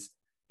 because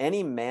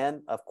any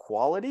man of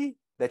quality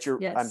that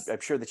I'm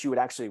sure that you would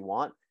actually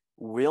want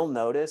will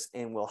notice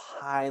and will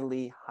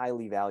highly,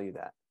 highly value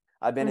that.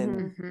 I've been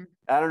in,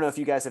 I don't know if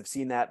you guys have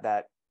seen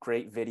that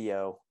great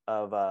video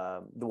of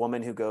the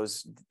woman who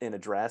goes in a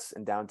dress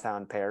in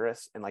downtown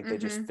Paris, and like they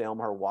just film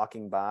her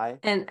walking by.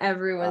 And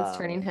everyone's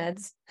turning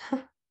heads.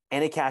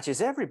 And it catches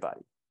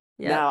everybody.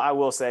 Now, I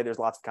will say there's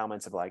lots of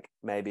comments of like,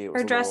 maybe it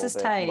was her dress is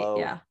tight.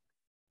 Low.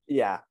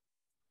 Yeah.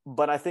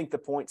 But I think the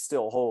point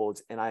still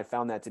holds. And I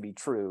found that to be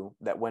true,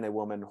 that when a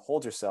woman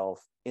holds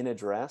herself in a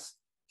dress,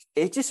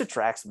 it just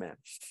attracts men.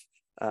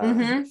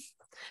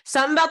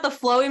 Something about the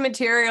flowy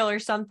material or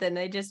something.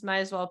 They just might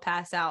as well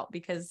pass out,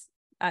 because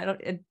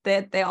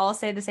they all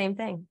say the same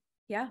thing.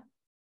 Yeah.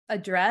 a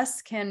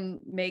dress can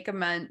make a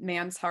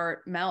man's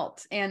heart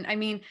melt. And I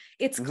mean,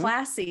 it's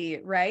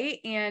classy, right?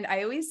 And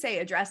I always say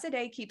a dress a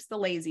day keeps the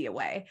lazy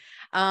away.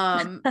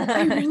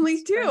 I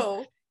really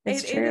do.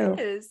 It's true. It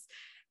is.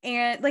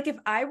 And like, if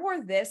I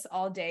wore this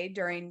all day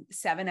during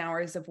 7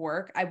 hours of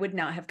work, I would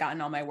not have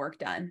gotten all my work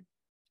done.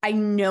 I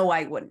know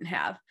I wouldn't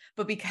have,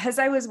 but because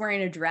I was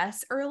wearing a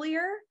dress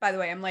earlier, by the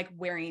way, I'm like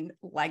wearing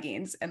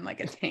leggings and like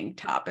a tank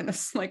top and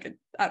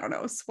I don't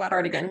know, sweater.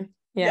 Cardigan.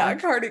 Yeah,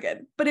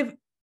 cardigan.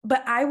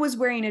 But I was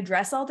wearing a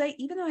dress all day,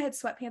 even though I had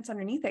sweatpants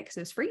underneath it because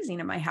it was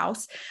freezing in my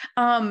house.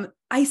 I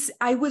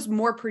was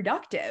more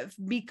productive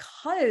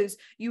because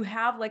you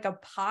have like a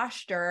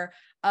posture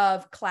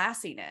of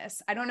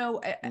classiness. I don't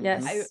know.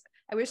 Yes.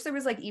 I wish there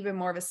was like even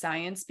more of a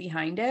science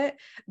behind it,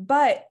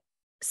 but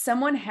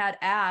someone had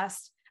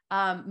asked,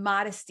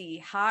 modesty,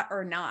 hot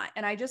or not?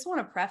 And I just want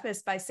to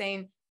preface by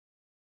saying,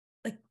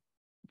 like,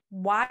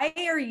 why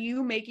are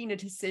you making a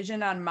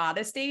decision on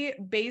modesty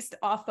based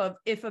off of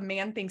if a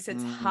man thinks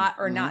it's hot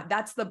or not?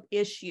 That's the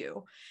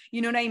issue.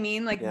 You know what I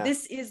mean? Like,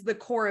 this is the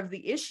core of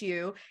the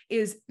issue,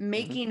 is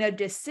making a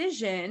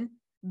decision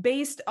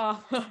based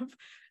off of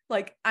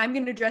like, I'm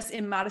going to dress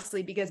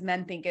immodestly because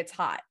men think it's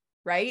hot,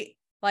 right?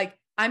 Like,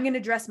 I'm going to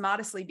dress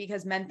modestly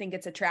because men think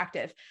it's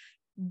attractive.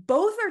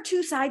 Both are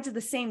two sides of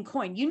the same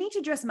coin. You need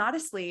to dress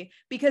modestly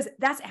because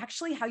that's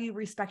actually how you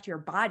respect your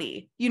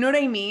body. You know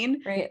what I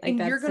mean? Right. Like, and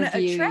you're going to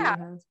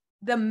attract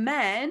the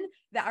men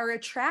that are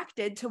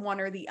attracted to one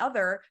or the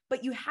other,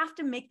 but you have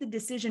to make the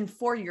decision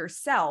for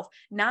yourself,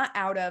 not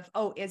out of,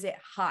 oh, is it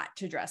hot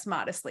to dress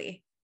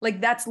modestly?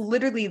 Like, that's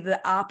literally the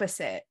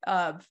opposite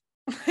of,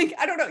 like,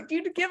 I don't know. Do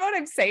you get what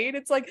I'm saying?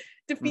 It's like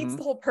defeats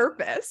the whole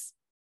purpose.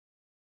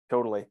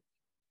 Totally.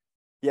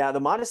 Yeah. The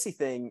modesty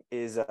thing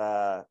is,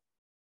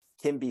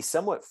 can be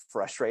somewhat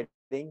frustrating,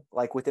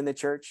 like within the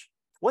church.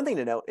 One thing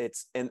to note,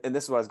 and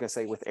this is what I was going to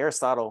say with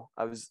Aristotle,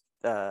 I was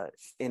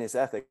in his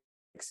Ethics,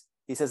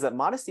 he says that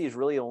modesty is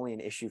really only an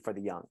issue for the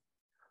young.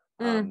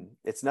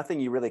 It's nothing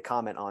you really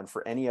comment on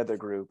for any other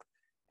group.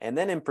 And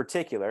then in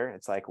particular,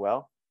 it's like,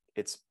 well,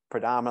 it's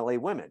predominantly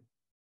women.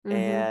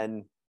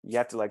 And you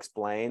have to like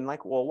explain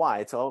like, well, why?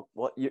 It's all,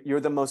 well, you're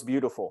the most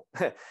beautiful.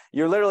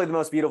 You're literally the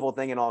most beautiful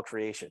thing in all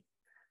creation.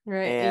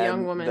 Right. And a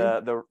young woman.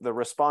 The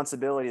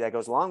responsibility that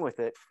goes along with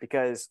it,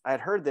 because I had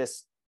heard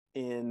this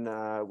in,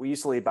 we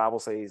used to lead Bible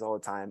studies all the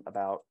time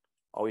about,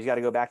 always got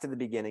to go back to the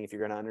beginning. If you're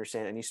going to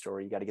understand any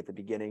story, you got to get the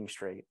beginning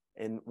straight.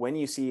 And when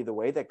you see the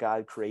way that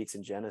God creates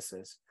in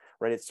Genesis,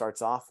 right, it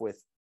starts off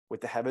with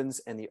the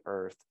heavens and the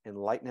earth and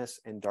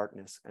lightness and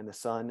darkness and the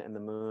sun and the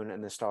moon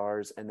and the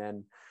stars, and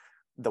then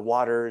the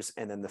waters,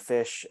 and then the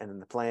fish, and then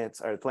the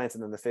plants, or the plants,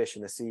 and then the fish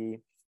and the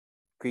sea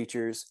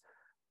creatures,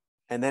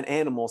 and then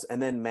animals,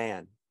 and then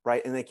man.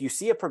 Right. And like you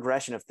see a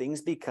progression of things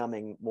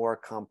becoming more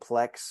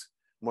complex,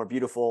 more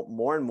beautiful,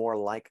 more and more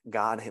like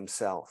God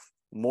himself,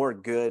 more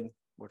good,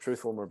 more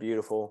truthful, more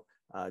beautiful,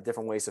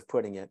 different ways of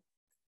putting it.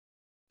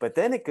 But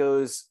then it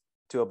goes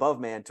to above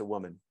man to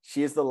woman.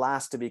 She is the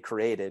last to be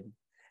created.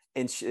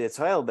 And it's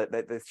held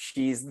that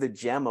she's the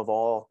gem of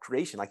all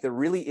creation. Like, there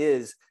really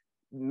is,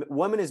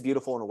 woman is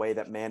beautiful in a way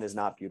that man is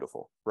not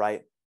beautiful.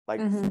 Right. Like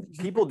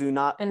people do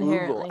not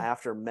oogle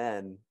after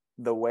men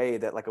the way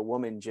that like a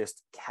woman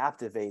just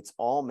captivates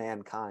all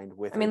mankind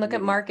with. I mean, look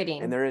at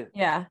marketing. And there is,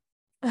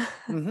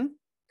 and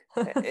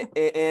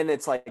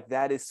it's like,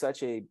 that is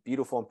such a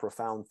beautiful and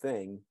profound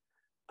thing.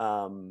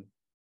 And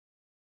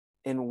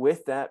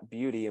with that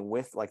beauty and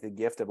with like the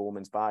gift of a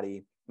woman's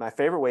body, my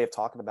favorite way of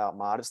talking about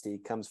modesty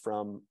comes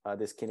from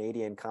this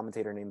Canadian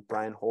commentator named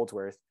Brian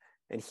Holdsworth.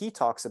 And he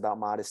talks about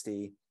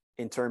modesty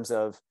in terms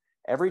of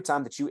every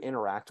time that you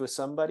interact with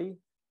somebody,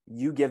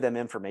 you give them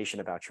information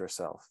about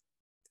yourself.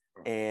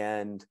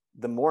 And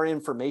the more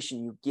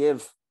information you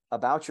give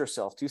about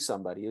yourself to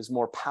somebody is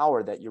more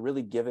power that you're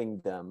really giving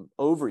them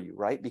over you,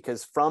 right?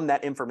 Because from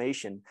that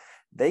information,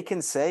 they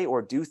can say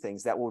or do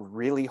things that will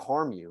really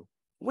harm you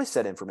with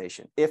said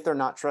information if they're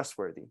not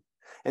trustworthy.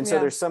 And so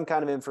there's some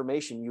kind of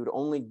information you would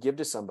only give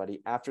to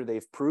somebody after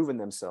they've proven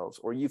themselves,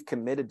 or you've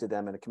committed to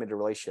them in a committed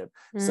relationship.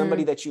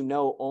 Somebody that you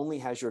know only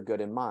has your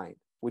good in mind,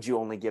 would you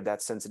only give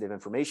that sensitive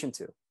information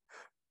to?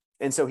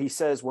 And so he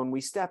says, when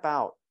we step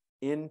out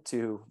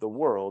into the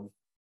world,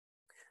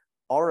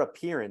 our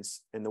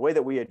appearance and the way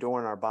that we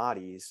adorn our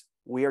bodies,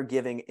 we are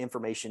giving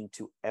information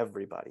to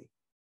everybody.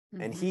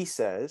 And he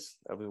says,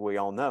 as we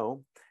all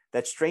know,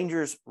 that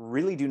strangers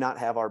really do not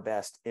have our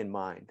best in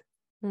mind.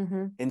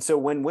 And so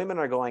when women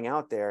are going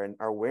out there and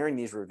are wearing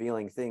these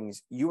revealing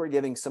things, you are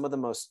giving some of the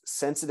most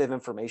sensitive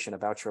information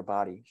about your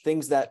body,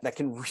 things that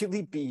can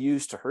really be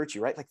used to hurt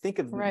you, right? Like, think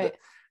of the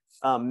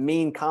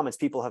mean comments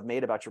people have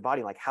made about your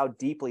body, like how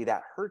deeply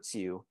that hurts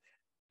you,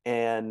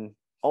 and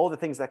all the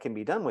things that can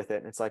be done with it.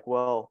 And it's like,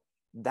 well,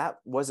 that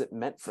wasn't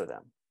meant for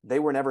them. They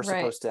were never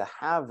supposed to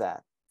have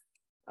that.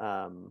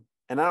 And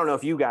I don't know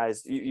if you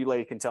guys, you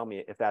lady can tell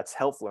me if that's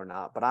helpful or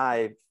not, but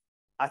I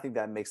think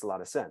that makes a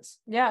lot of sense.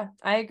 Yeah,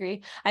 I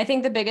agree. I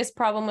think the biggest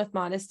problem with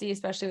modesty,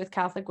 especially with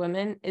Catholic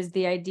women, is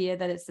the idea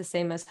that it's the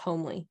same as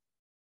homely.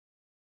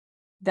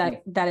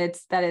 That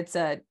it's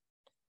a,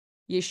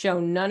 You show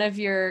none of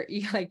you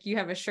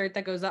have a shirt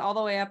that goes all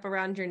the way up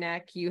around your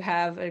neck. You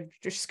have a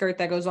skirt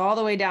that goes all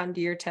the way down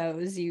to your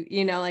toes.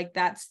 Like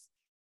that's,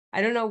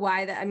 I don't know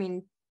why that, I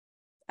mean,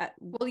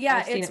 well, yeah,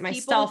 I've seen it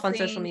myself on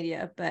social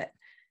media, but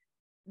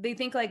they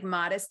think like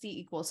modesty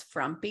equals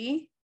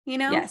frumpy, you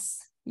know? Yes.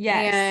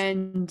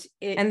 And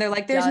they're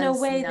like, there's no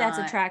way that's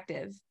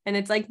attractive. And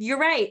it's like, you're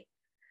right.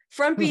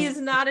 Frumpy is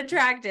not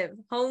attractive.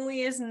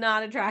 Homely is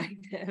not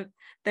attractive.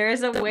 There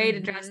is a way to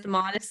dress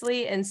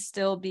modestly and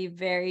still be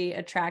very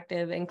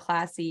attractive and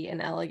classy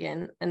and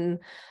elegant and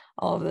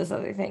all of those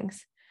other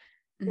things.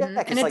 Yeah,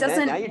 because and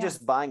like now you're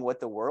just buying what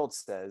the world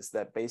says,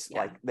 that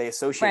like they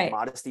associate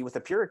modesty with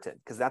a Puritan,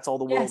 because that's all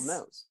the world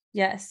knows.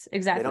 Yes,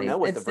 exactly. They don't know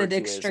what the virtue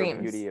is or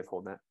beauty of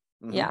holding that.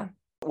 Yeah.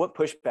 What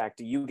pushback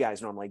do you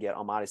guys normally get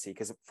on modesty?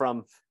 Because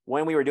from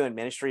when we were doing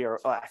ministry, or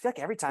I feel like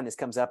every time this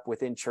comes up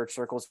within church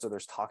circles, so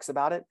there's talks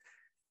about it,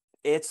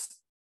 it's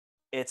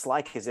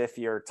like as if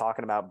you're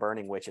talking about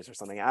burning witches or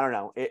something. I don't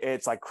know.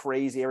 It's like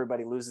crazy.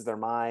 Everybody loses their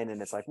mind,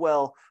 and it's like,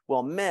 well,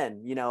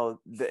 men,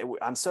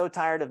 I'm so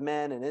tired of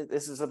men, and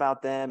this is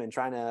about them and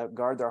trying to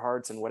guard their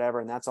hearts and whatever,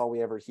 and that's all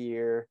we ever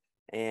hear.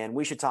 And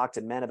we should talk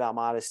to men about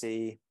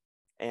modesty.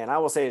 And I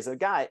will say, as a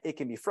guy, it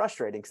can be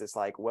frustrating, because it's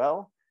like,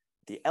 well,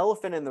 the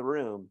elephant in the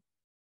room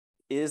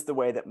is the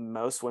way that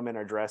most women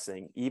are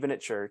dressing, even at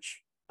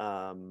church.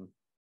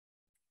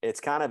 It's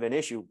kind of an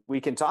issue.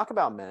 We can talk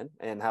about men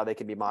and how they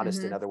can be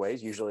modest in other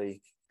ways.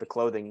 Usually the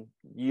clothing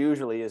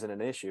usually isn't an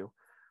issue.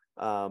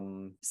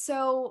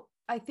 So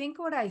I think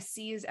what I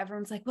see is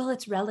everyone's like, well,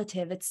 it's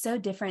relative. It's so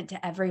different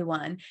to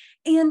everyone.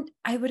 And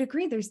I would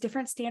agree. There's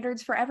different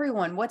standards for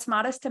everyone. What's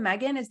modest to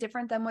Megan is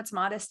different than what's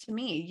modest to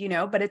me,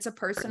 but it's a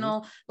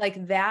personal,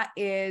 like that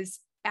is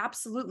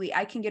absolutely,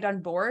 I can get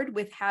on board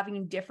with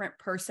having different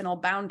personal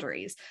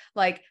boundaries.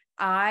 Like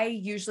I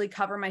usually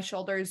cover my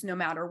shoulders no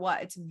matter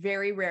what. It's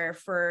very rare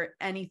for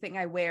anything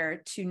I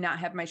wear to not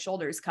have my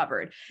shoulders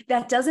covered.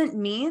 That doesn't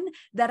mean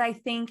that I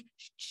think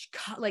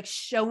like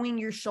showing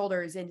your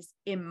shoulders is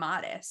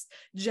immodest.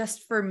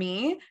 Just for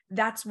me,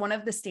 that's one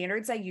of the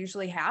standards I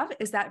usually have,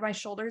 is that my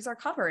shoulders are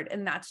covered,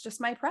 and that's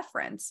just my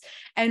preference.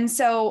 And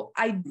so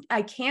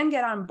I can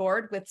get on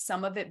board with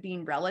some of it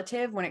being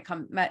relative when it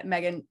comes.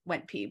 Megan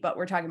went pee, but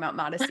we're talking about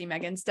modesty,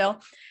 Megan,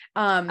 still.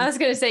 I was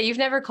going to say, you've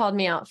never called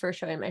me out for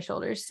showing my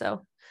shoulders. So,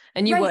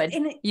 and you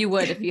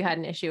would if you had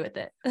an issue with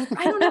it.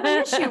 I don't have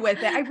an issue with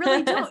it. I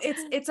really don't.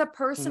 It's a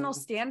personal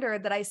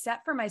standard that I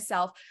set for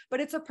myself, but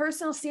it's a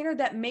personal standard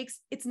that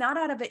it's not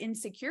out of an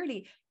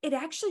insecurity. It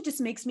actually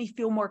just makes me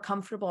feel more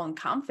comfortable and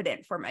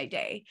confident for my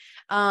day.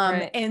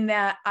 And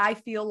that I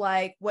feel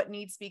like what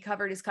needs to be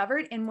covered is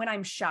covered. And when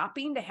I'm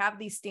shopping to have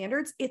these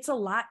standards, it's a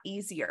lot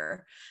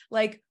easier.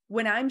 Like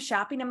when I'm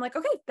shopping, I'm like,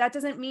 okay, that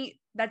doesn't meet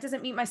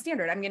my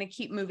standard. I'm going to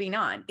keep moving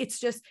on. It's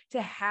just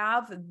to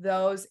have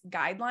those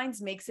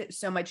guidelines makes it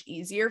so much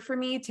easier for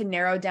me to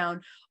narrow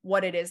down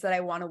what it is that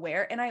I want to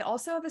wear. And I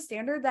also have a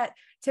standard that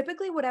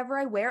typically whatever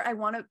I wear,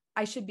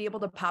 I should be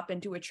able to pop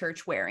into a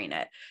church wearing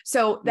it.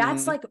 So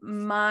that's like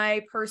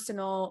my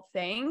personal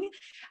thing.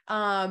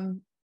 Now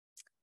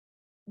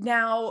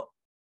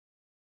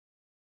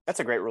that's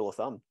a great rule of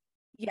thumb.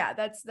 Yeah,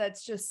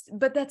 that's just,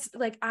 but that's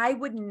like, I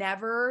would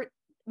never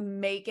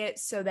make it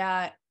so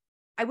that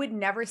I would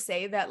never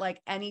say that like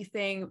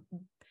anything,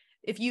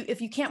 if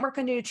you can't walk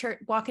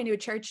into a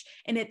church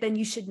in it, then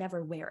you should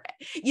never wear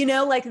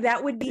it. Like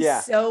that would be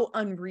so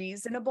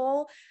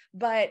unreasonable.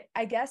 But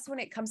I guess when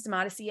it comes to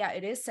modesty,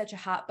 it is such a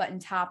hot button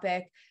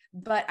topic,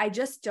 but I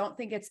just don't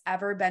think it's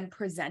ever been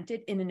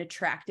presented in an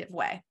attractive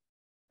way.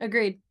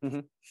 Agreed.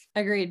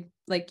 Agreed.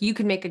 Like you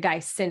could make a guy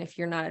sin if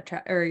you're not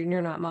or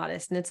you're not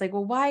modest. And it's like,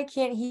 well, why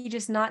can't he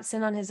just not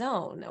sin on his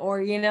own?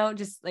 Or,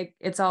 just like,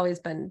 it's always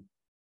been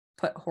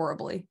put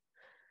horribly.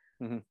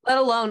 Let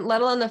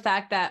alone the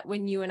fact that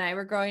when you and I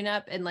were growing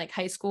up in like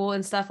high school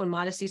and stuff, when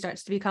modesty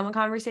starts to become a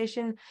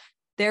conversation,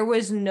 there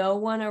was no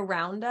one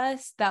around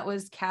us that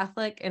was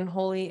Catholic and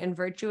holy and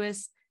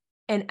virtuous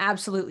and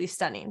absolutely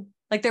stunning.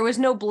 Like there was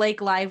no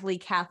Blake Lively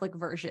Catholic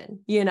version,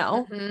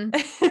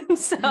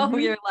 So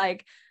you're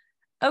like,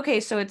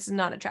 okay, so it's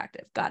not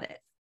attractive. Got it.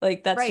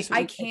 Like that's right.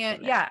 I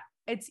can't. Yeah.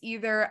 It's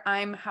either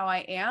I'm how I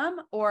am,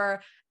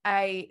 or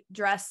I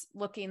dress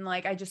looking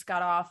like I just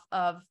got off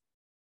of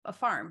a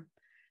farm.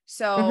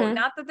 So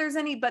not that there's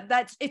any, but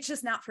it's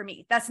just not for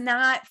me. That's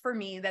not for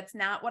me. That's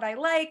not what I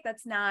like.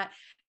 That's not.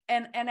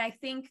 And I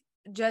think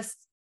just,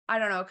 I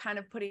don't know, kind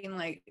of putting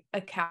like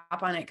a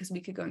cap on it, because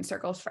we could go in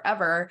circles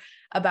forever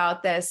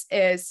about this,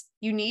 is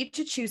you need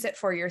to choose it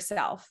for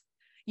yourself.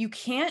 You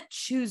can't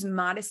choose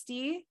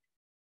modesty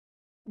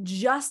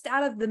just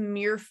out of the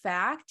mere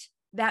fact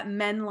that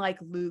men like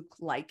Luke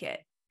like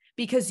it,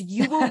 because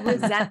you will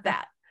resent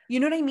that. You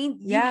know what I mean?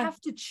 You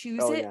have to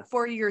choose it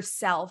for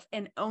yourself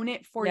and own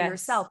it for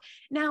yourself.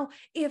 Now,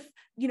 if,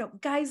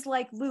 guys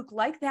like Luke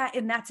like that,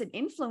 and that's an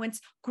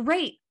influence,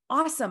 great,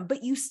 awesome.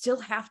 But you still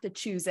have to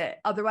choose it.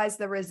 Otherwise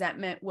the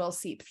resentment will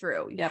seep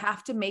through. You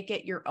have to make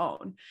it your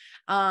own.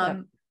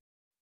 And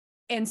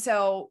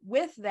so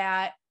with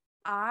that,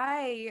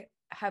 I've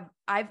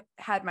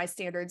had my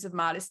standards of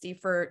modesty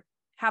for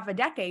half a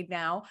decade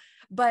now,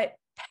 but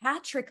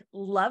Patrick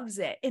loves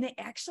it. And it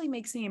actually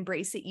makes me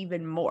embrace it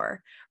even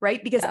more,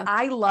 right? Because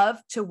I love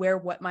to wear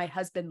what my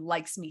husband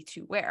likes me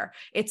to wear.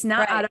 It's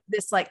not out of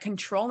this like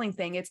controlling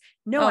thing. It's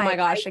no, oh my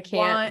gosh, I can't.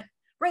 Want,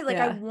 right. Like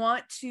I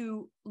want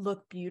to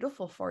look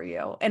beautiful for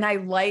you. And I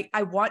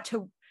want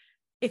to,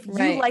 if you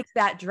like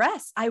that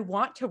dress, I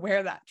want to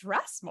wear that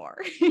dress more,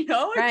 you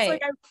know, it's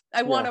like,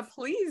 I want to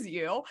please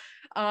you.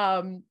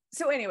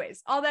 So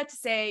anyways, all that to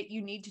say,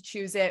 you need to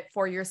choose it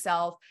for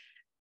yourself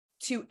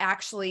to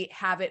actually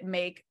have it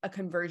make a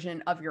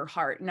conversion of your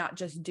heart, not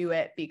just do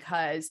it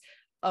because,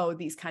 oh,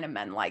 these kind of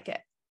men like it.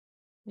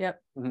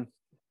 Yep. Mm-hmm.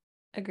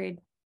 Agreed.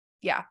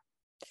 Yeah.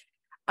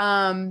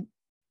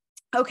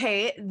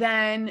 Okay.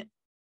 Then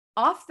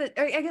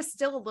I guess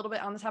still a little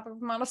bit on the topic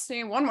of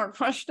modesty. One more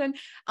question.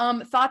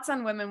 Thoughts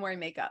on women wearing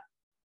makeup?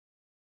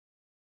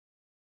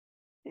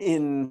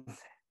 In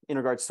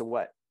regards to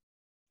what?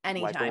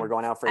 Anytime. Like when we're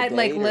going out for a date?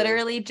 Like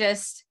literally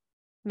just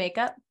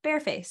makeup, bare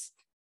face.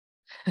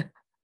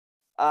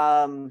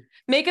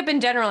 Makeup in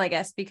general, I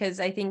guess,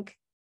 because I think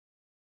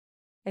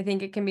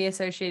it can be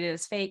associated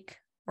as fake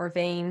or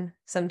vain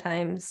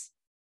sometimes,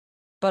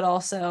 but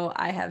also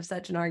I have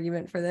such an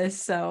argument for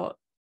this. So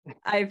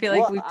I feel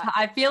like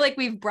I feel like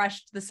we've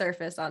brushed the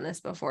surface on this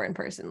before in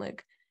person,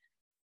 Luke.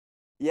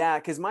 Yeah.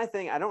 Cause my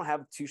thing, I don't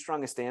have too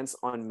strong a stance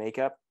on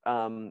makeup,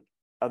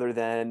 other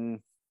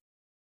than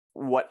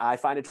what I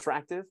find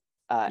attractive.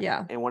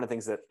 And one of the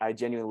things that I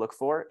genuinely look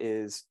for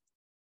is,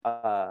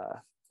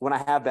 when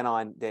I have been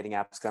on dating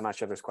apps, because I'm not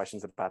sure if there's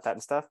questions about that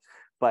and stuff,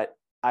 but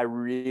I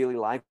really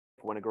like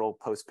when a girl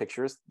posts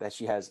pictures that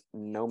she has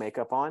no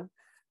makeup on,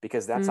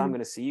 because that's how I'm going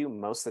to see you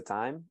most of the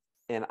time.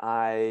 And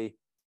I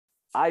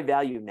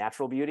value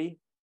natural beauty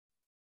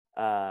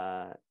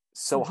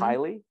so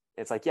highly.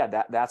 It's like,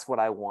 that's what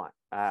I want.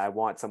 I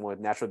want someone with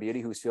natural beauty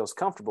who feels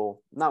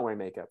comfortable not wearing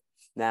makeup.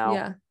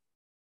 Now,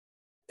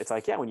 it's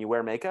like, when you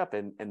wear makeup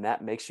and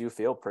that makes you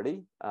feel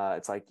pretty,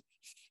 it's like,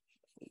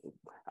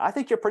 I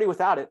think you're pretty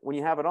without it. When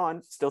you have it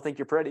on, still think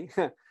you're pretty.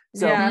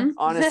 So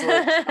honestly,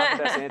 not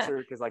the best answer,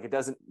 because like it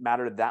doesn't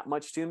matter that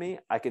much to me.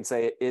 I can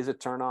say it is a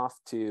turnoff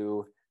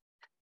to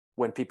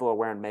when people are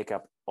wearing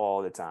makeup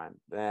all the time.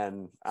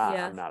 Then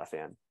I'm not a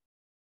fan.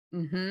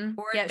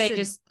 Or if they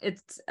if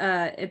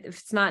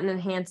it's not an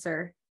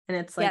enhancer and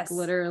it's like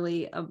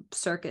literally a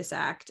circus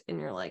act, and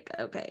you're like,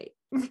 okay.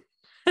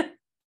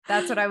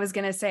 That's what I was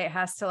gonna say. It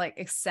has to like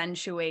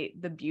accentuate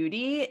the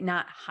beauty,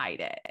 not hide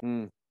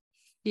it.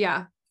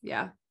 Yeah.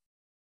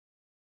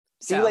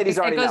 So you ladies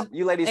already know.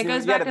 You ladies, you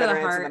had a better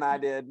answer than I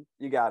did.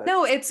 You got it.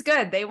 No, it's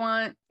good.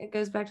 It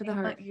goes back to the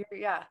heart.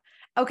 Yeah.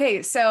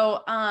 Okay.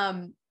 So,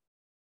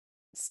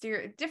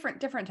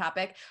 different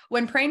topic.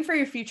 When praying for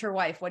your future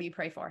wife, what do you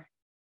pray for?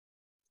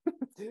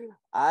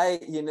 I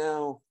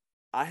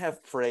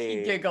have prayed.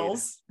 He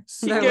giggles.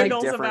 So he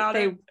giggles about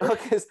it.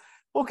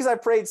 Because I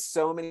prayed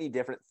so many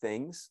different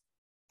things,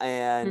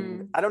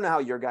 and I don't know how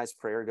your guys'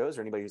 prayer goes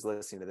or anybody who's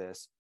listening to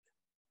this,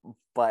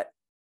 but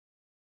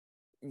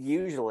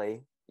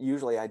usually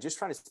I just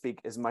try to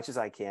speak as much as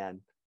I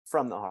can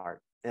from the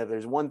heart. And if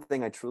there's one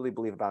thing I truly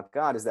believe about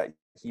God, is that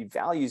he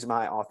values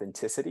my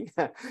authenticity.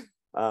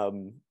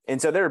 And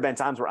so there have been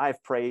times where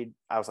I've prayed,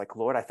 I was like,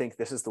 Lord, I think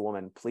this is the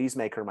woman. Please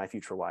make her my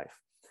future wife.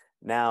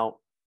 Now,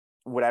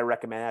 would I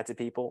recommend that to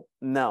people?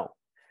 No.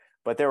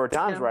 But there were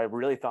times where I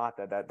really thought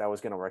that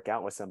was going to work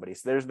out with somebody.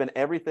 So there's been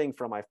everything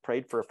from I've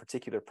prayed for a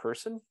particular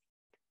person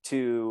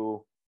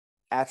to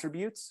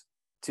attributes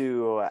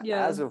to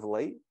as of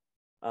late,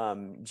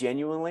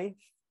 genuinely,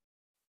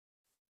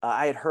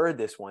 I had heard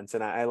this once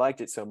and I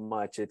liked it so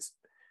much. It's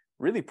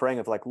really praying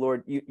of like,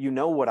 Lord, you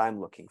know what I'm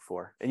looking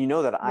for, and you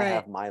know that I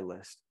have my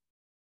list.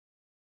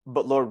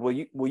 But Lord,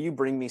 will you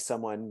bring me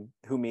someone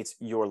who meets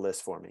your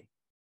list for me?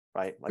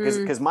 Right? Like,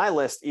 because my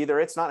list, either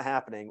it's not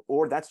happening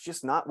or that's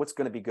just not what's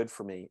going to be good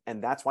for me. And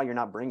that's why you're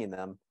not bringing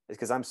them, is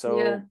because I'm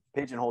so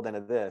pigeonholed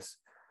into this.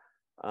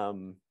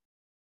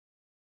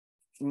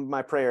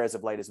 My prayer as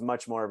of late is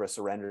much more of a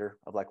surrender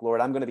of like,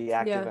 Lord, I'm going to be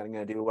active. I'm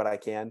going to do what I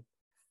can.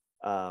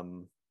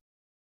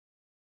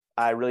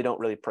 I really don't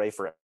pray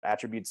for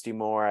attributes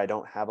anymore. I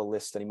don't have a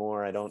list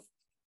anymore. I don't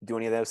do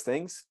any of those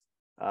things.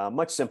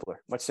 Much simpler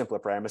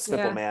prayer. I'm a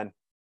simple man.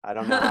 I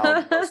don't know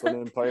how most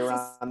women play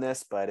around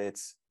this, but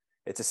it's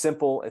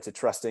a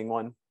trusting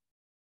one.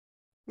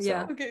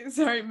 Yeah. So. Okay.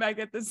 Sorry,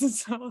 Megan, this is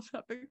so off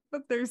topic,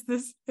 but there's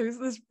this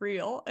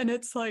reel, and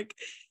it's like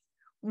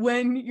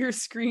when your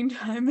screen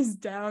time is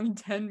down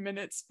 10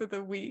 minutes for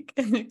the week,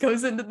 and it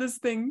goes into this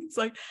thing. It's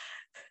like,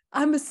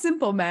 I'm a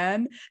simple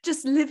man,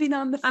 just living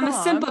on the farm. I'm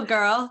a simple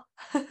girl.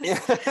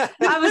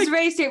 I was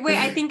raised here. Wait,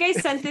 I think I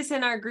sent this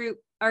in our group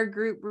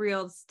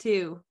reels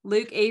too.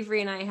 Luke,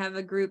 Avery, and I have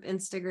a group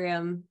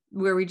Instagram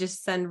where we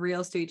just send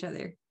reels to each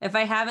other. If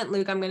I haven't,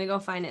 Luke, I'm going to go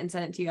find it and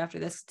send it to you after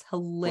this. It's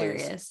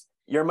hilarious. Please.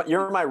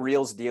 You're my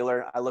reels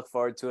dealer. I look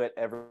forward to it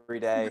every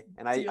day.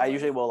 And I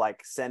usually will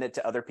like send it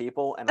to other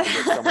people, and I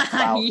get so much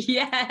clout.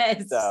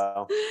 Yes.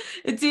 So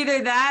it's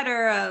either that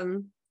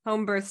or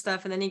home birth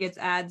stuff, and then he gets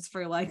ads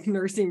for like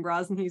nursing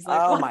bras, and he's like,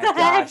 oh what my the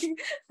gosh.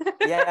 heck?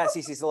 Yeah,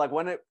 see, so like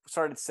when it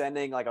started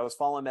sending, like I was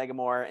following Mega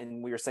more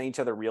and we were sending each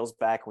other reels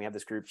back, and we have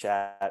this group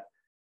chat.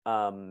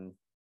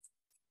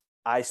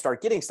 I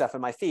start getting stuff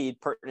in my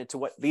feed pertinent to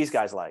what these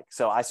guys like.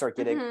 So I start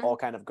getting all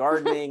kind of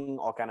gardening,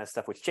 all kind of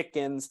stuff with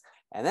chickens,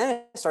 and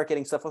then I start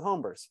getting stuff with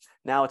home births.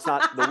 Now it's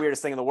not the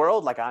weirdest thing in the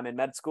world. Like I'm in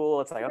med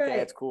school. It's like,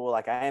 okay, it's cool.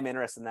 Like I am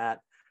interested in that.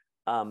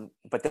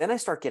 But then I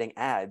start getting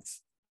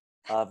ads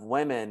of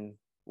women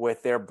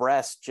with their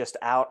breasts just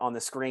out on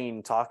the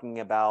screen talking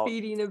about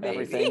feeding a baby.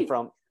 Everything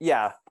from,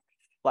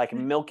 like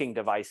milking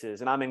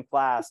devices. And I'm in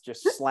class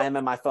just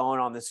slamming my phone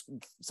on this.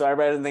 So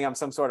everybody doesn't think I'm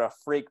some sort of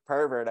freak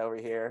pervert over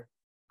here.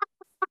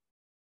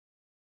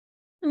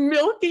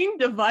 Milking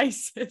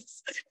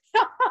devices.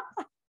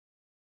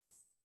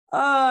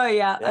 Oh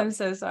yeah, yep. I'm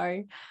so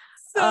sorry.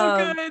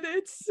 So good.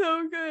 It's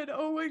so good.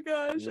 Oh my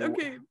gosh.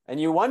 Okay. And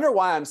you wonder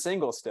why I'm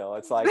single still.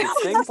 It's like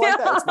it's things like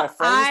that. It's my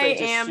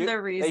friends. The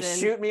reason. They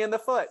shoot me in the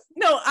foot.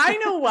 No, I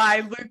know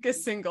why Luke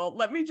is single.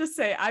 Let me just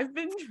say,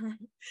 this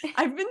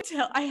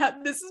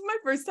is my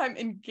first time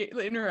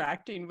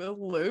interacting with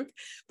Luke,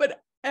 but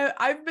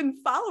I've been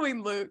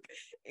following Luke,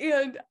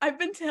 and I've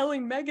been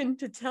telling Megan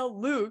to tell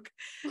Luke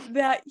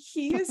that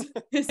he is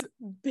his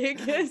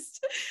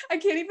biggest, I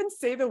can't even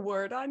say the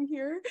word on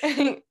here.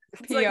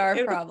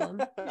 PR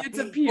problem. It's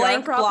a PR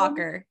blank problem.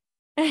 blocker.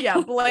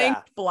 Yeah, blank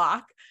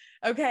block.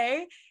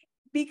 Okay.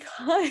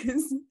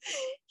 Because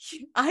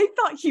I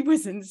thought he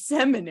was in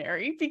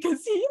seminary,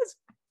 because he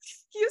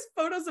has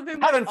photos of him.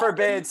 Heaven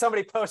forbid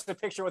somebody post a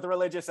picture with a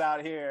religious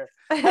out here.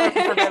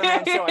 Heaven forbid a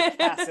man show a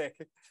cassock.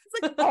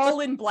 It's like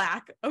all in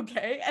black,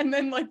 okay? And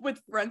then like with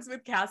friends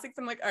with cassocks,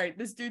 I'm like, all right,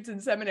 this dude's in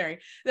seminary.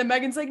 Then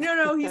Megan's like,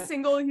 no, he's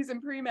single, he's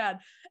in pre-med.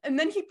 And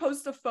then he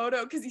posts a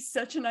photo, because he's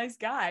such a nice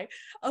guy,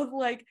 of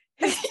like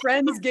his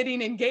friends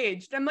getting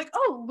engaged. I'm like,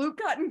 oh, Luke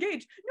got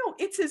engaged. No,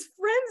 it's his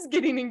friends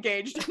getting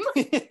engaged.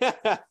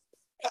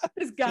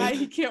 This guy,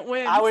 he can't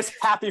win. I was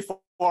happy for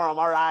him.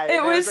 All right.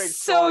 It was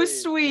so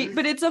sweet,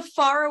 but it's a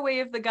far away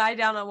of the guy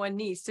down on one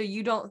knee. So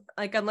you don't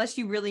like, unless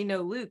you really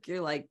know Luke,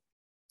 you're like,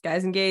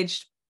 guy's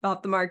engaged,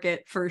 off the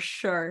market for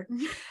sure.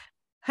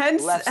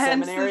 Hence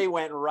seminary,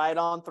 went right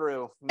on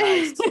through.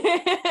 Nice.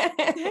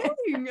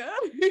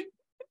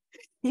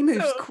 He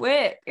moves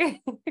quick.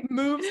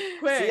 Moves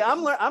quick. See,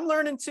 I'm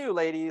learning too,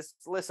 ladies.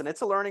 Listen,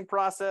 it's a learning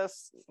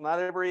process. Not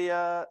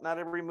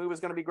every move is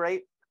going to be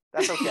great.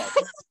 That's okay.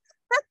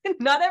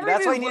 Not every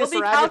That's why move you need will to be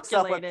surround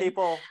yourself with calculated.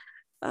 people.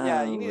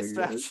 Yeah, you need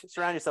to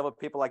surround yourself with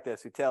people like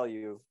this who tell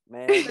you,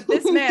 man. But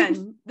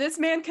this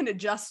man can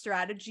adjust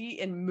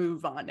strategy and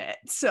move on it.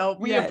 So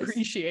we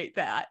appreciate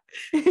that.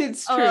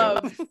 It's true.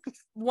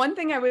 One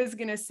thing I was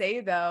gonna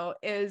say though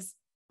is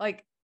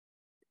like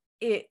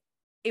it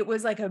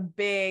was like a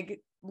big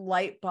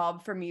light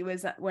bulb for me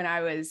was when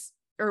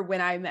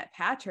I met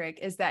Patrick,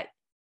 is that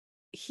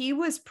he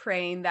was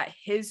praying that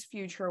his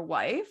future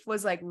wife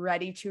was like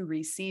ready to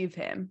receive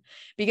him,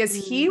 because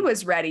he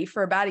was ready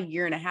for about a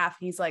year and a half.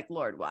 He's like,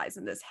 Lord, why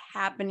isn't this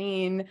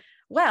happening?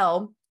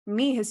 Well,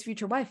 me, his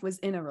future wife, was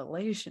in a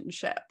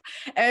relationship.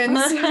 And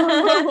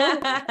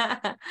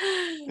so,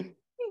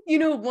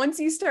 once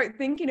you start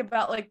thinking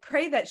about like,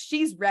 pray that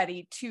she's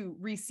ready to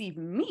receive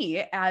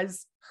me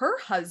as her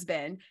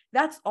husband,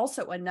 that's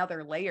also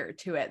another layer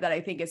to it that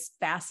I think is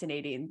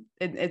fascinating.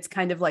 It's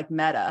kind of like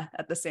meta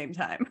at the same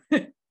time.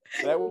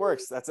 That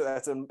works. That's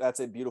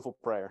a beautiful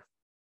prayer.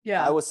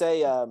 Yeah. I would say,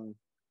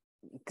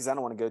 because I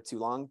don't want to go too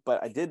long,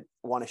 but I did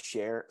want to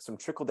share some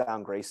trickle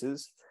down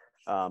graces.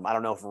 I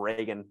don't know if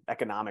Reagan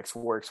economics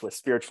works with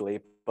spiritually,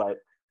 but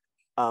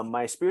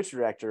my spiritual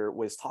director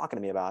was talking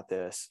to me about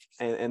this.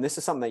 And this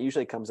is something that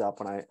usually comes up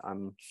when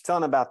I'm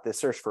telling about the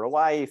search for a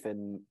wife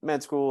and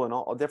med school and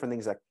all different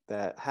things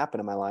that happen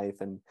in my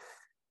life. And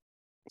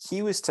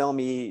he was telling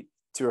me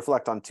to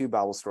reflect on two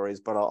Bible stories,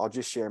 but I'll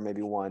just share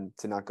maybe one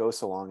to not go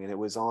so long. And it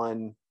was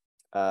on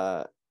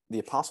the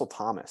Apostle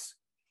Thomas,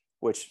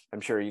 which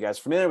I'm sure you guys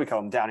are familiar. We call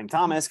him Doubting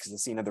Thomas because the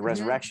scene of the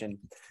resurrection.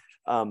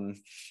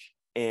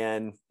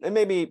 And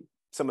maybe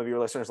some of your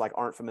listeners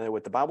aren't familiar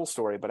with the Bible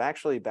story, but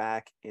actually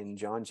back in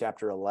John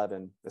chapter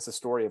 11, it's the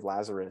story of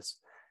Lazarus.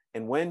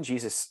 And when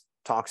Jesus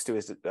talks to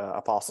his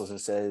apostles and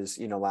says,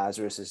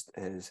 Lazarus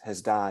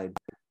has died,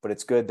 but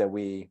it's good that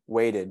we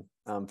waited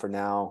for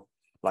now,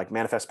 like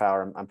manifest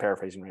power. I'm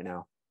paraphrasing right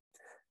now.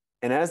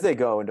 And as they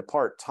go and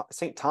depart,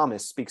 St.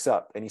 Thomas speaks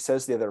up and he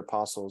says to the other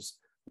apostles,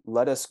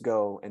 let us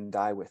go and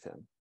die with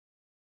him.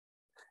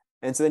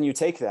 And so then you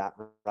take that,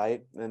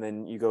 right? And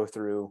then you go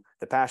through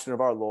the passion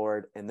of our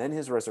Lord and then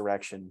his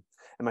resurrection.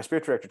 And my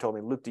spiritual director told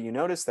me, Luke, do you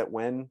notice that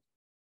when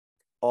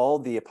all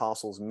the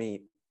apostles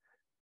meet,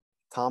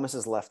 Thomas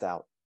is left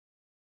out?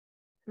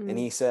 And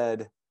he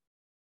said,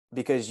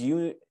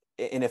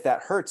 and if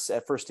that hurts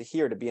at first to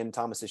hear, to be in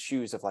Thomas's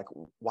shoes of like,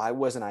 why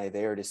wasn't I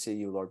there to see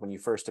you, Lord, when you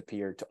first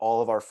appeared to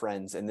all of our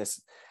friends in this,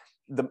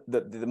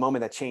 the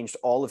moment that changed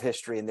all of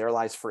history and their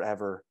lives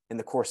forever in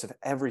the course of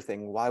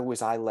everything, why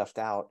was I left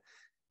out?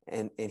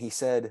 And he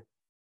said,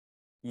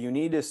 you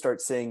need to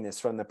start seeing this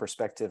from the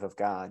perspective of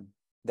God.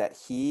 that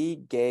he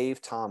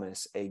gave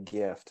Thomas a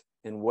gift.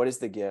 And what is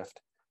the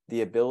gift?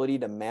 The ability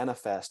to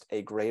manifest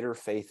a greater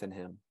faith in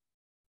him.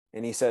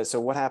 And he says, so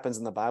what happens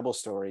in the Bible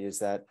story is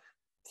that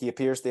he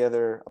appears to the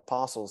other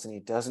apostles and he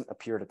doesn't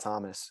appear to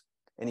Thomas.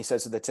 And he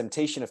says, so the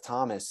temptation of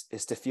Thomas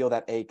is to feel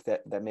that ache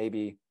that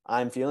maybe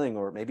I'm feeling,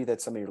 or maybe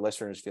that some of your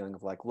listeners are feeling,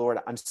 of like, Lord,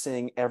 I'm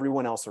seeing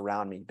everyone else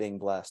around me being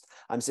blessed.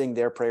 I'm seeing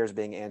their prayers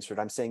being answered.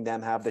 I'm seeing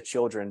them have the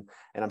children,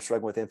 and I'm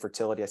struggling with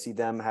infertility. I see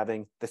them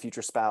having the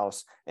future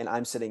spouse, and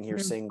I'm sitting here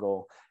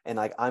single, and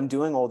like, I'm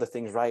doing all the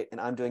things right,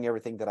 and I'm doing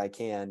everything that I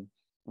can.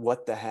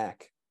 What the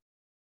heck,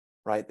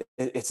 right?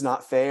 It's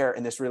not fair,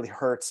 and this really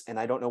hurts, and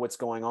I don't know what's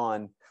going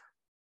on.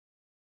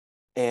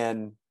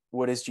 And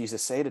what does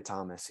Jesus say to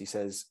Thomas? He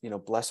says,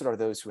 blessed are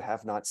those who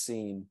have not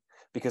seen,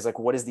 because like,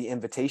 what is the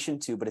invitation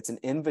to? But it's an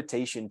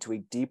invitation to a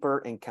deeper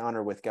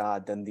encounter with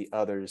God than the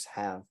others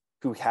have,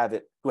 who have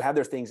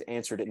their things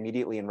answered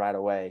immediately and right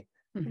away.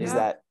 Is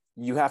that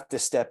you have to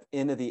step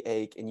into the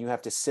ache, and you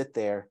have to sit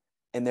there,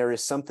 and there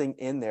is something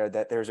in there,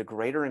 that there's a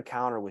greater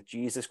encounter with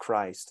Jesus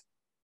Christ,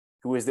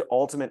 who is the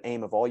ultimate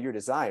aim of all your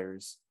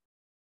desires,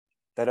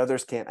 that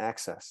others can't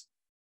access.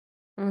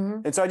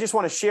 And so I just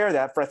want to share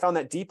that, for I found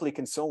that deeply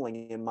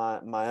consoling in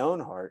my own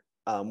heart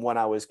when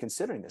I was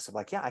considering this, of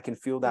like, yeah, I can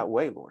feel that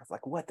way, Lord. Of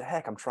like, what the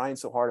heck? I'm trying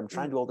so hard. I'm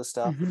trying to do all this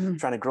stuff,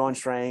 trying to grow in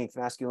strength,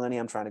 masculinity.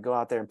 I'm trying to go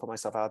out there and put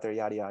myself out there,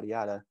 yada, yada,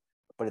 yada.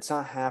 But it's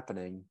not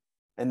happening.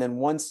 And then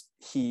once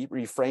he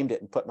reframed it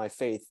and put my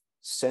faith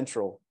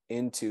central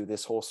into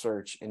this whole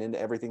search and into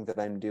everything that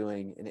I'm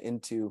doing, and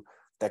into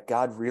that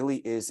God really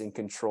is in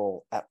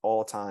control at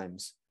all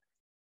times,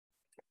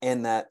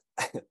 and that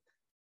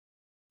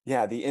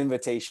yeah, the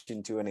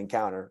invitation to an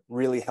encounter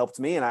really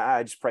helped me. And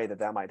I just pray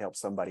that might help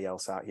somebody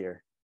else out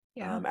here.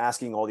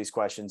 Asking all these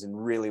questions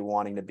and really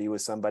wanting to be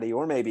with somebody,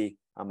 or maybe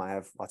I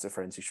have lots of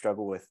friends who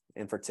struggle with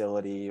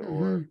infertility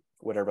or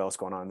whatever else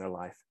going on in their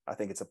life. I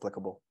think it's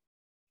applicable.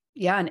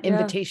 Yeah, an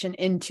invitation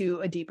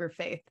into a deeper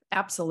faith.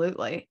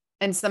 Absolutely.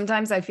 And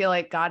sometimes I feel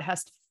like God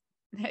has to,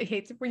 I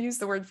hate to use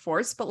the word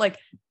force, but like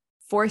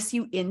force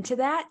you into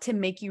that to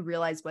make you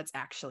realize what's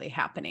actually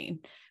happening.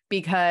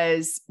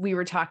 Because I think we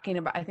were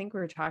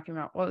talking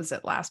about, what was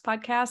it, last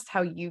podcast,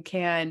 how you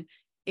can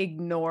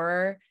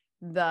ignore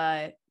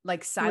the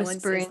like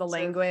silence is the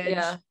language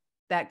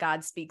that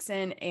God speaks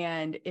in.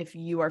 And if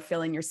you are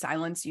filling your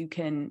silence, you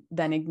can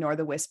then ignore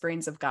the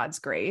whisperings of God's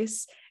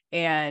grace,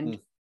 and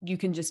you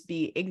can just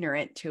be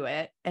ignorant to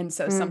it. And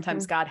so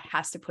sometimes God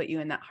has to put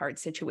you in that hard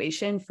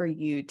situation for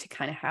you to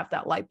kind of have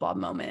that light bulb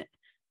moment.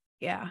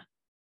 Yeah,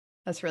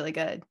 that's really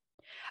good.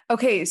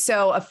 Okay,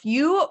 so a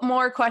few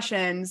more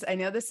questions. I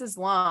know this is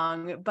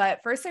long, but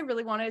first I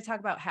really wanted to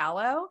talk about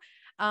Hallow.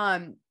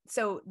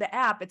 So the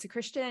app, it's a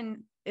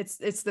Christian,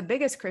 it's the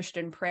biggest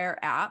Christian prayer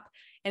app,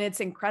 and it's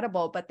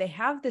incredible, but they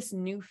have this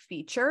new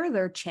feature,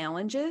 their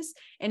challenges,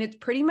 and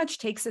it pretty much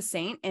takes a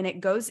saint and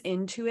it goes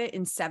into it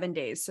in 7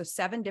 days. So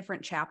 7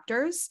 different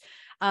chapters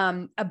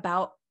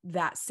about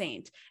that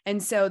saint.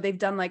 And so they've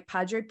done like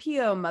Padre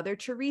Pio, Mother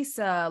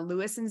Teresa,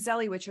 Louis and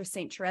Zelly, which are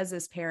Saint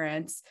Teresa's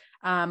parents,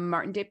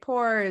 Martin de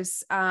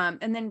Porres.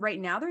 And then right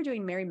now they're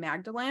doing Mary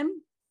Magdalene.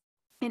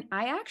 And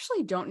I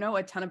actually don't know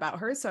a ton about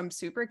her, so I'm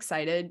super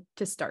excited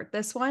to start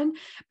this one,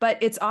 but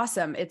it's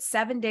awesome. It's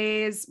 7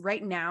 days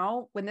right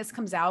now. When this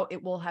comes out,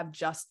 it will have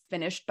just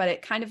finished, but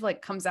it kind of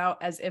like comes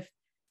out as if it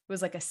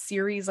was like a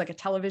series, like a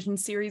television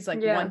series,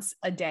 like once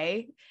a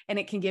day, and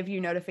it can give you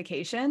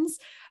notifications.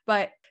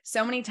 But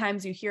so many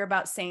times you hear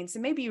about saints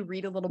and maybe you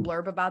read a little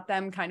blurb about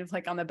them kind of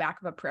like on the back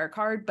of a prayer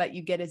card, but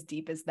you get as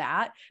deep as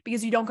that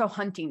because you don't go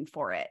hunting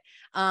for it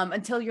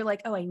until you're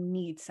like, oh, I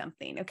need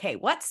something. Okay,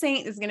 what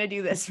saint is going to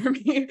do this for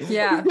me?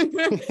 Yeah.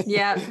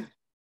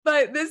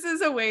 But this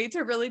is a way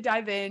to really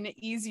dive in,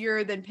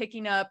 easier than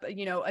picking up, a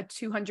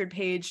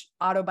 200-page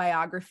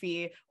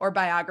autobiography or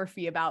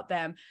biography about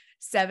them.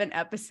 7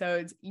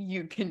 episodes,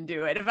 you can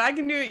do it. If I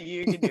can do it,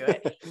 you can do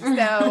it.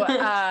 So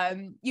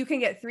you can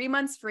get 3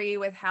 months free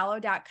with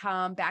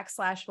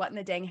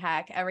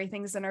hallow.com/whatinthedangheck.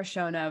 Everything's in our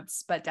show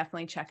notes, but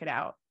definitely check it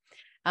out.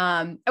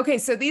 Okay,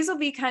 so these will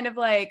be kind of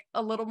like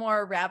a little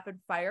more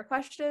rapid fire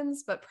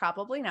questions, but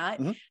probably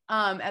not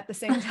at the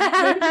same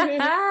time.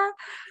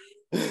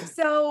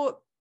 So,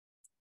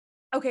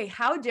 okay,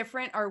 how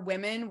different are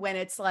women when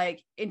it's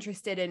like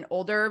interested in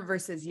older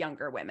versus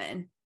younger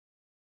women?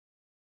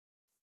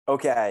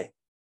 Okay.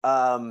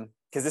 Because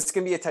this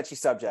can be a touchy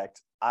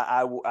subject.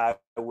 I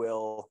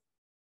will,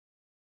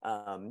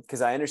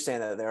 because I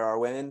understand that there are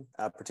women,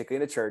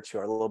 particularly in the church, who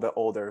are a little bit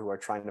older, who are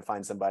trying to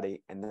find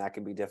somebody, and that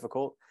can be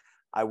difficult.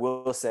 I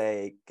will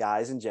say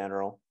guys in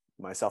general,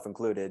 myself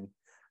included,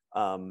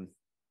 are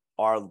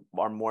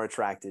more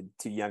attracted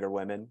to younger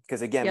women.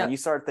 Because again, when you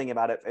start thinking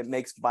about it, it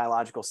makes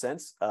biological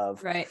sense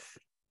of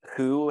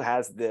who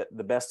has the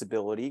best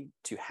ability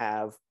to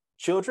have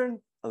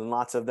children, and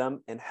lots of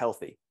them, and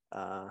healthy.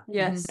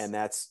 And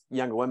that's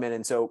younger women.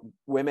 And so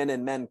women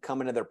and men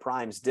come into their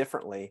primes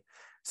differently.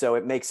 So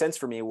it makes sense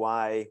for me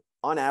why,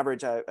 on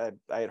average, I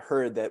had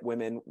heard that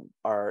women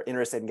are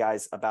interested in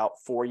guys about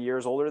 4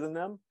 years older than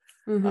them.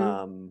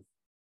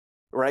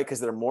 right? Because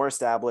they're more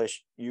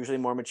established, usually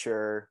more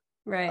mature,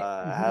 Right.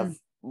 have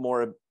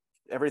more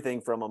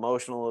everything from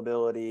emotional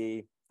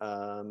ability,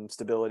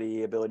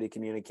 stability, ability to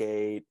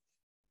communicate.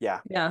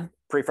 Yeah.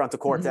 Prefrontal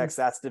cortex,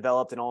 that's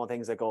developed, and all the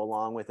things that go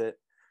along with it.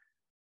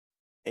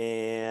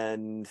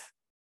 And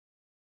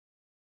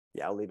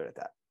yeah, I'll leave it at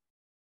that.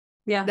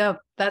 Yeah. No,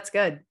 that's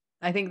good.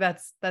 I think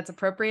that's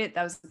appropriate.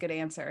 That was a good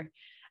answer.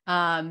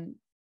 And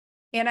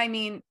I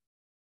mean,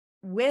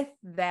 with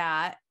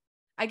that,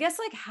 I guess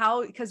like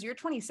how, because you're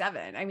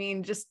 27, I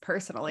mean, just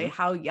personally,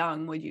 how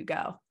young would you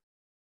go?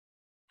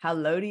 How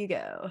low do you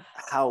go?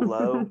 How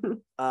low?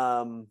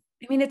 I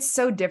mean, it's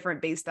so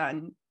different based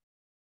on,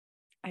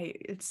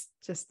 it's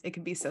just, it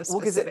can be so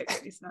specific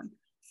based on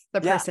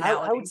the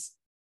personalities.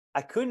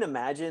 I couldn't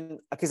imagine,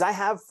 because I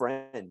have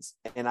friends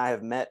and I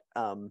have met,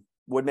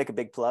 would make a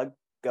big plug,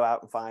 go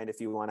out and find,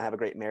 if you want to have a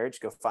great marriage,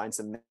 go find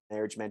some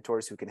marriage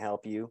mentors who can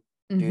help you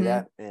do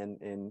that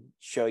and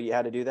show you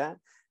how to do that.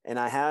 And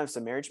I have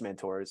some marriage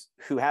mentors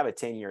who have a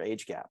 10-year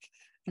age gap,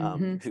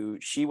 who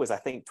she was, I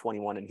think,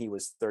 21 and he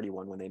was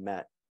 31 when they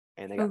met,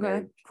 and they got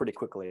married pretty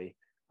quickly.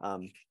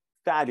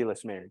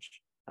 Fabulous marriage.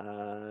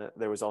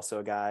 There was also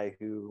a guy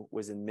who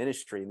was in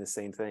ministry in the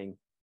same thing.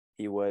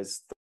 He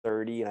was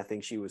 30 and I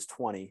think she was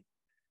 20.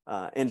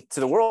 And to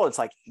the world, it's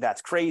like,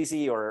 that's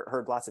crazy, or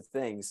heard lots of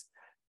things,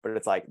 but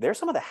it's like, they're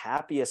some of the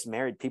happiest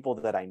married people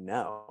that I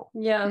know.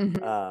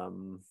 Yeah.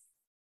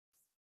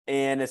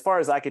 And as far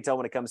as I could tell,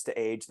 when it comes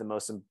to age, the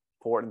most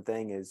important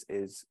thing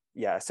is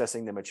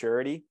assessing the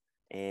maturity.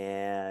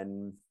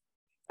 And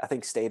I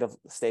think state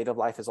of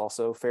life is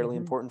also fairly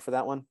important for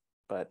that one.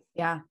 But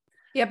yeah,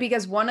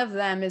 because one of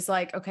them is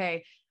like,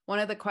 okay, one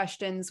of the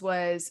questions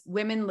was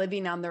women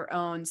living on their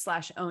own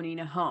 / owning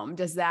a home.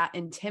 Does that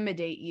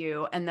intimidate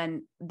you? And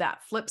then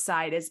that flip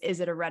side is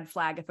it a red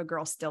flag if a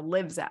girl still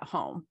lives at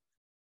home?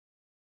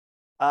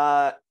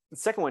 The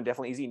second one,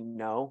 definitely easy.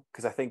 No,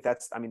 because I think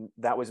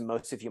that was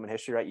most of human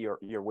history, right?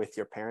 You're with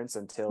your parents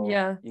until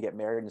you get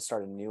married and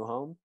start a new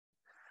home.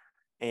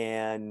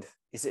 And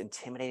is it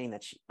intimidating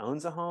that she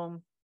owns a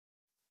home?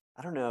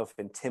 I don't know if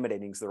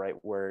intimidating is the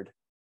right word,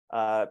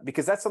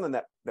 because that's something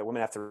that women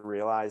have to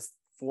realize.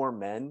 For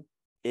men,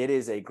 it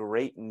is a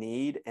great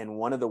need, and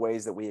one of the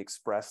ways that we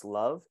express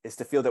love is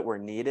to feel that we're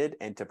needed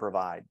and to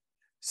provide.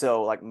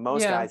 So like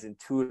most guys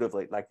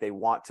intuitively, like they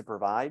want to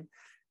provide.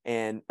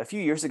 And a few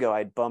years ago,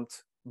 I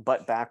bumped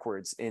butt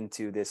backwards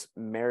into this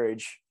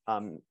marriage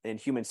and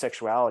human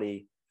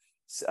sexuality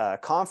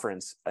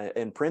conference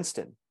in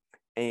Princeton.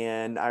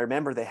 And I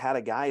remember they had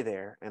a guy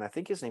there, and I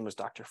think his name was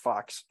Dr.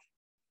 Fox.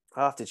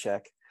 I'll have to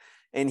check.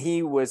 And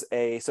he was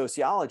a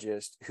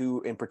sociologist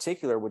who in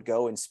particular would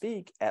go and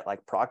speak at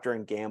like Procter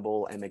and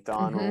Gamble and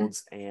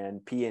McDonald's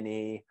and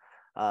P&E.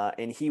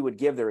 And he would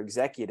give their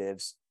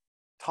executives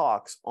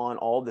talks on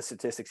all the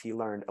statistics he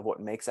learned of what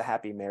makes a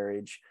happy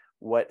marriage,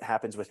 what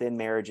happens within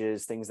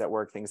marriages, things that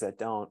work, things that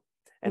don't.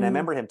 And I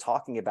remember him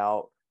talking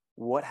about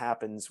what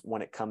happens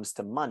when it comes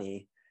to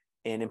money.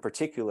 And in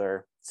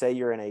particular, say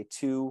you're in a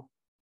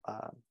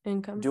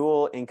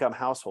dual income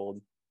household,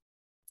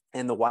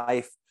 and the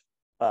wife,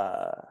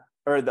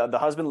 or the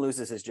husband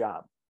loses his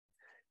job.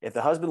 If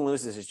the husband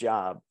loses his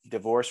job,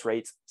 divorce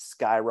rates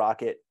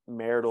skyrocket,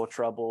 marital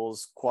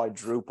troubles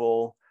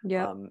quadruple.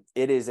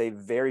 It is a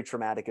very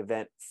traumatic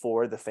event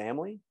for the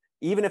family,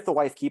 even if the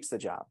wife keeps the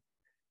job.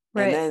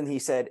 And then he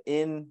said,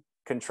 in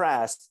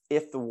contrast,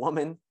 if the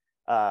woman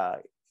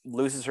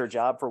loses her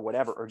job for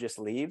whatever, or just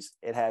leaves,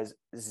 it has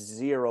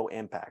zero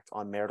impact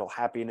on marital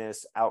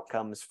happiness,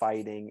 outcomes,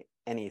 fighting,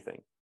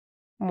 anything.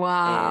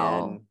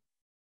 Wow.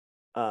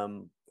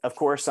 And of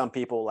course, some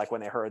people, like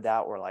when they heard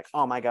that, were like,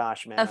 "Oh my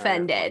gosh, man,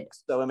 offended,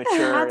 so immature."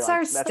 That's like,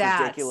 our that's stats.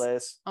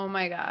 Ridiculous. Oh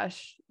my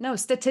gosh, no,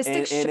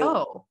 statistics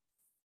show.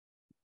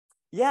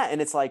 And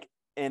it's like,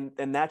 and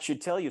that should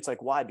tell you, it's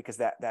like, why? Because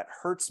that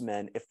hurts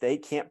men if they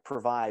can't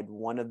provide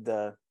one of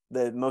the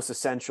most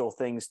essential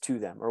things to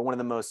them, or one of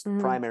the most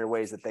primary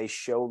ways that they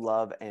show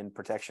love and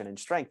protection and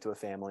strength to a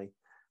family,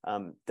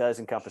 does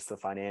encompass the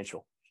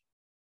financial.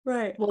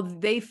 Right. Well,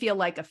 they feel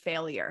like a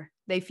failure.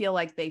 They feel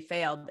like they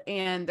failed.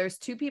 And there's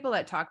two people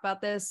that talk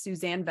about this.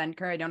 Suzanne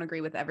Venker, I don't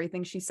agree with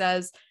everything she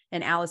says.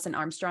 And Allison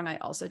Armstrong, I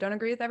also don't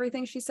agree with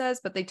everything she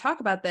says, but they talk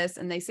about this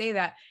and they say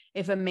that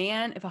if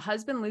a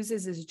husband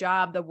loses his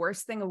job, the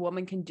worst thing a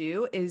woman can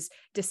do is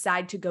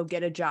decide to go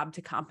get a job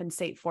to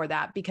compensate for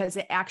that, because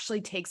it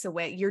actually takes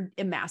away, you're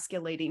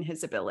emasculating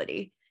his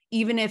ability.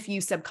 Even if you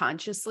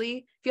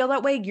subconsciously feel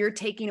that way, you're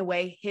taking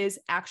away his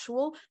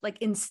actual like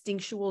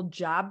instinctual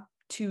job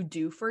to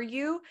do for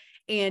you,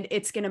 and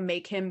it's going to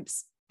make him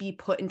be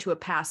put into a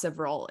passive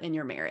role in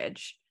your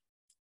marriage.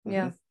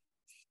 I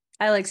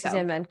like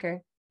Suzanne Venker.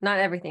 Not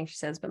everything she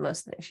says, but most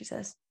of the things she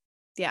says.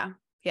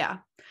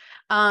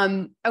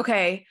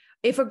 Okay,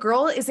 if a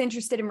girl is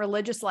interested in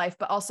religious life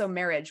but also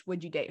marriage,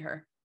 would you date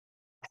her?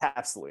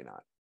 Absolutely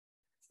not.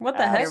 What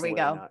the heck? There we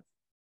go.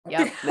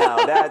 Yep.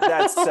 No,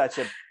 that's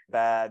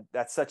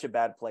such a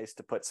bad place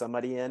to put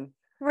somebody in.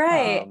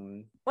 Right.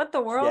 What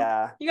the world?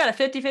 Yeah. You got a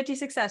 50-50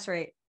 success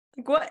rate.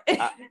 Like what?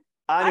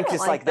 I mean, don't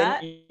just like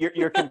that. then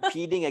you're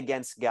competing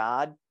against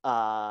God,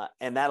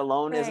 and that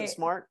alone isn't Right.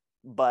 smart.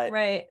 But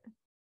Right.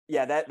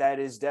 yeah, that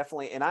is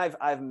definitely, and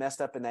I've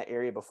messed up in that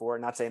area before.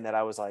 Not saying that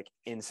I was like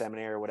in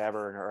seminary or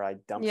whatever, or I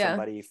dumped Yeah.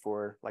 somebody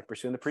for like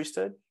pursuing the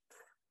priesthood.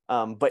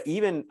 But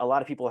even a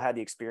lot of people had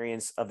the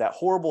experience of that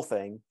horrible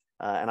thing,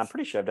 and I'm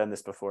pretty sure I've done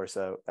this before,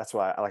 so that's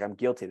why I'm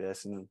guilty of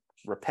this and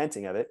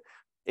repenting of it.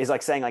 Is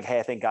like saying like, hey,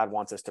 I think God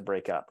wants us to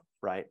break up,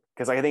 right?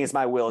 Because like I think it's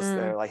my will,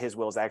 like His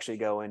will is actually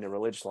go into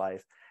religious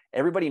life.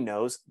 Everybody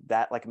knows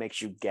that like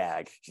makes you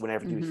gag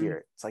whenever you hear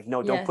it. It's like,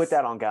 no, don't put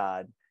that on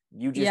God.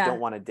 You just don't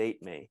want to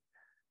date me.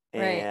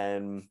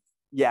 And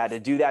yeah, to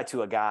do that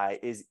to a guy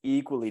is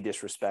equally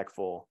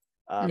disrespectful.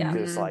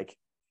 Because like,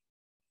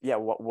 yeah,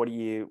 what are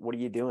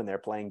you doing there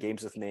playing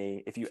games with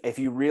me? If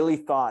you really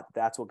thought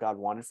that's what God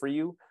wanted for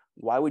you,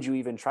 why would you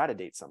even try to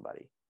date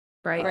somebody?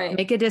 Right.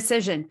 Make a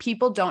decision.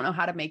 People don't know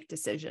how to make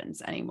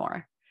decisions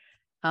anymore.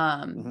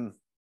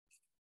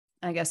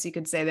 I guess you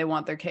could say they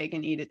want their cake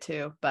and eat it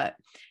too, but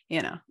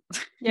you know,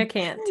 you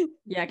can't.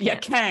 You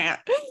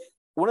can't.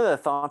 One of the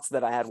thoughts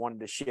that I had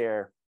wanted to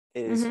share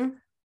is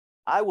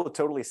I will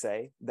totally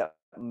say that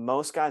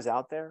most guys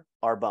out there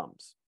are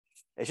bums.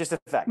 It's just a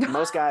fact.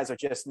 Most guys are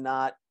just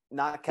not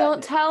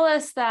Don't tell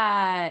us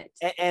that.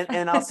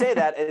 And I'll say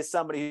that as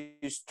somebody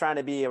who's trying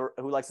to be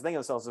who likes to think of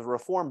themselves as a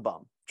reform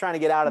bum, trying to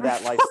get out of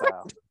that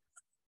lifestyle.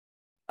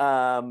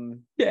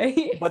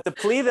 But the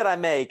plea that I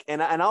make,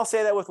 and I'll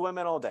say that with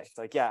women all day. It's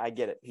like, yeah, I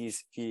get it.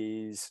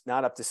 He's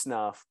not up to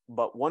snuff.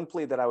 But one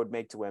plea that I would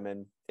make to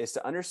women is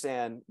to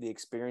understand the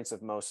experience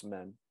of most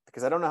men,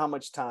 because I don't know how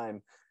much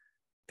time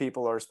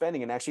people are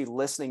spending and actually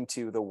listening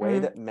to the way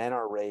that men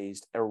are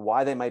raised or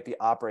why they might be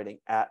operating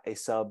at a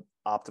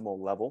suboptimal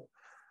level.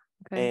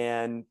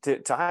 And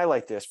to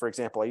highlight this, for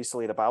example, I used to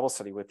lead a Bible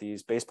study with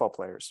these baseball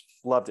players.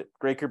 Loved it.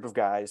 Great group of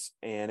guys.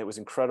 And it was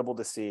incredible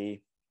to see.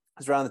 It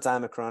was around the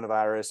time of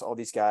coronavirus. All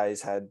these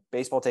guys had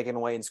baseball taken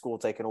away and school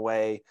taken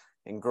away,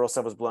 and girl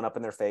stuff was blown up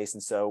in their face.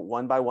 And so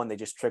one by one, they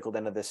just trickled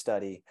into this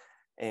study.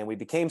 And we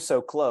became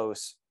so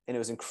close. And it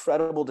was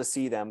incredible to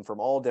see them from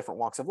all different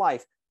walks of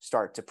life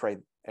start to pray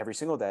every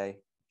single day,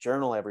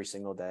 journal every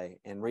single day,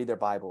 and read their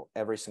Bible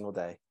every single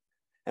day.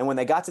 And when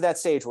they got to that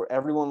stage where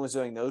everyone was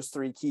doing those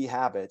three key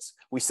habits,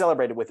 we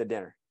celebrated with a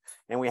dinner.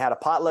 And we had a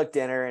potluck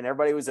dinner and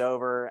everybody was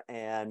over,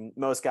 and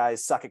most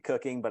guys suck at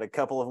cooking, but a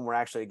couple of them were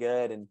actually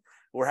good. And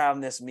we're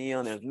having this meal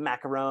and there's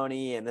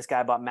macaroni, and this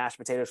guy bought mashed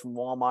potatoes from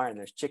Walmart, and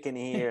there's chicken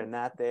here and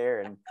that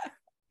there. And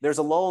there's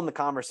a lull in the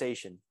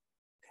conversation.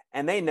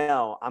 And they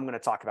know I'm going to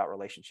talk about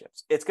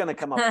relationships. It's going to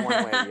come up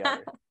one way or the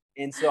other.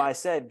 And so I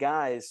said,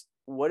 guys,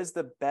 what is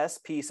the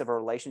best piece of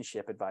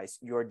relationship advice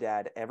your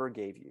dad ever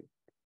gave you?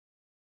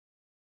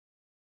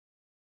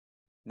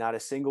 Not a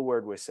single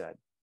word was said.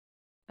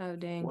 Oh,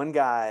 dang. One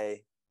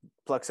guy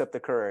plucks up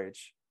the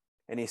courage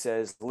and he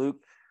says, Luke,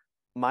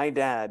 my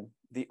dad,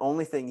 the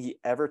only thing he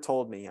ever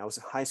told me, I was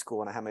in high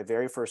school and I had my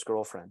very first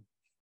girlfriend.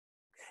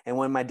 And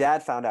when my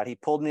dad found out, he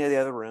pulled me to the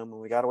other room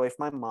and we got away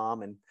from my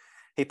mom, and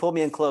he pulled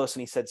me in close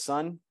and he said,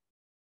 son,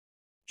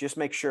 just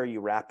make sure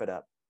you wrap it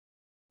up.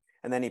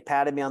 And then he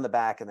patted me on the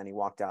back and then he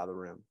walked out of the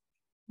room.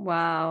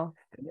 Wow.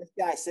 And this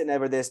guy sitting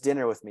over this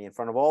dinner with me in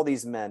front of all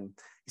these men,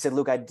 he said,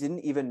 Luke, I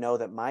didn't even know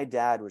that my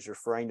dad was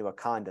referring to a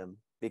condom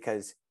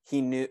because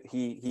he knew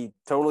he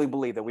totally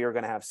believed that we were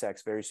going to have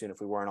sex very soon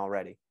if we weren't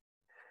already.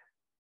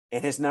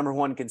 And his number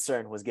one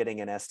concern was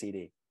getting an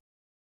STD.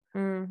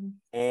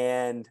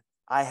 And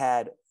I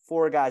had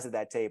 4 guys at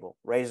that table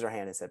raise their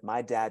hand and said,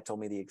 my dad told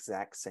me the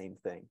exact same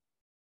thing.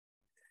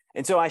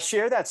 And so I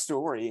share that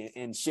story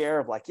and share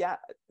of like, yeah,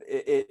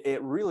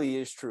 it really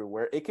is true,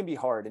 where it can be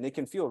hard and it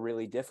can feel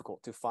really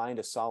difficult to find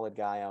a solid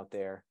guy out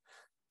there.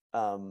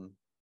 And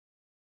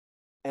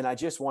I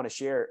just want to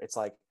share, it's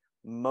like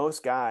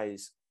most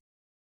guys,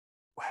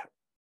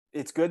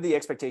 it's good the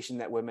expectation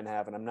that women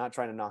have, and I'm not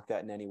trying to knock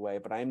that in any way,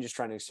 but I am just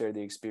trying to share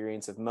the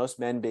experience of most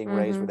men being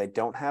raised where they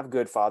don't have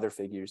good father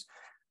figures.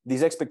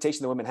 These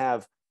expectations that women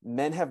have,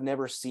 men have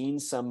never seen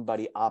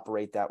somebody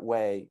operate that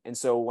way. And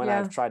so when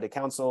I've tried to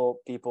counsel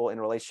people in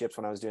relationships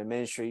when I was doing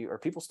ministry, or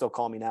people still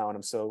call me now, and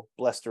I'm so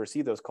blessed to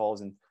receive those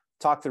calls and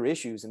talk through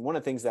issues. And one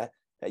of the things that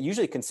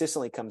usually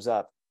consistently comes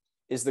up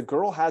is the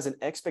girl has an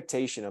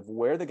expectation of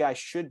where the guy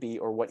should be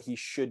or what he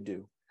should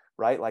do,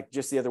 right? Like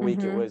just the other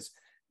week, it was,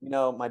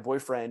 my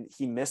boyfriend,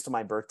 he missed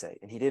my birthday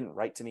and he didn't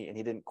write to me and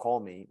he didn't call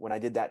me when I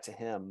did that to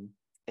him.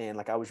 And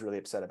like, I was really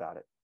upset about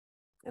it.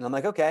 And I'm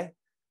like, okay,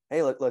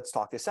 hey, let's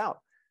talk this out.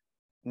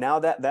 Now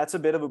that's a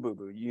bit of a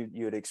boo-boo.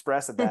 You had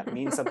expressed that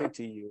means something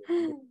to you.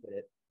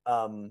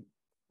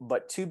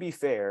 But to be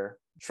fair,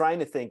 trying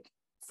to think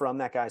from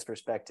that guy's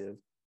perspective,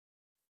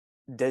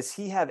 does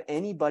he have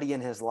anybody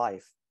in his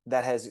life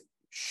that has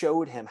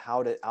showed him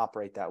how to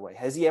operate that way?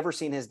 Has he ever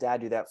seen his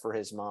dad do that for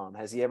his mom?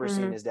 Has he ever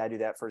seen his dad do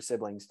that for his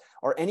siblings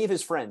or any of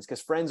his friends?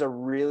 Because friends are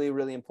really,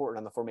 really important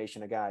on the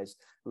formation of guys.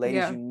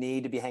 Ladies, you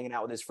need to be hanging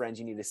out with his friends.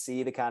 You need to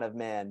see the kind of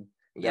men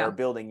that are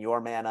building your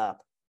man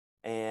up.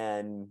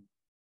 And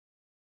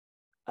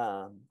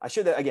I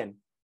share that again.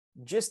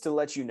 just to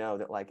let you know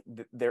that like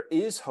there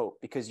is hope,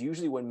 because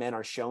usually when men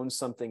are shown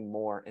something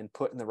more and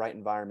put in the right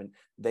environment,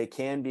 they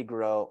can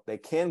grow,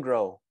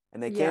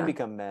 and they can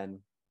become men.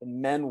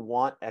 And men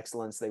want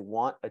excellence. They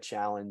want a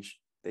challenge.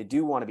 They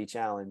do want to be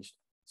challenged.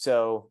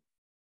 So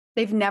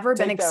they've never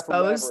been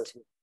exposed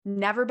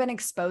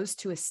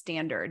to a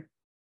standard.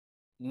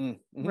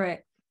 Mm-hmm. Right.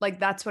 Like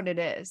that's what it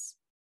is.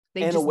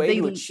 And a way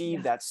to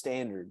achieve that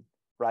standard,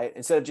 right?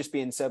 Instead of just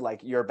being said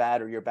like you're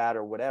bad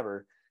or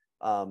whatever.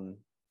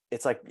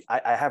 It's like,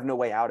 I have no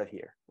way out of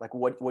here. Like,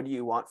 what do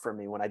you want from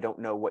me when I don't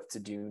know what to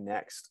do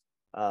next?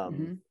 How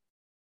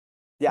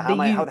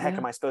the heck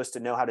am I supposed to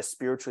know how to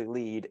spiritually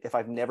lead if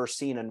I've never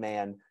seen a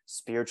man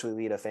spiritually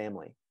lead a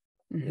family?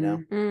 You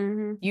know,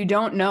 you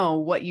don't know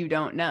what you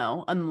don't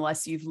know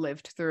unless you've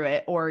lived through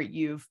it or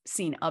you've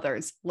seen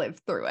others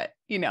live through it,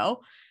 you know?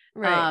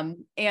 Right.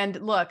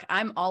 And look,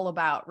 I'm all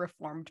about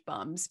reformed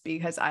bums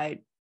because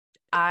I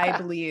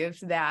believe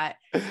that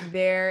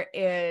there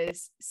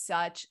is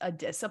such a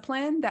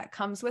discipline that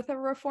comes with a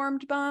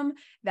reformed bum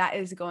that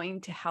is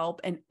going to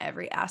help in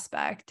every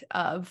aspect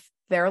of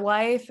their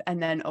life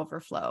and then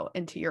overflow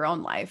into your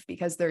own life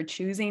because they're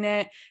choosing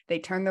it. They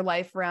turn their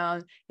life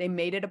around. They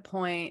made it a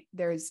point.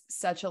 There's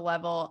such a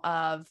level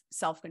of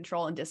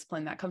self-control and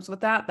discipline that comes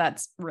with that.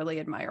 That's really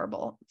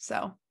admirable.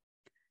 So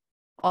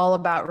all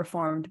about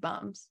reformed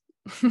bums.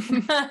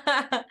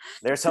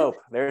 There's hope.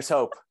 There's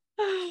hope.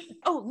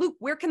 Oh, Luke,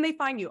 where can they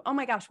find you? Oh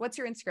my gosh, what's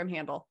your Instagram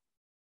handle?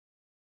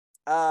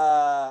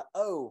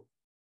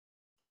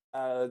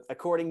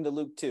 According to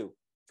Luke 2,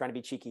 trying to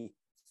be cheeky.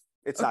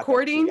 It's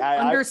according not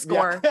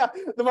underscore.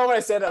 The moment I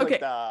said it, okay.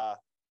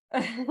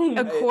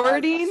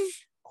 According.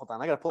 Hold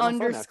on, I gotta pull my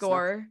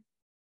underscore.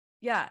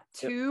 Yeah,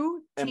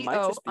 2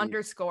 TO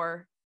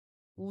underscore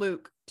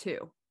Luke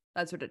 2.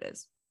 That's what it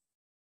is.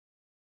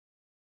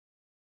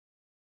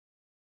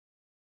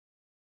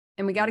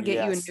 And we got to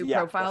get you a new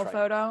profile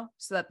photo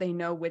so that they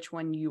know which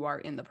one you are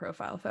in the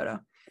profile photo.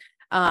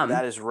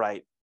 That is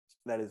right.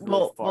 That is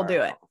really we'll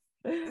do it.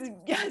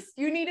 Yes,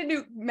 you need a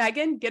new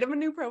Megan. Get him a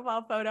new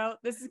profile photo.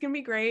 This is gonna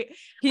be great.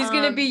 He's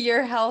gonna be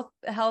your health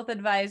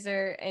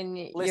advisor, and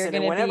you're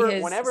gonna be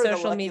his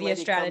social media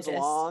strategist.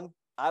 Along,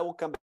 I will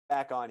come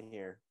back on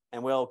here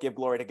and we'll give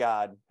glory to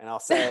God, and I'll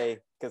say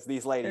because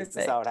these ladies,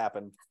 this is how it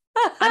happened.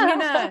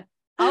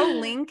 I'll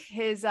link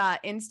his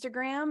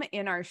Instagram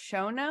in our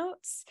show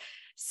notes.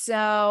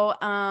 So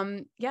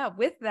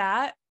with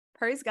that,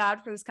 praise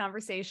God for this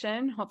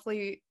conversation.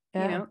 Hopefully,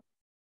 you know,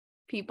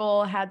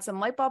 people had some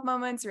light bulb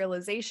moments,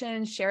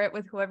 realizations. Share it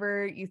with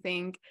whoever you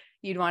think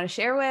you'd want to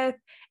share with.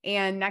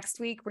 And next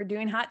week we're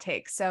doing hot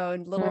takes. So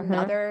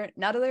another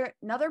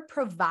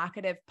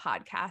provocative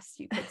podcast,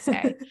 you could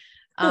say.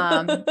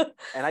 And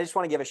I just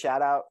want to give a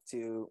shout out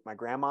to my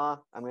grandma.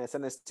 I'm going to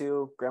send this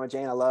to Grandma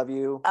Jane. I love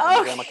you.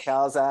 And Grandma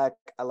Kaliszak,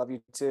 I love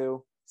you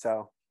too.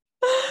 So.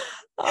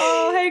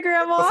 Oh, hey,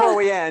 Grandma. Before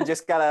we end,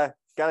 just gotta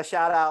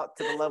shout out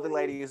to the lovely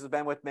ladies who's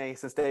been with me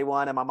since day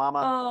one, and my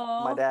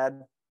mama, my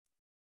dad.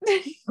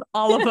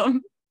 All of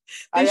them.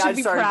 I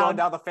started going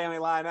down the family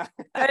line.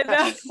 I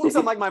know.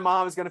 Something like my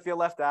mom is gonna feel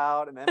left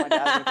out, and then my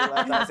dad's gonna feel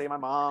left out. Say my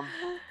mom.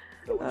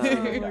 Oh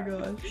my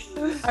gosh.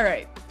 All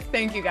right.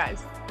 Thank you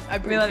guys.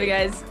 We love you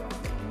guys.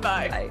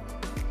 Bye. Bye.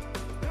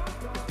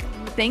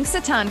 Thanks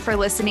a ton for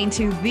listening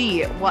to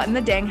the What in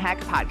the Dang Heck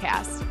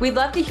podcast. We'd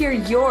love to hear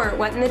your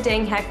What in the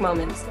Dang Heck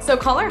moments. So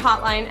call our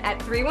hotline at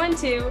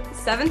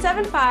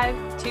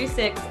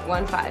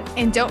 312-775-2615.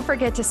 And don't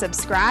forget to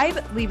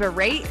subscribe, leave a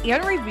rate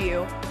and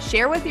review,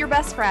 share with your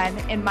best friend,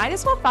 and might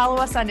as well follow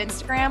us on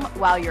Instagram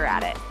while you're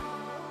at it.